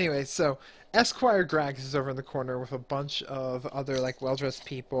 Anyway, so Esquire Gragas is over in the corner with a bunch of other, like, well-dressed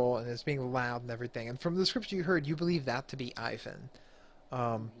people, and is being loud and everything. And from the description you heard, you believe that to be Ivan.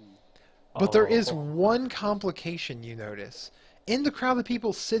 But there is one complication you notice. In the crowd of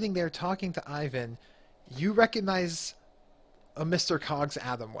people sitting there talking to Ivan, you recognize a Mr. Cogs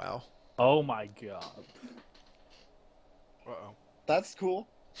Adamwell. Oh my god. Uh-oh. That's cool.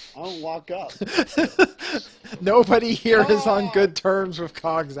 I'll walk up. Nobody here is on good terms with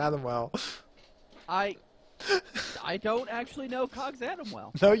Cogs Adamwell. I don't actually know Cogs Adam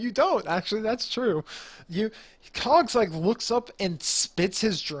well. No, you don't. Actually, that's true. Cogs, like, looks up and spits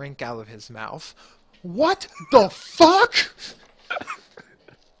his drink out of his mouth. What the fuck?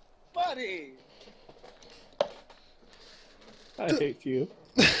 Buddy! I hate you.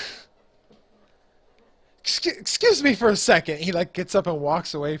 Excuse me for a second. He, like, gets up and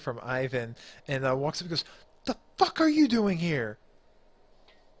walks away from Ivan and walks up and goes, "The fuck are you doing here?"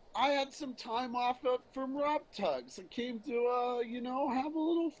 I had some time off from Rob Tugs and came to, have a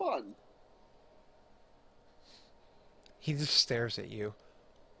little fun. He just stares at you.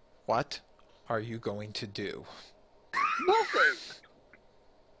 What are you going to do? Nothing!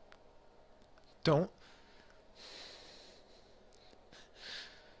 Don't.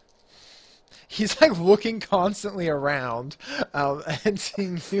 He's, like, looking constantly around and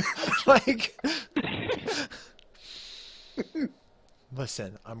seeing you, like...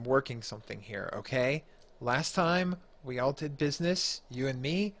 Listen, I'm working something here, okay? Last time we all did business, you and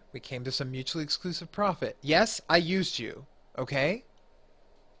me, we came to some mutually exclusive profit. Yes, I used you, okay?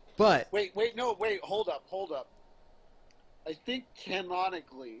 But... Wait, hold up. I think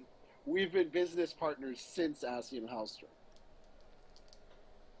canonically, we've been business partners since Asian Halstrom.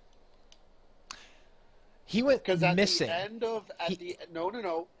 He went Because missing.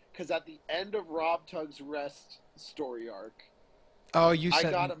 Because at the end of Rob Tug's Rest story arc, I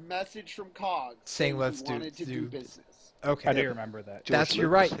got a message from Cog saying let's he wanted to do business. Okay. I do remember that. You're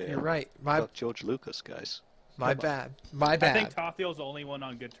right. You're right. Got George Lucas, guys. My bad. I think Tothiel's the only one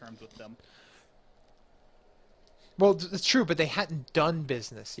on good terms with them. Well, it's true, but they hadn't done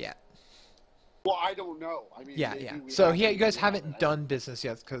business yet. Well, I don't know. I mean, Yeah. So you guys haven't done business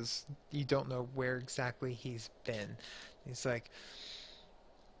yet because you don't know where exactly he's been. He's like,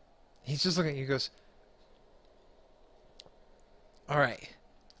 he's just looking at you. He goes, "All right,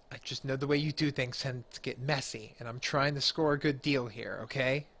 I just know the way you do things tend to get messy, and I'm trying to score a good deal here.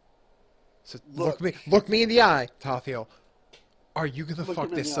 Okay? So look me in the eye, Tothiel. Are you gonna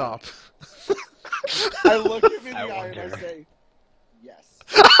fuck this up?" I look him in the eye and I say, "Yes."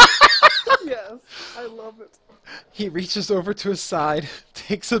 Yes, I love it. He reaches over to his side,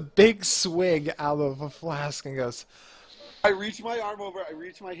 takes a big swig out of a flask, and goes, I reach my arm over, I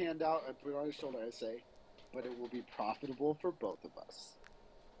reach my hand out, I put it on his shoulder, I say, "But it will be profitable for both of us."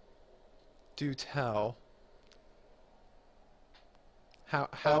 "Do tell."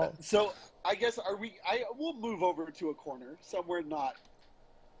 How? So, I guess, we'll move over to a corner, somewhere not,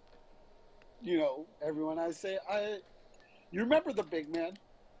 everyone. I say, you remember the big man?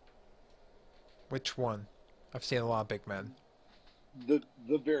 Which one? I've seen a lot of big men. The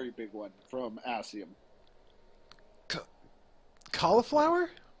very big one from Asium. Cauliflower?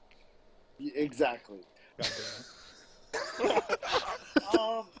 Exactly.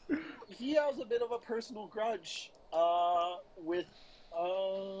 He has a bit of a personal grudge with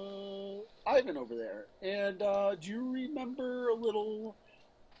Ivan over there. And do you remember a little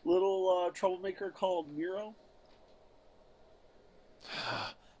troublemaker called Miro?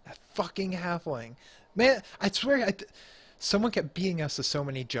 That fucking halfling. Man, I swear, someone kept beating us to so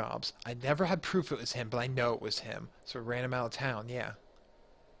many jobs. I never had proof it was him, but I know it was him. So we ran him out of town, yeah.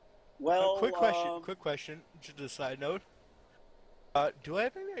 Well, Quick question, just a side note. Do I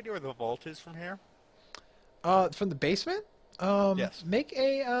have any idea where the vault is from here? From the basement? Yes. Make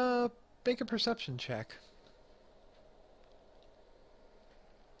a perception check.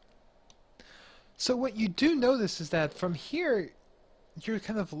 So what you do notice is that from here, you're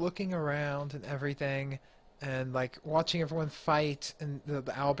kind of looking around and everything, and like watching everyone fight, and the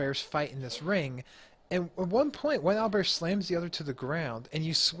owlbears fight in this ring. And at one point, one owlbear slams the other to the ground, and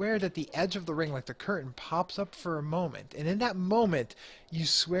you swear that the edge of the ring, like the curtain, pops up for a moment. And in that moment, you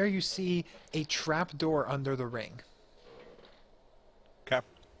swear you see a trap door under the ring. Okay.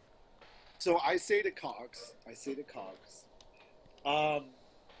 so I say to Cox,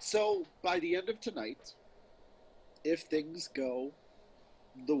 so by the end of tonight, if things go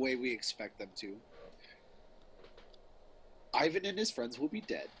the way we expect them to, Ivan and his friends will be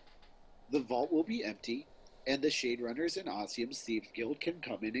dead. The vault will be empty, and the Shade Runners and Ossium's Thieves Guild can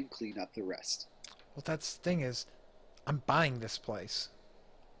come in and clean up the rest. Well, that's the thing is, I'm buying this place.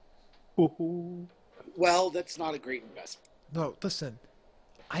 Well, that's not a great investment. No, listen.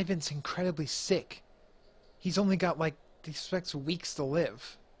 Ivan's incredibly sick. He's only got, like, he expects weeks to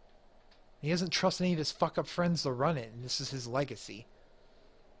live. He doesn't trust any of his fuck-up friends to run it, and this is his legacy.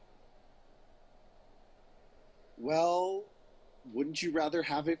 Well, wouldn't you rather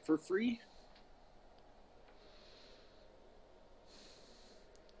have it for free?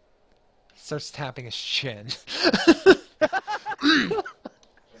 He starts tapping his chin.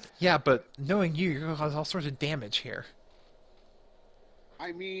 Yeah, but knowing you, you're going to cause all sorts of damage here.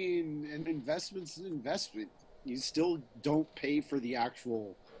 I mean, an investment's an investment. You still don't pay for the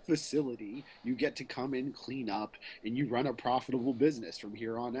actual facility. You get to come in, clean up, and you run a profitable business from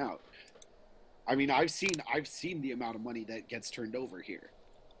here on out. I mean, I've seen the amount of money that gets turned over here.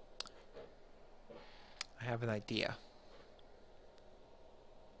 I have an idea.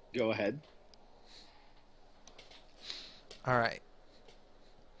 Go ahead. Alright.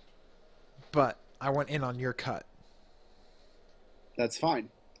 But I want in on your cut. That's fine.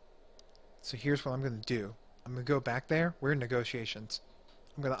 So here's what I'm going to do. I'm going to go back there. We're in negotiations.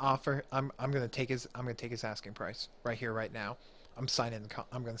 I'm going to offer. I'm going to take his asking price right here, right now. I'm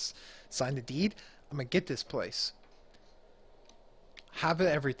going to sign the deed. I'm going to get this place. Have it,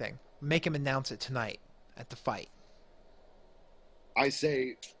 everything. Make him announce it tonight at the fight. I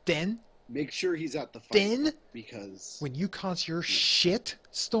say, Then, make sure he's at the fight. Then, because when you cause your shit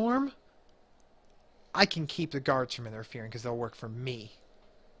storm, I can keep the guards from interfering because they'll work for me.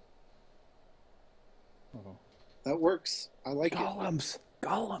 that works. I like Golems.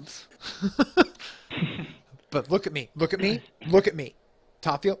 But look at me. Look at me. Look at me.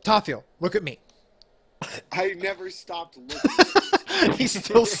 Tophiel, look at me. it. I never stopped looking. He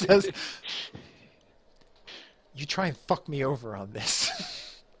still says, you try and fuck me over on this.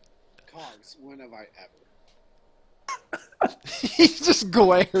 Cogs, when have I ever? He just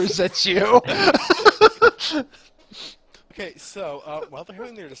glares at you. Okay, so while they're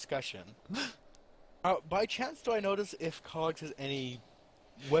having their discussion, by chance do I notice if Cogs has any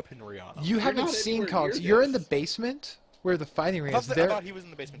weaponry on him? You haven't not seen anywhere Cogs. near You're in the this. basement where the fighting ring I is. thought he was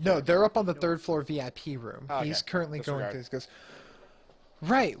in the basement. No, too. they're up on the third floor VIP room. Oh, okay. He's currently going Disregard. through this. Goes,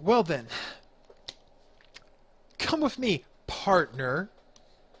 right, well then. Come with me, partner.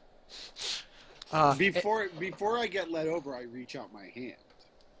 Before I get let over, I reach out my hand.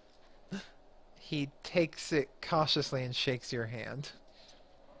 He takes it cautiously and shakes your hand.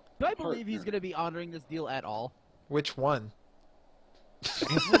 Do I believe he's Partner. going to be honoring this deal at all? Which one?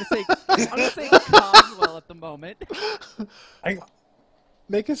 I'm going to say Cogswell at the moment.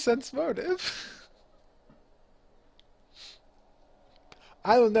 Make a sense motive.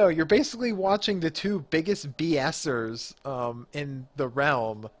 I don't know. You're basically watching the two biggest BSers in the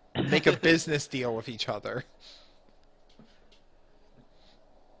realm make a business deal with each other.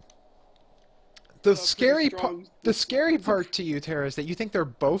 The scary part to you, Tara, is that you think they're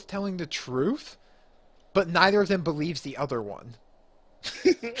both telling the truth, but neither of them believes the other one.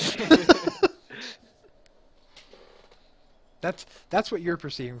 That's what you're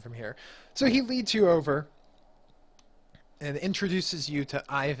perceiving from here. So he leads you over and introduces you to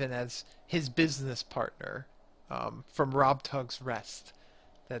Ivan as his business partner from Rob Tugg's Rest.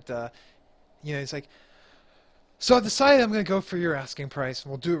 That he's like, so I've decided I'm going to go for your asking price, and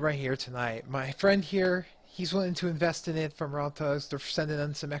we'll do it right here tonight. My friend here, he's willing to invest in it from raw thugs. They're sending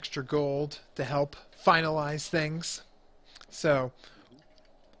in some extra gold to help finalize things. So,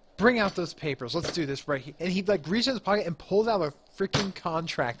 bring out those papers. Let's do this right here. And he like reaches in his pocket and pulls out a freaking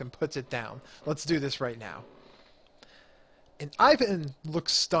contract and puts it down. Let's do this right now. And Ivan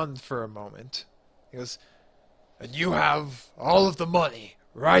looks stunned for a moment. He goes, "And you have all of the money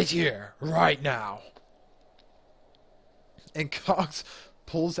right here, right now." And Cox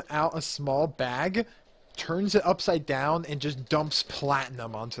pulls out a small bag, turns it upside down, and just dumps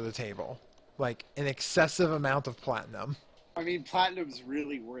platinum onto the table. Like, an excessive amount of platinum. I mean, platinum's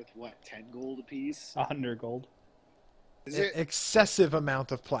really worth, what, 10 gold apiece? 100 gold. Is An it? excessive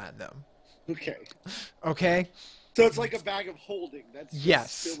amount of platinum. Okay. Okay? So it's like a bag of holding. That's just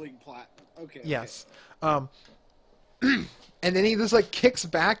Yes. spilling platinum. Okay. Yes. And then he just, like, kicks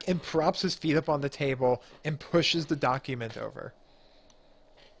back and props his feet up on the table and pushes the document over.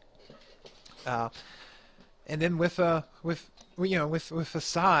 And then with a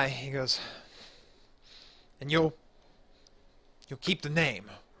sigh, he goes, "And you'll keep the name,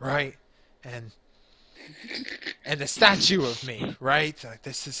 right? And the statue of me, right? Like,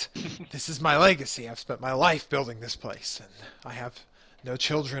 this is my legacy. I've spent my life building this place, and I have no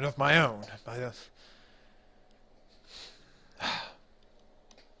children of my own.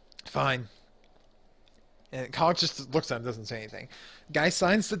 Fine." And Kolic just looks at him, doesn't say anything. Guy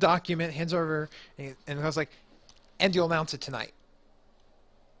signs the document, hands over, and I was like, "And you'll announce it tonight."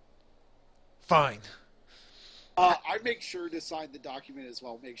 Fine. I make sure to sign the document as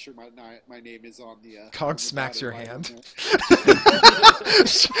well. Make sure my name is on the. Kolic smacks your hand.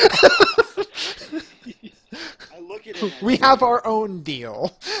 I look at it. We have our own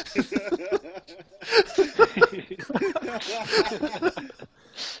deal.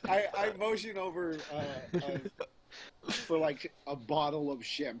 I motion over for like a bottle of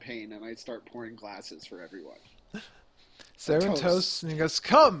champagne, and I start pouring glasses for everyone. So everyone toasts, and he goes,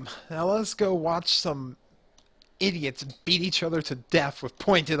 "Come, now let's go watch some idiots beat each other to death with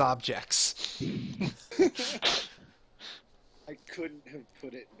pointed objects." I couldn't have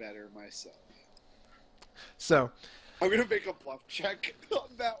put it better myself. So, I'm gonna make a bluff check on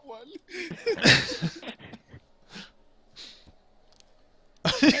that one.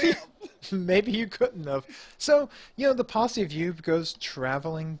 maybe you couldn't have. So, the posse of you goes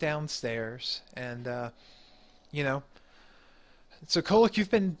traveling downstairs, and, so Kolic,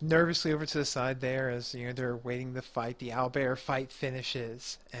 you've been nervously over to the side there as, they're waiting the fight. The owlbear fight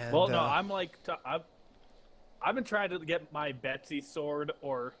finishes. And, Well, no, I'm like, I've been trying to get my Betsy sword,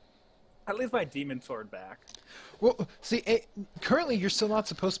 or at least my demon sword back. Well, see, currently you're still not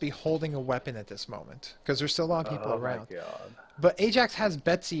supposed to be holding a weapon at this moment, because there's still a lot of people around. Oh my god. But Ajax has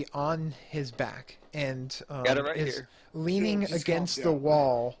Betsy on his back, and Got it right is here. leaning Just against calm the down.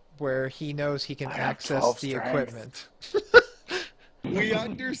 wall where he knows he can I have access 12 the strength. equipment. We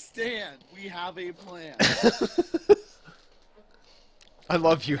understand. We have a plan. I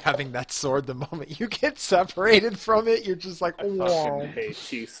love you having that sword the moment you get separated from it. You're just like, I fucking whoa.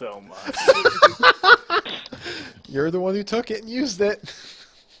 hate you so much. You're the one who took it and used it.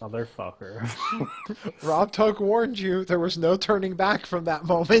 Motherfucker. Rob Tug warned you. There was no turning back from that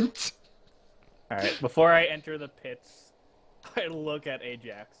moment. Alright, before I enter the pits, I look at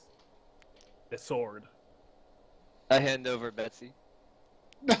Ajax. The sword. I hand over Betsy.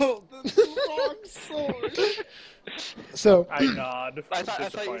 No, that's the wrong sword. So, I nod. I thought you-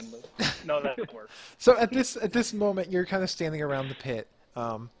 disappointment. No, that works. so at this moment, you're kind of standing around the pit.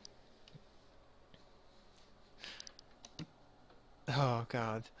 Oh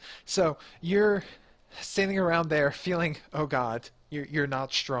God! So you're standing around there, feeling, oh God, you're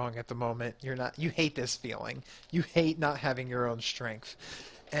not strong at the moment. You're not. You hate this feeling. You hate not having your own strength,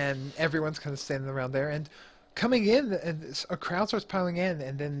 and everyone's kind of standing around there. And coming in, and a crowd starts piling in,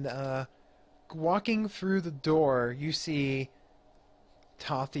 and then walking through the door, you see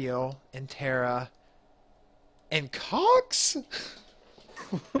Tathiel and Tara and Cox.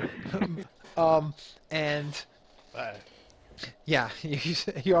 And yeah,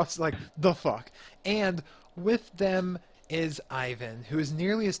 you're also like, the fuck. And with them is Ivan, who is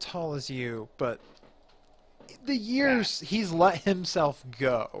nearly as tall as you, but the years he's let himself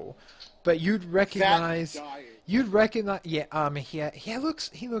go. But you'd recognize, yeah, he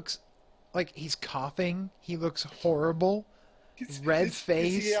looks like he's coughing. He looks horrible. Red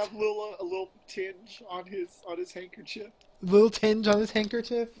face. Does he have a little tinge on his handkerchief? Little tinge on his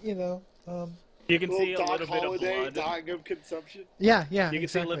handkerchief, you know. You can see a Doc little bit of Holliday blood. dying of consumption. Yeah, You can exactly.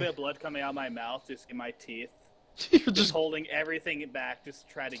 see a little bit of blood coming out of my mouth, just in my teeth. You're Just just, holding everything back, just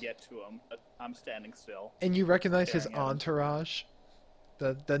to try to get to him. But I'm standing still. and you recognize his staring at him. entourage.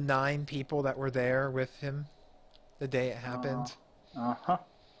 the 9 people that were there with him the day it happened. Uh-huh.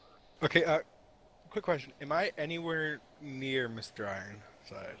 Okay, quick question. Am I anywhere near Mr.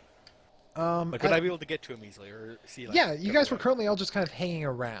 Ironside? Like, would I be able to get to him easily, or see? Like, yeah, you guys were currently all just kind of hanging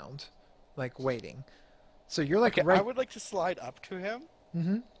around, like waiting. So you're like okay, right. I would like to slide up to him.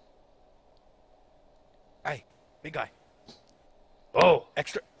 Mm-hmm. Hey, big guy. Oh,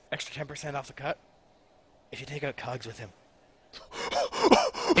 Extra 10% off the cut. If you take out Cogs with him.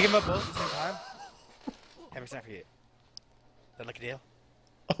 Take him up both at the same time. 10% for you. That like a deal?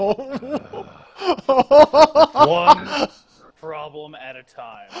 One problem at a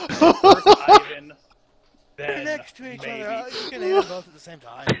time. First Ivan, They're then next to each maybe other. You can hit them both at the same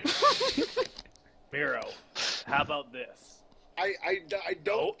time. Miro. How about this? I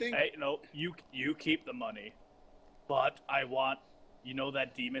don't think. Hey, no, you keep the money, but I want, you know,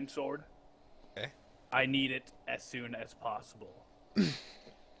 that demon sword. Okay. I need it as soon as possible.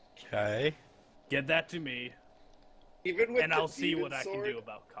 Okay. Get that to me, Even with and the I'll see demon what I sword, can do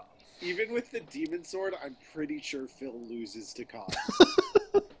about comms. Even with the demon sword, I'm pretty sure Phil loses to Cobb.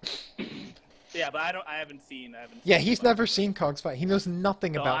 Yeah, but I haven't seen. Yeah, he's never seen Cogs fight. He knows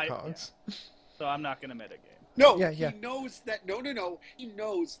nothing So about Cogs. Yeah. So I'm not gonna metagame. No, Yeah. he knows that. No. He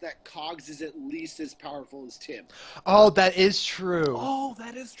knows that Cogs is at least as powerful as Tim. Oh, that is true. Oh,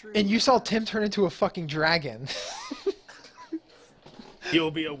 that is true. And you saw Tim turn into a fucking dragon.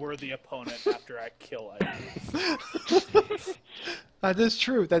 He'll be a worthy opponent after I kill him. That is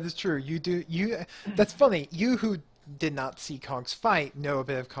true. That is true. That's funny. You who did not see Cogs fight know a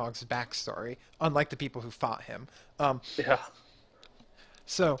bit of Cogs' backstory, unlike the people who fought him. Yeah.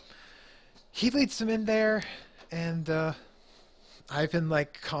 So he leads them in there, and Ivan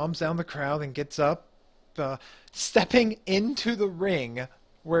like calms down the crowd and gets up, stepping into the ring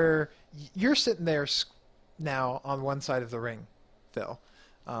where you're sitting there now on one side of the ring, Phil.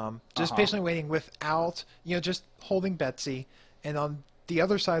 Just patiently waiting without, just holding Betsy, and on the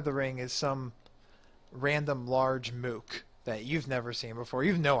other side of the ring is some random large mook that you've never seen before.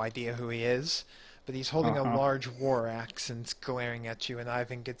 You've no idea who he is, but he's holding a large war axe and glaring at you, and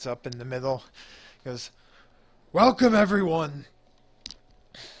Ivan gets up in the middle, goes, "Welcome everyone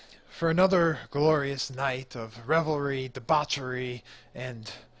for another glorious night of revelry, debauchery,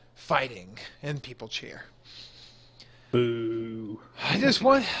 and fighting," and people cheer. Boo.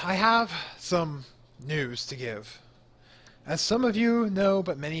 I have some news to give. As some of you know,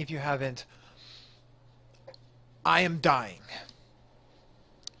 but many of you haven't, I am dying.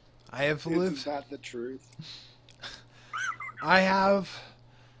 I have lived... Isn't that the truth? I have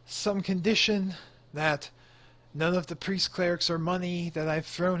some condition that none of the priest clerics or money that I've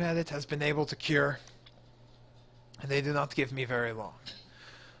thrown at it has been able to cure. And they do not give me very long.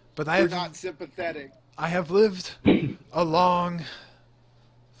 But You're not sympathetic. I have lived a long,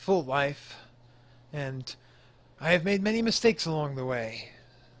 full life, and I have made many mistakes along the way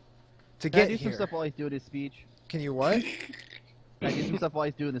to Can I get do here. some stuff while he's doing his speech? Can you what? Can I do some stuff while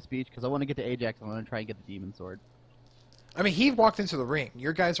he's doing the speech? Because I want to get to Ajax and I want to try and get the demon sword. I mean, he walked into the ring.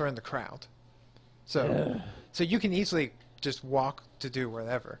 Your guys are in the crowd. So you can easily just walk to do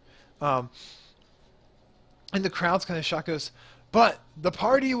whatever. And the crowd's kind of shocked, goes, "But the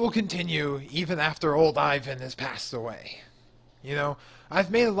party will continue even after old Ivan has passed away.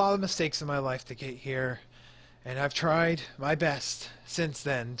 I've made a lot of mistakes in my life to get here, and I've tried my best since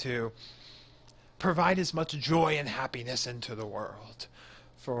then to provide as much joy and happiness into the world.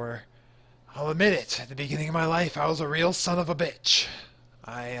 For, I'll admit it, at the beginning of my life, I was a real son of a bitch.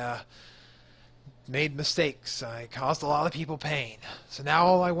 I made mistakes. I caused a lot of people pain. So now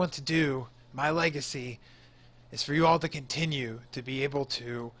all I want to do, my legacy, is for you all to continue to be able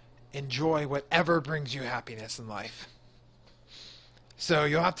to enjoy whatever brings you happiness in life. So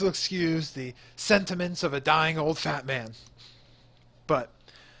you'll have to excuse the sentiments of a dying old fat man. But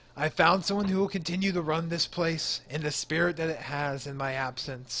I found someone who will continue to run this place in the spirit that it has in my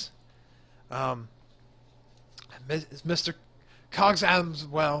absence. Mr. Cogs Adams,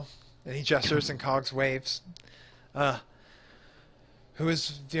 well, and he gestures and Cogs waves, who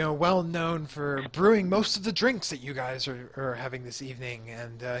is, well known for brewing most of the drinks that you guys are having this evening,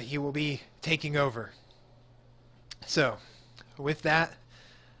 and he will be taking over. So, with that,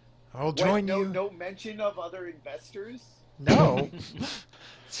 I'll join you. No mention of other investors? No.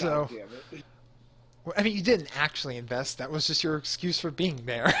 So, God damn it. well, I mean, you didn't actually invest. That was just your excuse for being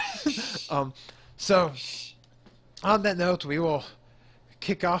there. So, on that note, we will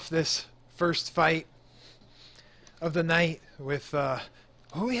kick off this first fight of the night with,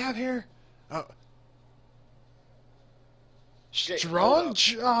 who do we have here? Strong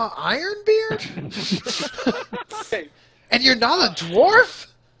Ironbeard? Hey, And you're not a dwarf?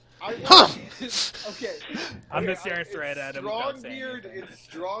 I Huh. Okay. I'm Okay, just staring straight at him without saying anything. It's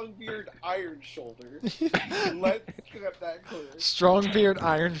Strongbeard Iron Shoulder. Let's get that clear. Strongbeard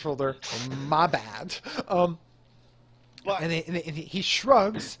Iron Shoulder. My bad. But And he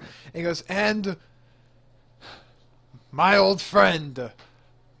shrugs and he goes, and my old friend,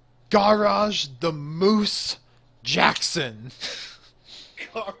 Garage the Moose Jackson.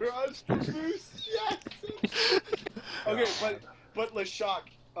 Garage the Moose Jackson. Okay, but Lashak,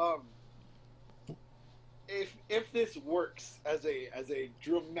 if this works as a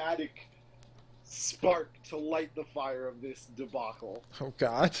dramatic spark to light the fire of this debacle, Oh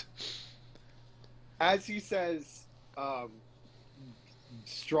God. as he says,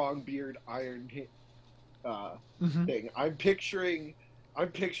 Strongbeard Iron thing. I'm picturing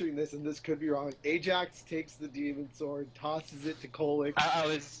this, and this could be wrong. Ajax takes the demon sword, tosses it to Kolic, I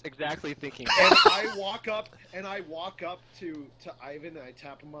was exactly thinking. and I walk up to Ivan, and I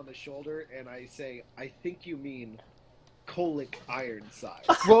tap him on the shoulder, and I say, "I think you mean Kolic Ironside."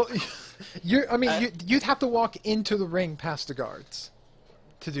 Well, you'd have to walk into the ring past the guards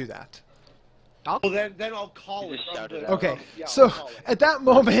to do that. Well, then I'll call it. Just shout it out. Okay, Yeah, I'll so call it. at that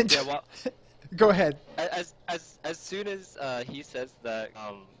moment, Yeah, well, go ahead. as soon as he says that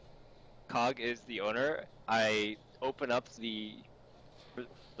Cog is the owner, I open up the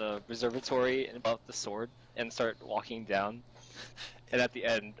reservatory about the sword and start walking down. And at the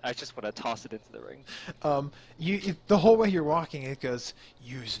end, I just want to toss it into the ring. The whole way you're walking, it goes,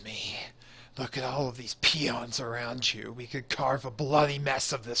 "Use me. Look at all of these peons around you. We could carve a bloody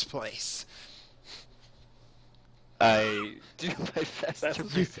mess of this place. I do my best to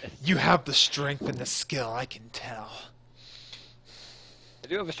resist. You have the strength and the skill, I can tell." I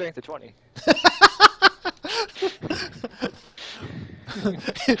do have a strength of 20.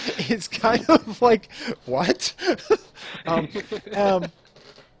 It's kind of like, what? No,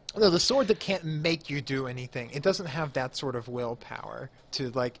 the sword that can't make you do anything. It doesn't have that sort of willpower to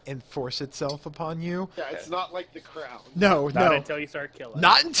like enforce itself upon you. Yeah, it's not like the crown. No, Not no. until you start killing.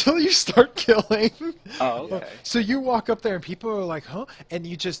 Not until you start killing. Oh, okay. So you walk up there and people are like, huh? And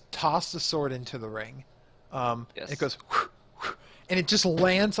you just toss the sword into the ring. Yes. It goes, whoosh, whoosh, and it just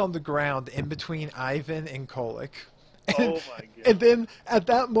lands on the ground in between Ivan and Kolic. And, Oh my god. and then at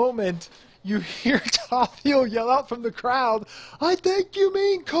that moment, you hear Tothiel yell out from the crowd, "I think you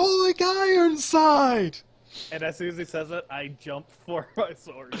mean Kolic Ironside!" And as soon as he says it, I jump for my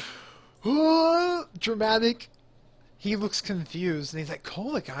sword. Dramatic. He looks confused, and he's like,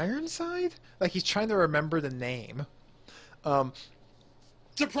 "Kolic Ironside?" Like he's trying to remember the name.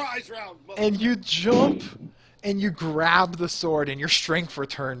 Surprise round. And you jump, and you grab the sword, and your strength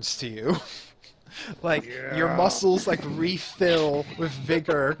returns to you. Like your muscles like refill with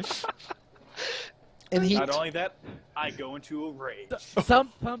vigor. And he Not only that, I go into a rage. Some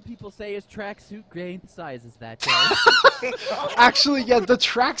people say his tracksuit gained sizes that day. actually, yeah, the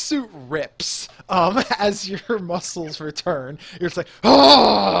tracksuit rips as your muscles return. You're just like,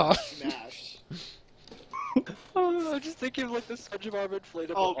 oh! Smash. Oh, I'm just thinking of like the SpongeBob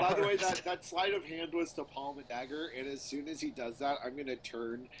inflatable Oh, by the way, arms. that sleight of hand was to palm a dagger, and as soon as he does that, I'm gonna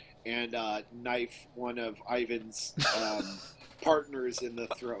turn and knife one of Ivan's partners in the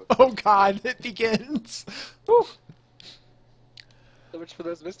throat. Oh God, it begins. Whew. So much for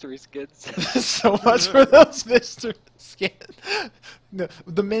those mystery skins. So much for those Mr. Skin. No,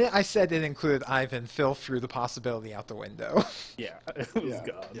 the minute I said it included Ivan, Phil threw the possibility out the window. Yeah, it was Yeah.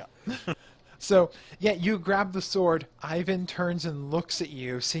 gone. Yeah. So, yeah, you grab the sword. Ivan turns and looks at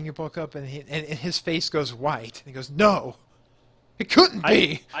you, seeing you look up, and his face goes white. And he goes, "No, it couldn't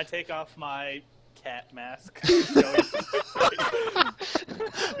be." I take off my cat mask.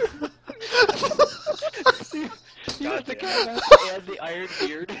 You have the cat mask and the iron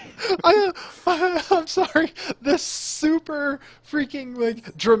beard. I'm sorry. This super freaking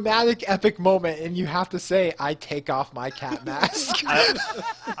like dramatic epic moment, and you have to say, "I take off my cat mask."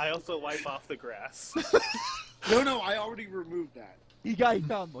 I also wipe off the grass. No, I already removed that. He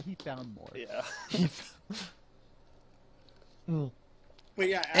found more. He found more. Yeah. Mm. But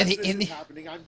yeah, And as he- this and is he- happening, I'm